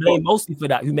 Who I blame mostly for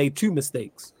that? Who made 2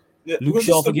 mistakes? Yeah, Luke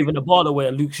Shaw for giving the ball away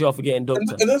and Luke Shaw for getting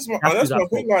dunked. And that's my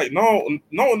thing. Like, now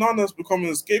Onana's becoming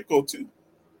a scapegoat too.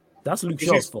 That's Luke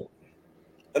Shaw's fault.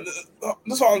 And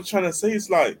that's what I'm trying to say. It's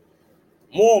like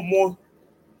more.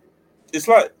 It's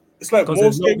like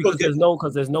more scapegoats. Because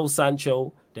there's no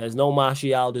Sancho, there's no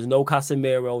Martial, there's no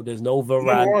Casemiro, there's no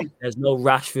Varane, there's no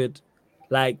Rashford.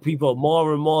 Like, people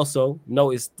more and more so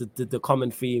notice the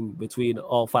common theme between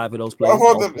all 5 of those players.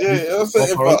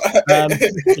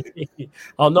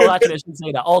 Oh no, actually I shouldn't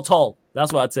say that. All tall.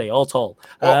 That's what I'd say. All tall.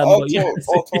 All tall.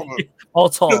 All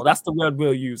tall. That's the word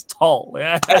we'll use. Tall.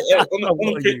 And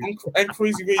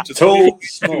crazy wages. Tall.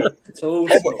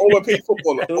 Overpaid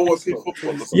footballer.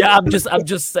 Yeah, I'm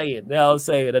just saying. You know what I'm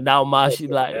saying? And now Marshy you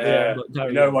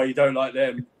know why you don't like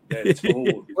them? They're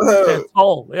tall. They're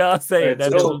tall. Yeah, I'm saying they're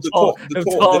tall.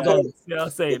 Yeah, I'm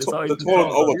saying it's always tall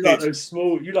and overplayed.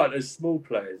 You like those small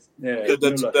players. Yeah,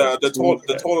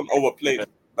 the tall and overplayed.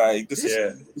 Like this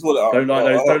is what I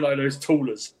don't like those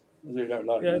tallers. I really don't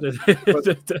like them.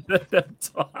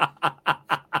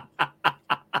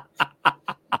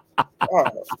 Oh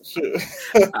shit!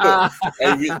 We're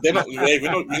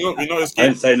not escaping. I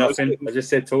didn't say nothing. I just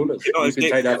said tallers. You can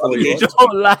take that for you. You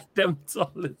don't like them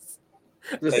tallers.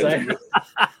 Just saying.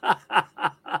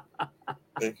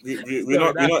 We're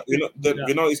not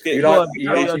escaping. You don't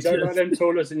like them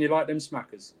tallers and you like them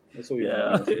smackers. That's all you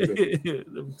like.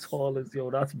 Them tallers, yo,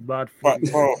 that's bad. Like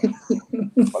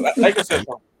I said,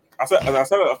 I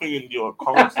think in your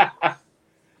comments.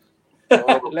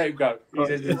 Let him go.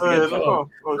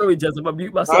 Sorry, Jess, I'm gonna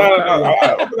mute myself.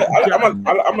 I'm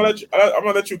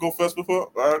gonna let you go first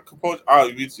before compose. I'll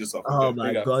mute yourself. Oh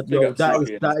my god, yo,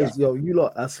 that is yo, you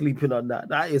lot are sleeping on that.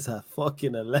 That is a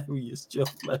fucking hilarious joke,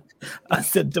 man. I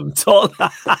said them tall.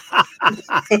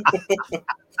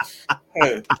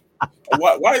 Hey,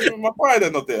 why is my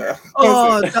pride not there?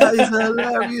 Oh, that is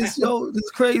hilarious, yo. It's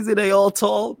crazy. They all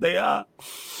tall. They are.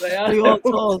 They all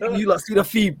tall. You lot see the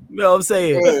theme. You know what I'm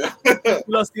saying? You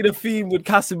lot see the theme with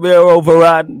Casemiro,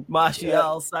 Varane,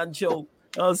 Martial, Sancho. You know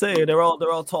what I'm saying? They're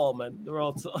all tall, man. They're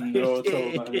all tall.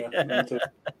 Man.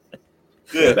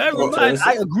 Yeah,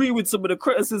 I agree with some of the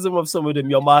criticism of some of them.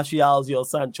 Your Martials, your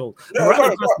Sancho.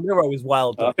 Casemiro is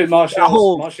wild. I think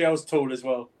Martial's tall as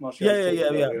well.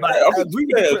 Yeah. But I agree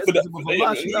with the criticism of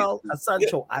Martial and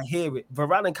Sancho. I hear it.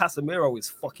 Varane and Casemiro is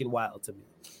fucking wild to me.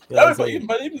 You know but even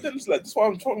then, it's like, that's what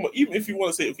I'm talking about. Even if you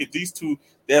want to say, okay, these two,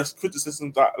 there's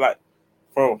criticism that, like,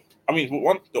 bro, I mean,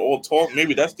 they're all tall.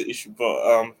 Maybe that's the issue,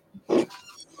 but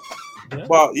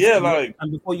Well, yeah, like.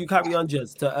 And before you carry on,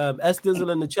 Jez, to S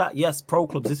Dizzle in the chat, yes, pro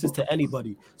clubs, this is to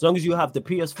anybody. As long as you have the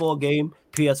PS4 game,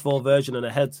 PS4 version, and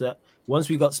a headset. Once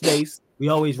we got space, we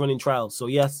always running trials. So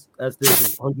yes, S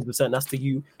Dizzle, 100%. That's to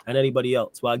you and anybody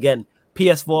else. But again,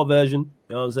 PS4 version,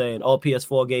 you know what I'm saying, or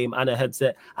PS4 game and a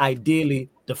headset. Ideally,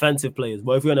 defensive players.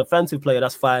 But if you're an offensive player,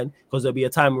 that's fine, because there'll be a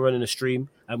time we're running a stream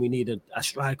and we need a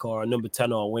striker or a number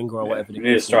 10 or a winger or whatever. We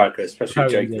need a striker, especially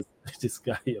Jacob. This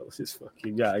guy, yo, this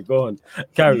fucking guy. Go on,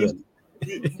 carry on.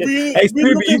 Hey,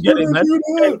 Spooby, you get it, man.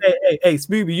 Hey,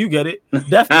 Spooby, you get it.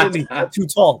 Definitely too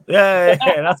tall. Yeah,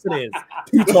 that's what it is.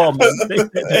 Too tall, man.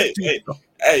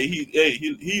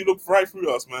 He looked right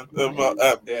through us, man. But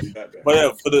yeah,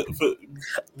 definitely, for the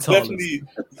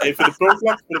pro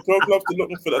club, they're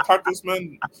looking for the attackers,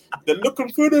 man. They're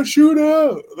looking for the shooter.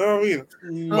 You know what I mean?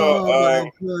 My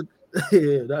God.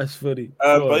 Yeah, that's funny.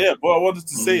 But yeah, what I wanted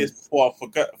to say is, before I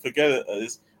forget it,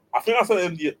 is I think I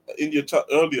said in your chat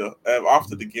earlier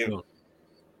after the game.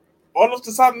 All of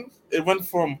a sudden, it went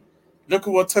from look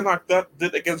at what Ten Hag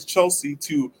did against Chelsea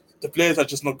to the players are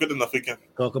just not good enough again.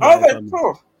 I was like,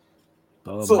 bro.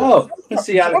 Let's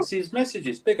see Alex's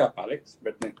messages. Big up, Alex.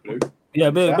 Redneck Blue. Yeah,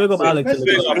 big up Alex.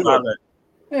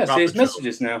 Yeah, see his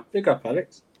messages now. Big up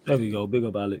Alex. There we go. Big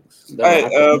up Alex. Hey,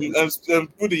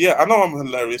 Buddha, yeah, I know I'm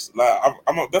hilarious. Like,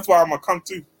 that's why I'm a cunt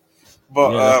too.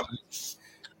 But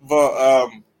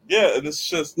yeah, and it's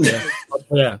just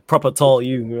yeah, proper tall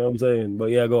you know what I'm saying? But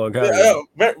yeah, go on, carry on.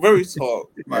 Very, very tall.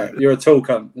 Like, you're a tall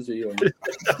cunt. That's what you are.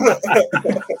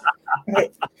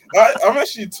 I'm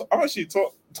actually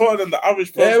taller than the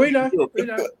average person. Yeah, we know.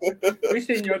 We've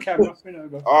seen you on camera. We know.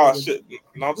 Bro. Ah, shit.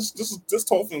 Now this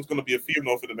tall thing is gonna be a theme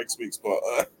now for the next week's, but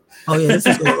oh yeah, this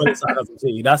is gonna sarcasm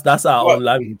to that's our own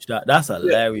language. That's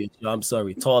hilarious. Yeah. I'm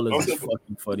sorry, tall is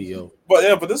fucking funny, yo.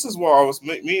 But this is what I was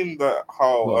meaning that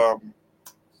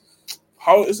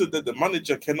how is it that the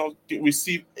manager cannot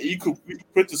receive equal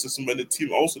criticism when the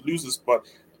team also loses, but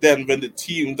then when the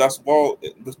team does well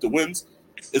with the wins,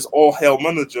 it's all hail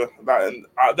manager.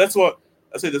 That's what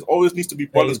I say. There always needs to be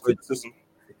balanced criticism.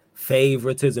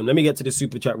 Favoritism. Let me get to the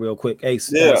super chat real quick.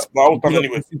 Ace. Yeah, but I'll come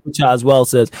anyway. Super chat as well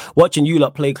says watching you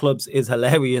lot play clubs is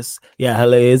hilarious. Yeah,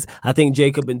 hilarious. I think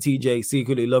Jacob and TJ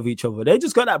secretly love each other. They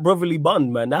just got that brotherly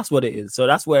bond, man. That's what it is. So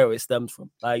that's where it stems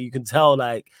from. Like you can tell,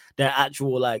 like they're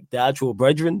actual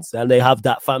brethren, and they have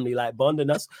that family like bond, and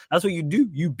that's what you do.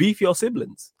 You beef your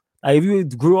siblings. Like if you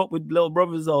grew up with little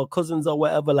brothers or cousins or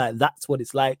whatever, like that's what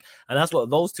it's like, and that's what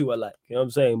those two are like. You know what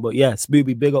I'm saying? But yeah,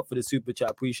 Spooby, big up for the super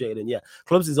chat, appreciate it. And yeah,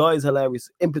 clubs is always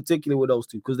hilarious, in particular with those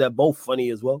two because they're both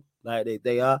funny as well. Like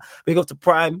they are. Big up to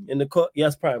Prime in the cut.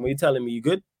 Yes, Prime. What are you telling me? You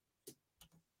good?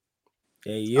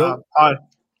 Yeah, you. Hi.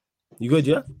 You good?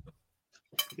 Yeah.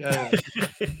 Yeah.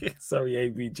 Sorry,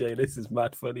 ABJ. This is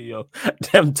mad funny, yo.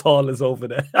 Them tall is over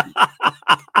there.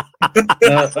 Hey,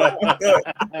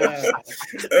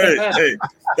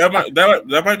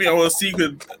 that might be our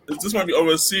secret. This might be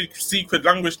our secret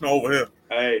language now over here.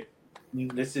 Hey,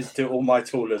 this is to all my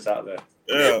tallers out there.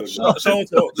 Yeah, shout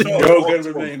out You're all good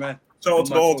with me, man. Shout out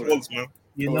to all tallers, man.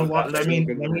 You know what? Let me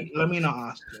not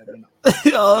ask.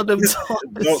 Oh, them tall.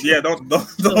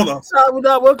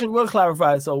 Don't. We'll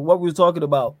clarify. So what we were talking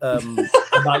about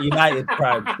United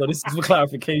Prime. So this is for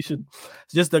clarification.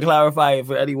 Just to clarify it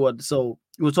for anyone. So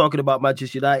we were talking about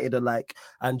Manchester United and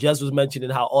Jez was mentioning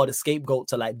how all the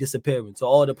scapegoats are like disappearing. So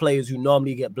all the players who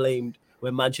normally get blamed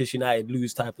when Manchester United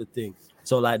lose type of thing.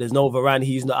 So there's no Varane,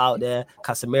 he's not out there.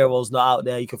 Casemiro's not out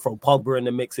there. You can throw Pogba in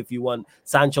the mix if you want.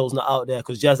 Sancho's not out there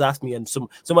because Jez asked me, and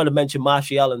someone had mentioned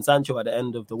Martial and Sancho at the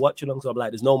end of the watch along. So I'm like,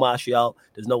 there's no Martial,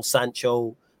 there's no Sancho. You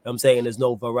know what I'm saying there's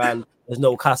no Varane, there's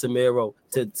no Casemiro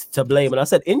to blame. And I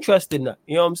said, interesting that,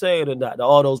 you know what I'm saying, and that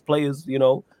all those players, you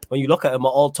know, when you look at them,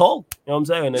 are all tall, you know what I'm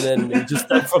saying? And then it just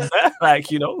from there,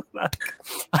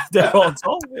 they're all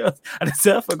tall. You know? And the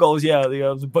surfer goes, yeah, you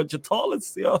know, there's a bunch of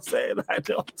tallers, you know what I'm saying?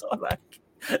 They're all tall,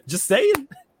 just saying.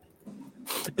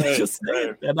 Just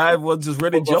saying. And everyone's just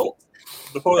running jokes.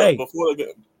 Before they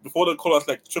call us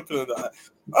tripping and that,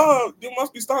 you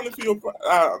must be standing for your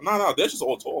no, they're just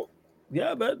all tall.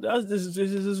 Yeah, man, this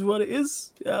is what it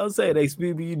is. Yeah, I'll say they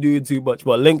Spooby, you doing too much.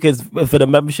 But link is for the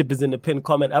membership is in the pinned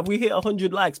comment. Have we hit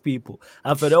 100 likes, people?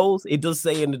 And for those, it does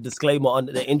say in the disclaimer on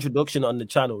the introduction on the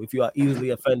channel, if you are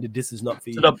easily offended, this is not for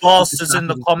you. So the boss is in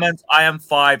the comments. I am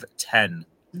 5'10",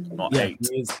 not 8.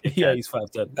 He's 5'10". Yeah, he's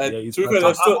 5'10".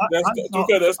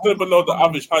 They're still below the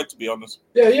average height, to be honest.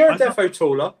 Yeah, you're a defo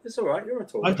taller. It's all right. You're a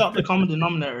taller. I thought the common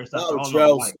denominator is that they're all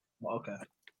not white. Okay.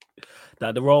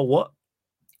 That they're all what?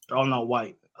 They're all not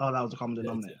white. Oh, that was the common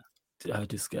denominator.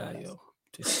 This guy, yo.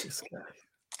 This guy.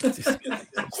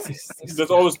 There's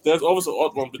always an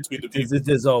odd one between the people.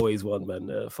 There's always one, man.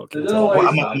 Am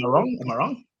I wrong? Am I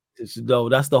wrong? No,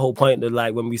 that's the whole point.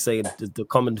 That when we say the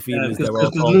common theme is they're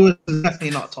all tall. Lewis is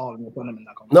definitely not tall.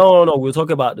 No, we're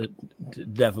talking about the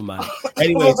never mind.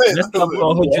 Anyway, let's go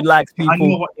 100 likes, people. I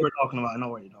know what you were talking about. I know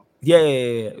what you're talking about.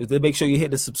 Yeah. Make sure you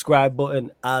hit the subscribe button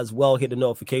as well. Hit the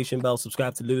notification bell.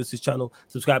 Subscribe to Lewis's channel.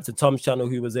 Subscribe to Tom's channel,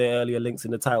 who was there earlier. Links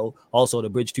in the title. Also, the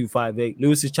Bridge 258.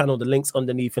 Lewis's channel. The links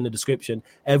underneath in the description.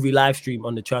 Every live stream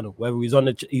on the channel, whether he's on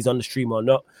the stream or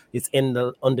not, it's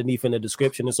underneath in the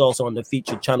description. It's also on the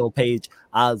featured channel page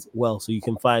as well, so you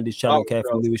can find his channel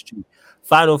carefully. Lewis G.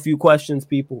 Final few questions,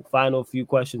 people. Final few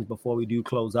questions before we do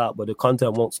close out. But the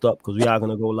content won't stop because we are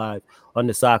going to go live on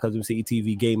the Sarcasm City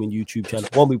TV gaming YouTube channel.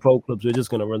 Won't be pro clubs. We're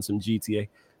just going to run some GTA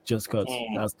just because.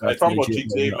 That's talking about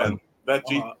GTA, man. That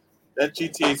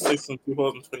GTA 6 in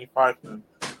 2025, man.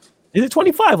 Is it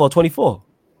 25 or 24?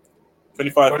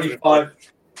 25. 25.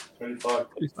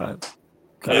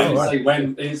 Okay, He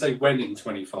didn't say when in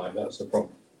 25. That's the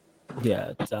problem.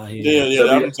 Yeah. That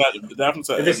happens.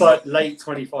 If it's like late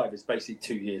 25, it's basically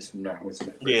 2 years from now, isn't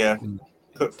it? Yeah.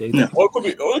 Or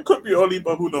it could be early,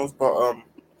 but who knows? But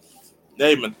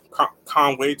hey, man,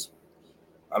 can't wait.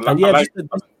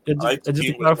 Just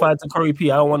to clarify to Corey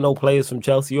P, I don't want no players from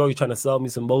Chelsea. You're always trying to sell me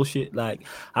some bullshit. Like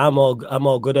I'm all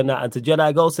good on that. And to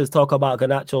Jedi Ghost says talk about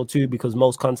Garnacho too because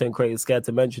most content creators scared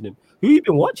to mention him. Who you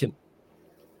been watching?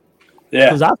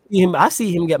 Yeah, because I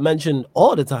see him get mentioned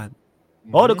all the time.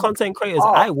 All the content creators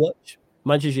I watch,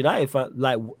 Manchester United,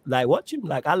 like watch him.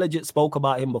 Like I legit spoke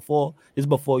about him before. This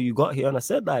before you got here, and I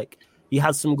said like he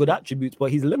has some good attributes, but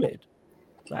he's limited.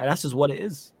 Like that's just what it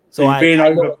is. So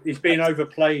he's being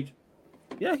overplayed.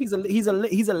 Yeah, he's a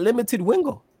limited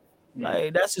winger.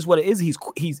 Like that's just what it is.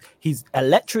 He's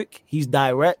electric. He's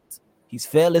direct. He's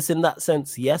fearless in that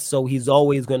sense. Yes, so he's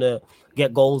always gonna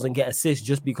get goals and get assists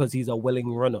just because he's a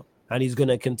willing runner, and he's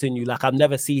gonna continue. Like I've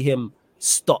never see him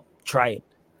stop trying.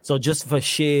 So just for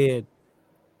sheer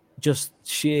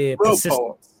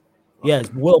persistence. Yeah,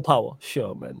 willpower,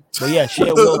 sure, man. But yeah,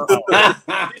 sheer willpower.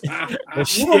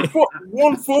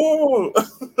 One for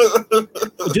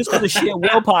just because of sheer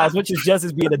willpower, as much as just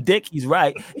as being a dick, he's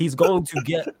right. He's going to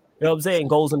get, you know what I'm saying,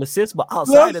 goals and assists. But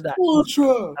outside of that,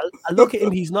 I look at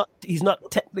him. He's not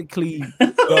technically, you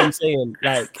know what I'm saying,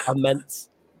 like immense.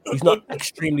 He's not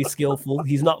extremely skillful.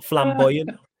 He's not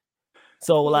flamboyant.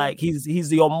 So like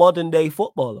he's your modern day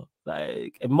footballer.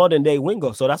 Like a modern day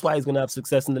winger, so that's why he's gonna have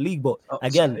success in the league. But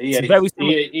again, it's very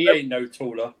similar. He ain't no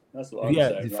taller. That's what I'm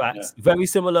saying. Facts. Very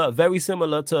similar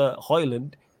to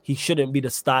Højlund. He shouldn't be the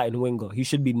starting winger. He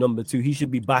should be number 2. He should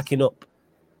be backing up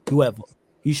whoever.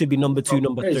 He should be number 2,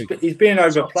 number 3. He's being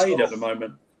overplayed at the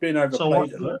moment.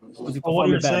 What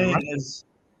you're saying is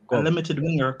a limited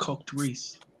winger cooked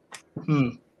Reece.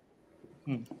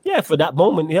 Yeah, for that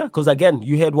moment, yeah. Because again,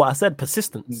 you heard what I said,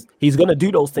 persistence. He's gonna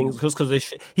do those things because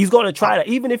he's gonna try that.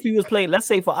 Even if he was playing, let's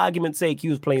say for argument's sake, he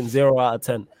was playing 0 out of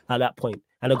 10 at that point,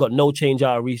 and I got no change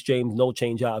out of Reece James, no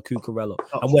change out of Cucurella,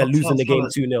 and we're losing the game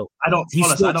 2-0. I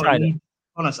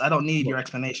don't need your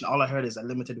explanation. All I heard is a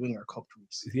limited winger cooked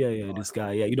Reece. Yeah, this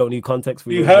guy. Yeah, you don't need context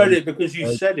for you heard it because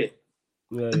you said it.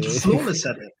 Yeah. Flawless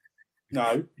said it.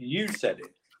 No, you said it.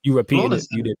 You repeated it.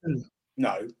 You did.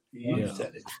 No, you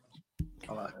said it.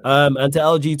 And to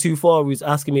LG24, who's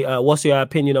asking me, what's your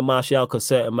opinion on Martial? Because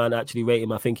certain man actually rate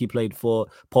him. I think he played for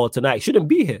Paul tonight. Shouldn't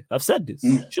be here. I've said this.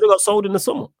 Should have got sold in the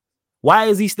summer. Why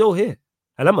is he still here?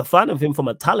 And I'm a fan of him from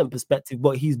a talent perspective,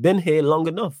 but he's been here long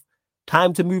enough.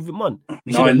 Time to move him on.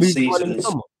 9 seasons.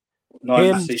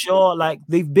 Sure, like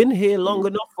they've been here long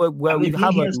enough where we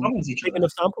have a big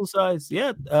enough sample size.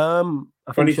 Yeah, I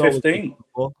think 2015.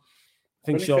 I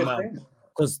think Shaw, man,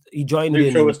 because he joined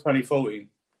in. Sure was 2014.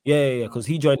 Yeah, because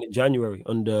he joined in January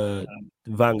under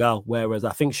Van Gaal, whereas I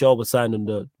think Shaw was signed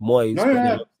under Moyes.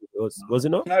 No. Was it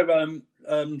not? No,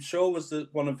 Shaw was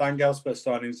one of Van Gaal's first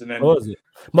signings, and then was it?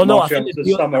 Well, no, I think the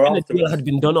deal had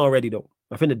been done already, though.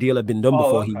 I think the deal had been done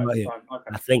before he got here. Okay.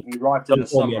 I think. He arrived in the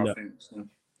summer, I think. So.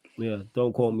 Yeah,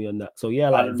 don't quote me on that. So yeah,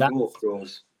 like that.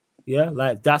 Yeah,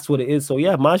 like that's what it is. So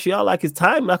yeah, Martial, like his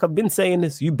time, like I've been saying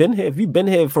this. You've been here. If you've been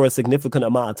here for a significant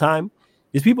amount of time,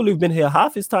 there's people who've been here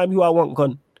half his time who I want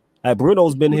gone. Like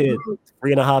Bruno's been here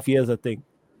 3.5 years, I think.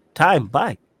 Time,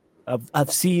 bye.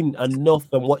 I've seen enough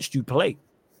and watched you play.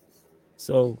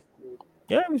 So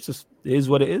yeah, it is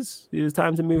what it is. It is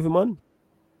time to move him on.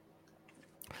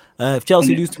 If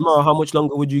Chelsea lose tomorrow, how much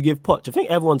longer would you give Poch? I think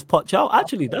everyone's Poch out.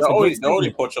 Actually, that's only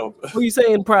Poch out. What are you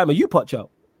saying, Primer? You Poch out?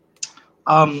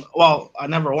 Well, I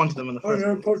never wanted them in the first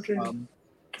place.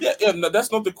 No,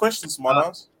 that's not the question,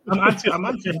 Smartass. I'm answering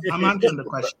the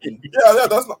question. Yeah,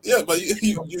 that's not. Yeah, but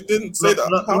you didn't say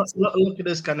that. Look at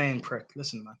this guy named Prick.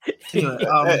 Listen, man. Anyway,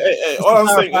 hey, all I'm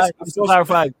saying is to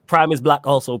clarify, Prime is black,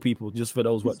 also people. Just for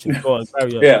those watching. Go on,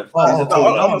 carry on. Yeah.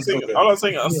 All I'm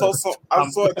saying, I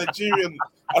saw a Nigerian.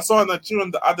 I saw a Nigerian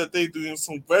the other day doing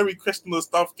some very questionable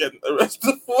stuff, getting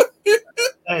arrested for it.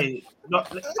 Hey,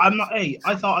 I'm not. Hey,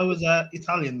 I thought I was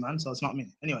Italian, man, so it's not me.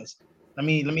 Anyways, let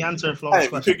me answer Flo's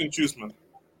question. Pick and choose, man.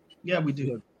 Yeah, we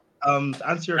do. To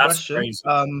answer your question, crazy.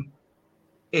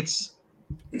 It's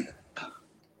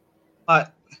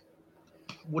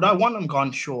would I want them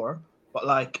gone? Sure, but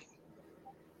like,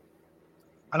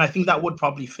 and I think that would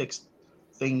probably fix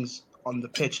things on the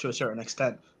pitch to a certain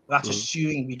extent. That's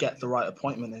assuming we get the right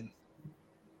appointment in.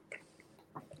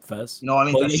 First, no, I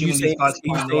mean, he's saying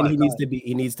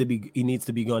he needs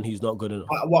to be gone. He's not good enough.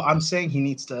 Well, I'm saying he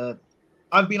needs to.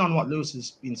 I've been on what Lewis has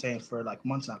been saying for like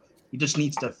months now. He just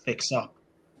needs to fix up.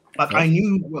 Like I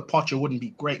knew Pocher wouldn't be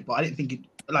great, but I didn't think it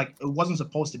wasn't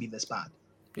supposed to be this bad.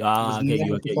 It was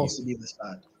never supposed to be this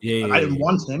bad. I didn't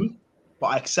want him, but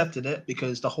I accepted it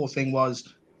because the whole thing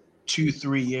was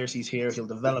 2-3 years he's here, he'll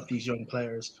develop these young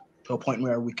players to a point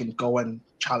where we can go and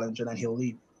challenge, and then he'll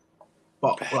leave.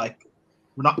 But like,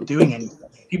 we're not doing anything.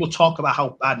 People talk about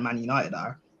how bad Man United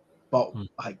are. but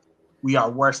like we are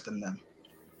worse than them.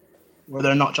 Whether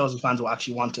or not Chelsea fans will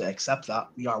actually want to accept that,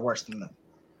 we are worse than them.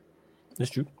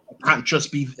 That's true. It can't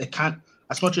just be. It can't.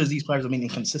 As much as these players have been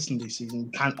inconsistent this season,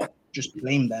 we can't just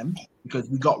blame them because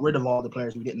we got rid of all the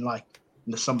players we didn't like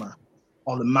in the summer,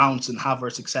 all the Mounts and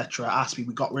Havertz, etc. Aspie,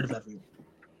 we got rid of everyone.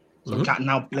 So we can't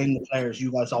now blame the players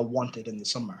you guys all wanted in the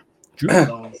summer. True.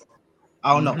 So,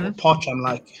 I don't know. But Poch, I'm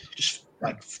like, just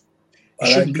like, it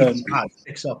shouldn't be this bad.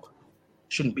 Fix up.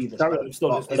 Shouldn't be this bad.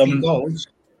 But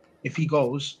if he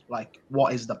goes, like,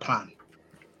 what is the plan?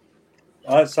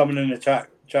 I had someone in the chat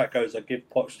goes, I give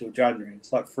Poch till January.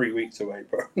 It's like 3 weeks away,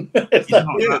 bro. No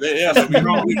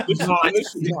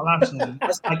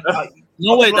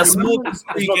way, that's more than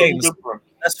 3 games.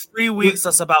 That's 3 weeks.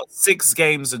 That's about 6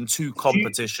 games and 2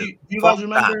 competitions. Do you guys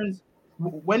remember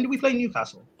when did we play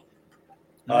Newcastle?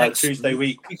 Next Tuesday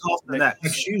week.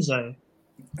 Next Tuesday.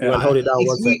 Yeah, hold it down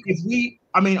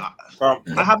I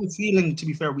have a feeling, to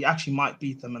be fair, we actually might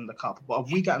beat them in the cup. But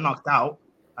if we get knocked out,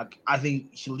 like, I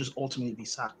think he'll just ultimately be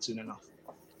sacked soon enough.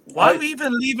 Why are we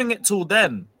even leaving it till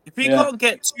then? If he can't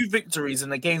get 2 victories in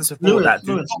the games before that,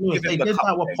 Lewis, they did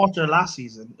that with Potter last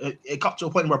season. It got to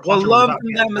a point where Potter learn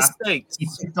from their mistakes. He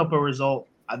picked up a result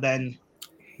and then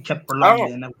he kept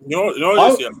prolonging it. If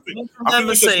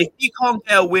he can't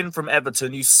get a win from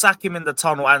Everton, you sack him in the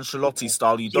tunnel, Ancelotti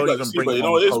style. You don't even bring him. You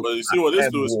know what it is, but you see what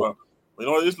this Lewis, man. You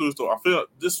know what this Lewis, though. I feel like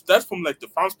that's from like the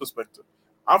fans' perspective.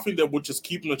 I think they would just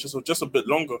keep him just a bit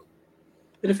longer.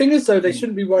 But the thing is, though, they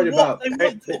shouldn't be worried about. They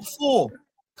want top 4.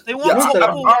 They want I don't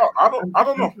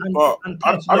know, but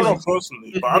I don't know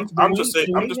personally. But I'm just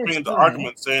saying. I'm just bringing the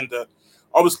argument saying that.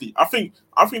 Obviously, I think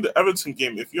the Everton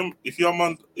game. If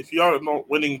you're not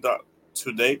winning that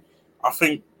today, I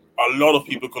think a lot of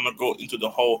people are gonna go into the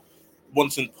whole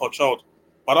wanting Poch out.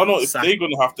 But I don't know if they're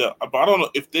gonna have that. But I don't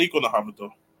know if they're gonna have it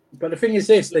though. But the thing is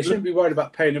this: they shouldn't be worried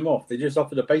about paying him off. They just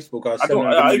offered the baseball guy I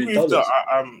agree with that.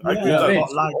 I agree with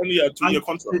that. Like, only a 2-year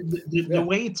contract. The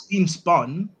way it's being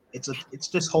spun, it's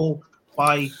this whole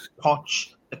by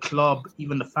Poch, the club,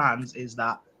 even the fans, is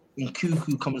that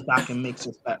Nkunku comes back and makes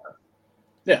us better.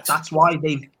 Yeah, that's why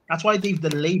they've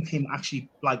delayed him. Actually,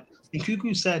 like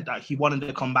Nkunku said that he wanted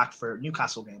to come back for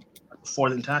Newcastle game before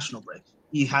the international break.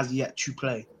 He has yet to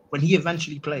play. When he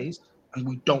eventually plays and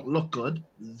we don't look good,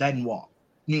 then what?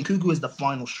 Nkunku is the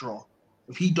final straw.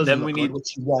 If he doesn't look good,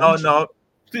 which he won't.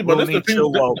 We'll need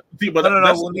Chilwell.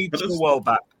 We'll need Chilwell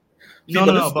back. But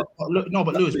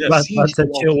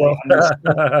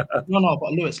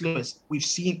Lewis, Lewis, we've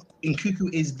seen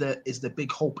Nkunku is the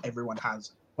big hope everyone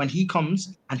has. When he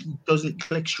comes and he doesn't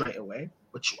click straight away,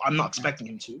 which I'm not expecting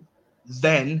him to,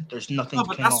 then there's nothing. No,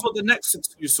 but that's what the next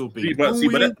excuse will be.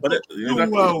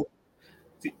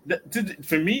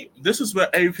 For me, this is where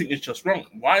everything is just wrong.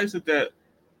 Why is it that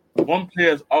one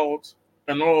player is out,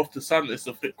 and all of the sudden it's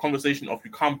a conversation of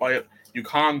you can't buy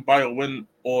a win,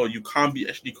 or you can't be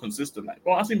actually consistent? Like,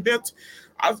 well, I see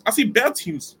bad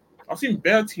teams. I've seen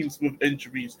bad teams with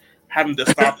injuries having their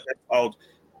star players out,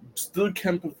 still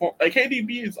can perform. Like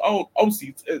KDB is out.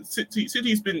 Obviously,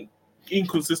 City's been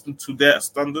inconsistent to their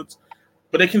standards,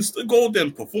 but they can still go there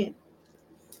and perform.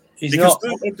 They can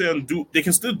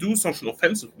still do something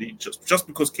offensively just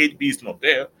because KDB is not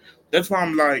there. That's why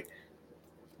I'm like,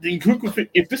 the Nkunku.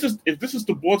 If this is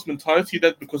the board's mentality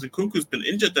that because Nkunku has been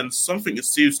injured, then something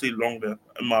is seriously wrong there,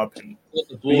 in my opinion. What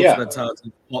the board's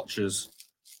mentality watches.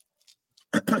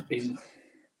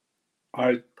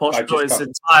 Poch built his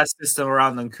entire system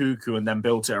around Nkunku and then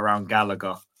built it around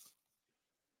Gallagher.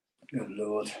 Good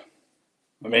Lord.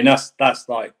 I mean, that's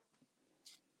like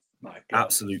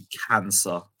absolute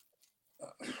cancer.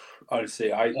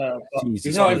 Honestly,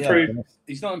 he's not improved.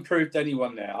 He's not improved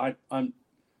anyone there.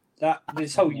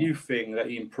 This whole youth thing that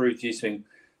he improved youth thing.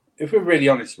 If we're really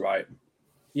honest, right?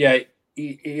 Yeah,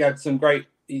 he had some great.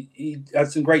 He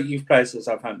had some great youth players at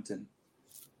Southampton.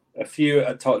 A few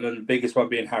at Tottenham, the biggest one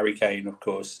being Harry Kane, of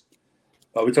course.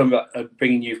 But we're talking about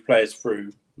bringing youth players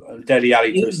through. Dele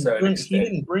Alli to a certain extent. He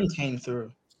didn't bring Kane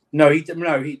through. No, he did.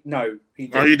 He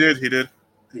did.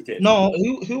 He did. No,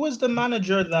 who was the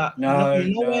manager that? No.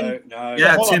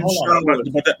 Yeah, Tim Sherwood.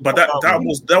 But that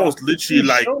was literally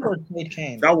like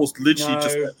that was literally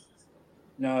just.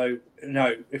 No.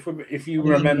 If you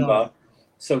remember,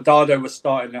 Soldado was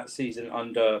starting that season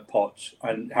under Poch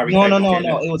and Harry.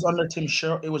 No. It was under Tim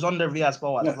Sherwood. It was under Villas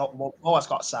Boas. No. Boas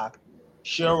got sacked.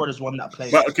 Sherwood is one that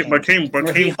played. But Kane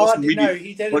wasn't really. No,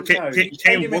 he didn't.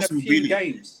 Kane wasn't really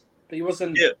games, but he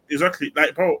wasn't. Yeah, exactly.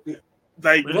 Like, bro.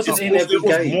 Like it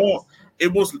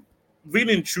was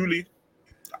really and truly.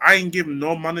 I ain't giving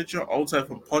no manager outside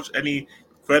from Poch any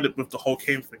credit with the whole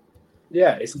Kane thing.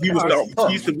 Yeah, he's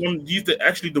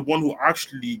actually the one who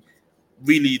actually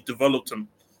really developed him.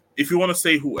 If you want to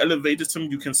say who elevated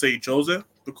him, you can say Jose,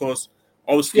 because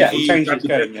obviously he changed his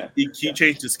game. He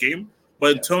changed his game.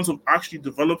 But in terms of actually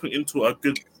developing into a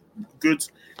good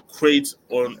crate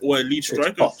or elite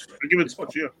striker, I give it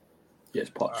Poch, yeah. Yes,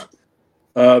 Poch.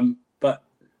 But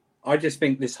I just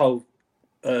think this whole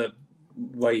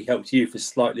way he helps youth is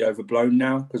slightly overblown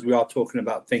now, because we are talking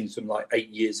about things from like 8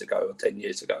 years ago or 10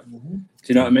 years ago. Mm-hmm. Do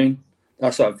you know what I mean?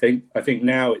 That's what I think. I think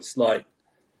now it's like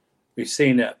we've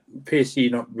seen that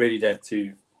PSG not really there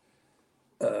to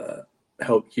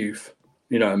help youth.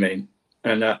 You know what I mean?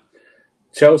 And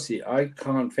Chelsea, I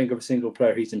can't think of a single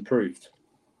player he's improved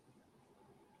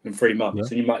in 3 months. Yeah.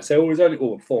 And you might say, oh, it's only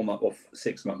 4 months or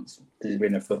 6 months. He's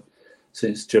been there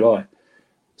since July.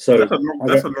 So that's a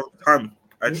long time.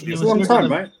 Actually, it's a long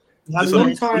time, right? It's a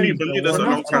long time.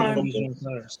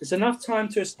 It's enough time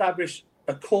to establish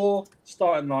a core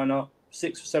starting lineup,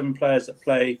 6 or 7 players that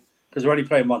play, because we're only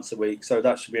playing once a week, so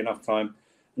that should be enough time.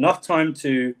 Enough time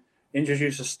to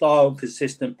introduce a style,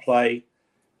 consistent play,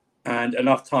 and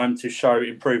enough time to show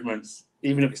improvements,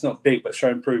 even if it's not big, but show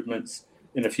improvements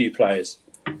in a few players.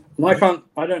 And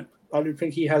I don't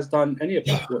think he has done any of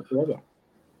that whatsoever.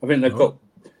 I think they've got.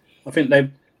 I think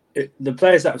the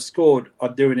players that have scored are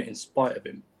doing it in spite of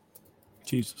him.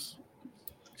 Jesus.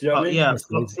 Do you know what I mean? Yeah,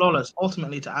 Flawless.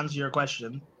 Ultimately, to answer your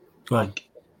question, like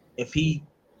if he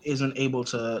isn't able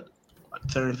to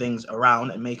turn things around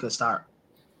and make us start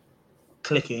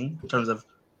clicking in terms of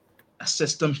a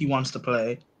system he wants to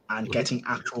play and getting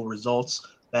actual results,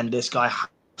 then this guy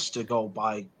has to go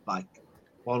by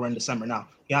we're in December now.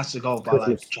 He has to go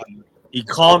by January. He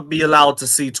can't be allowed to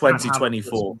see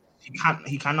 2024.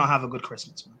 He cannot have a good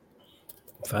Christmas, man.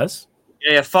 First?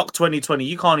 Yeah, fuck 2020.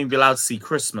 You can't even be allowed to see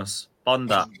Christmas. Bun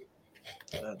that.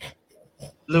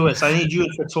 Lewis, I need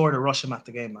you to tour to rush him at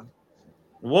the game, man.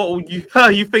 What you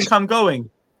think I'm going?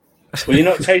 Will you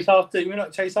not chase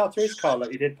after his car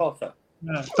like you did Potter?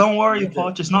 Yeah. Don't worry,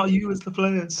 Poch. It's not you, it's the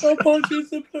players. Poch,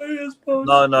 it's the players, Poch.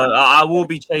 No. I will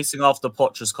be chasing after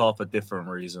Poch's car for different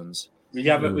reasons. We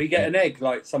get an egg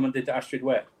like someone did to Astrid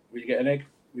Ware. Will you get an egg?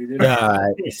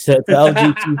 Said to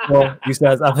LG24, he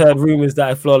says, I've heard rumors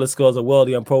that if Flawless scores a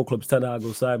worldie on pro clubs, 10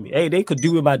 go sign me. Hey, they could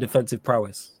do with my defensive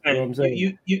prowess. You know what I'm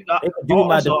saying? I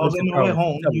was on the way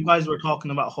home. You guys were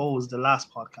talking about holes the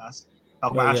last podcast.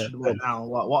 Astrid Ware now.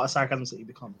 What a Sarcasm City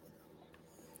become?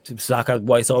 Sarcasm,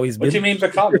 what it's always been. What do you mean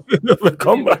become?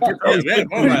 Become. What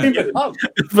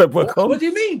do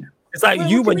you mean? It's like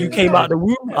you when you came out of the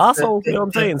room, asshole. You know what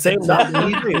I'm saying? Same that.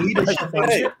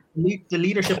 The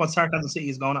leadership on Sarcasm City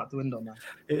is going out the window, man.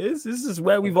 It is. This is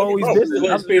where we've always been.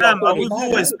 We've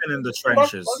always been in the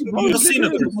trenches. You've seen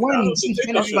it. Since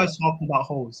when are you guys talking about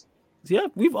holes? Yeah,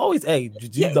 we've always. Hey,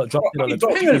 you not dropped it on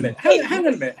the. Hang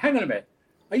on a minute.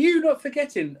 Are you not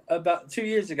forgetting about 2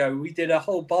 years ago we did a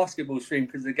whole basketball stream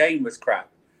because the game was crap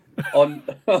on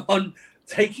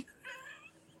taking.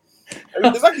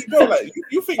 Exactly, bro. Like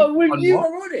you think you were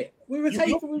on it. We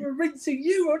were rinsing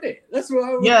you on it. That's what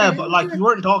I was. Yeah, but like you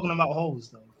weren't talking about holes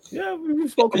though. Yeah, we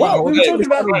spoke about. We were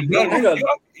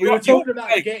talking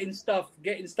about getting stuff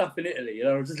in Italy. You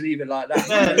know, just leave it like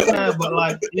that. But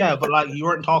like you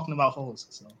weren't talking about holes.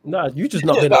 So. No, you just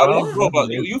not been around.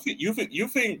 You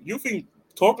think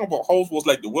talking about holes was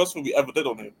like the worst thing we ever did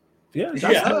on him? Yeah,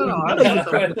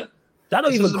 that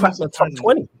don't even crack the top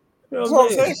 20. That's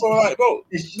what I'm saying, bro. Like, bro,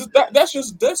 that's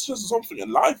just something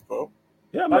in life, bro.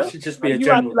 Yeah, man. That should just be a you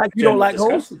general. Like you don't like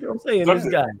hoes. You know what I'm saying? This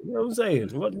guy. You know what I'm saying?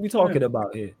 What are we talking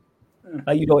about here?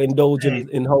 Like you don't indulge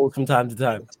in hoes from time to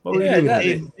time.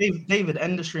 David,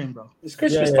 end the stream, bro. It's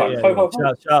Christmas time.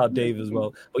 Shout out Dave as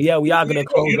well. But yeah, we are gonna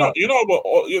close up. You know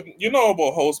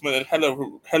about hoes, man, and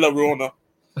hella Rona.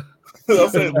 I'm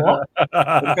saying what?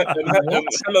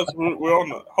 We're on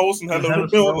the host and hella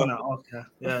okay.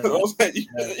 Yeah.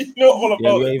 You know all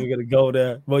about we ain't even gonna go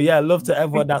there. But yeah, love to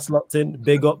everyone that's locked in.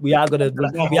 Big up. We are gonna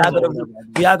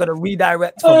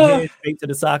redirect from here straight to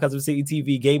the Sarcasm City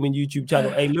TV gaming YouTube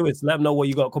channel. Hey Lewis, let them know what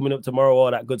you got coming up tomorrow,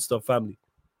 all that good stuff, family.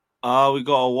 We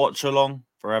got a watch along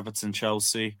for Everton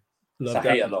Chelsea.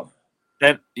 Hate along.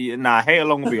 Then hate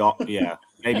along will be off,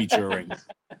 maybe during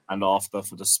and after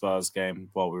for the Spurs game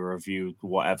while we review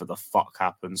whatever the fuck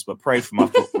happens. But pray for my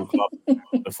football club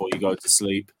before you go to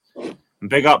sleep. And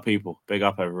big up, people. Big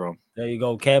up, everyone. There you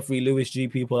go. Carefree Lewis G,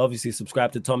 people. Obviously,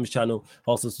 subscribe to Tom's channel.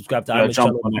 Also, subscribe to Aaron's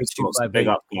channel. Big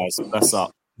up, guys. Bless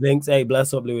up. Links,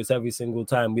 bless up, Lewis, every single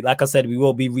time. Like I said, we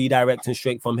will be redirecting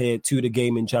straight from here to the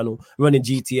gaming channel, running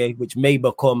GTA, which may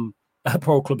become a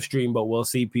pro club stream, but we'll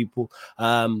see, people.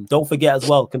 Don't forget as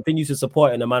well, continue to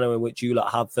support in the manner in which you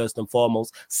have first and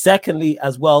foremost. Secondly,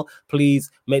 as well,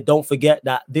 please don't forget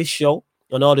that this show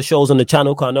and all the shows on the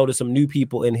channel, because I know there's some new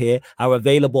people in here, are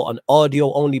available on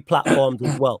audio-only platforms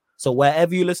as well. So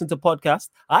wherever you listen to podcasts,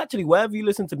 actually wherever you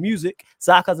listen to music,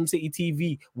 Sarcasm City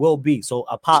TV will be. So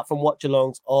apart from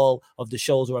watch-alongs, all of the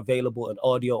shows are available on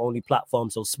audio-only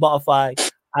platforms. So Spotify,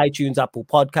 iTunes, Apple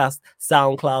Podcast,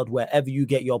 SoundCloud, wherever you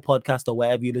get your podcast or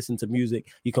wherever you listen to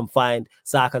music, you can find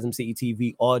Sarcasm City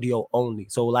TV audio only.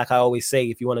 So like I always say,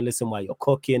 if you want to listen while you're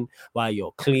cooking, while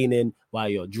you're cleaning, while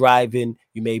you're driving,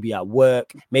 you may be at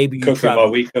work, maybe you cooking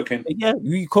while we cooking. Yeah,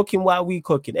 you cooking while we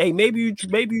cooking. Hey, maybe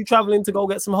you traveling to go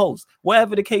get some hoes.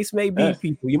 Whatever the case may be,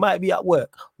 people. You might be at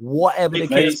work. Whatever the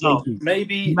case may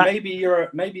be. Maybe you're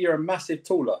a massive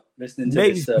taller listening to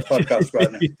this podcast right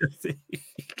now.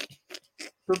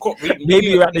 Maybe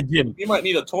you're at the gym. You might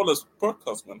need a tallest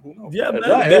podcast, man. Who knows? Yeah,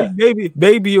 man.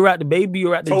 Maybe you're at the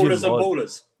tallers gym. And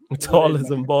ballers. Tallers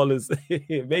and ballers.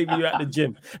 Maybe you're at the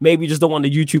gym. Maybe you just don't want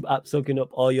the YouTube app soaking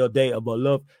up all your data. But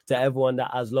love to everyone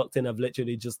that has locked in. I've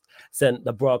literally just sent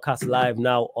the broadcast live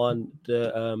now on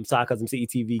the Sarcasm City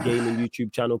TV gaming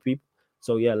YouTube channel, people.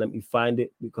 So yeah, let me find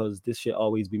it because this shit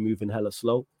always be moving hella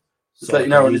slow. So let you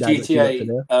know on the GTA,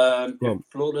 if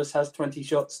Flawless has 20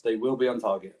 shots, they will be on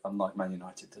target, unlike Man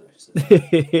United today. So.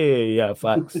 Yeah,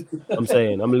 facts. I'm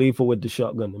saying I'm lethal with the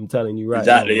shotgun. I'm telling you right.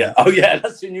 Exactly. Now, yeah. Oh yeah,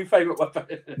 that's your new favorite weapon.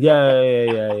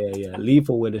 Yeah.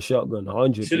 Lethal with the shotgun.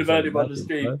 100. Should have heard him on the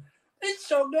stream. It's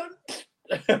shotgun.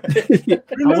 I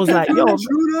was like, yo,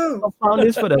 I found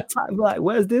this for the time. Like,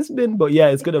 where's this been? But yeah,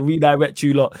 it's gonna redirect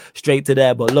you lot straight to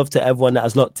there. But love to everyone that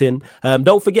has locked in.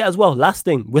 Don't forget as well, last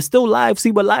thing, we're still live.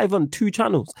 See, we're live on 2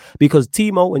 channels because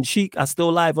Timo and Sheik are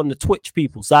still live on the Twitch,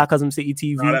 people. Sarcasm City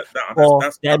TV or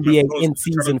the NBA in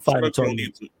season 5.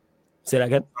 Say that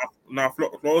again.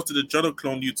 Flawless to the Jordan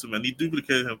clone YouTube, and he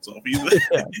duplicated himself.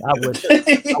 I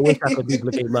wish I could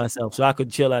duplicate myself so I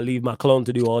could chill and leave my clone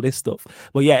to do all this stuff.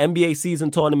 But yeah, NBA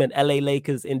season tournament, LA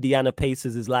Lakers, Indiana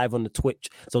Pacers is live on the Twitch.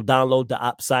 So download the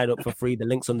app, sign up for free. The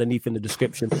link's underneath in the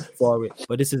description for it.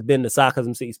 But this has been the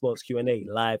Sarcasm City Sports Q&A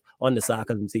live on the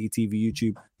Sarcasm City TV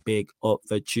YouTube. Big up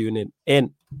for tuning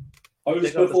in.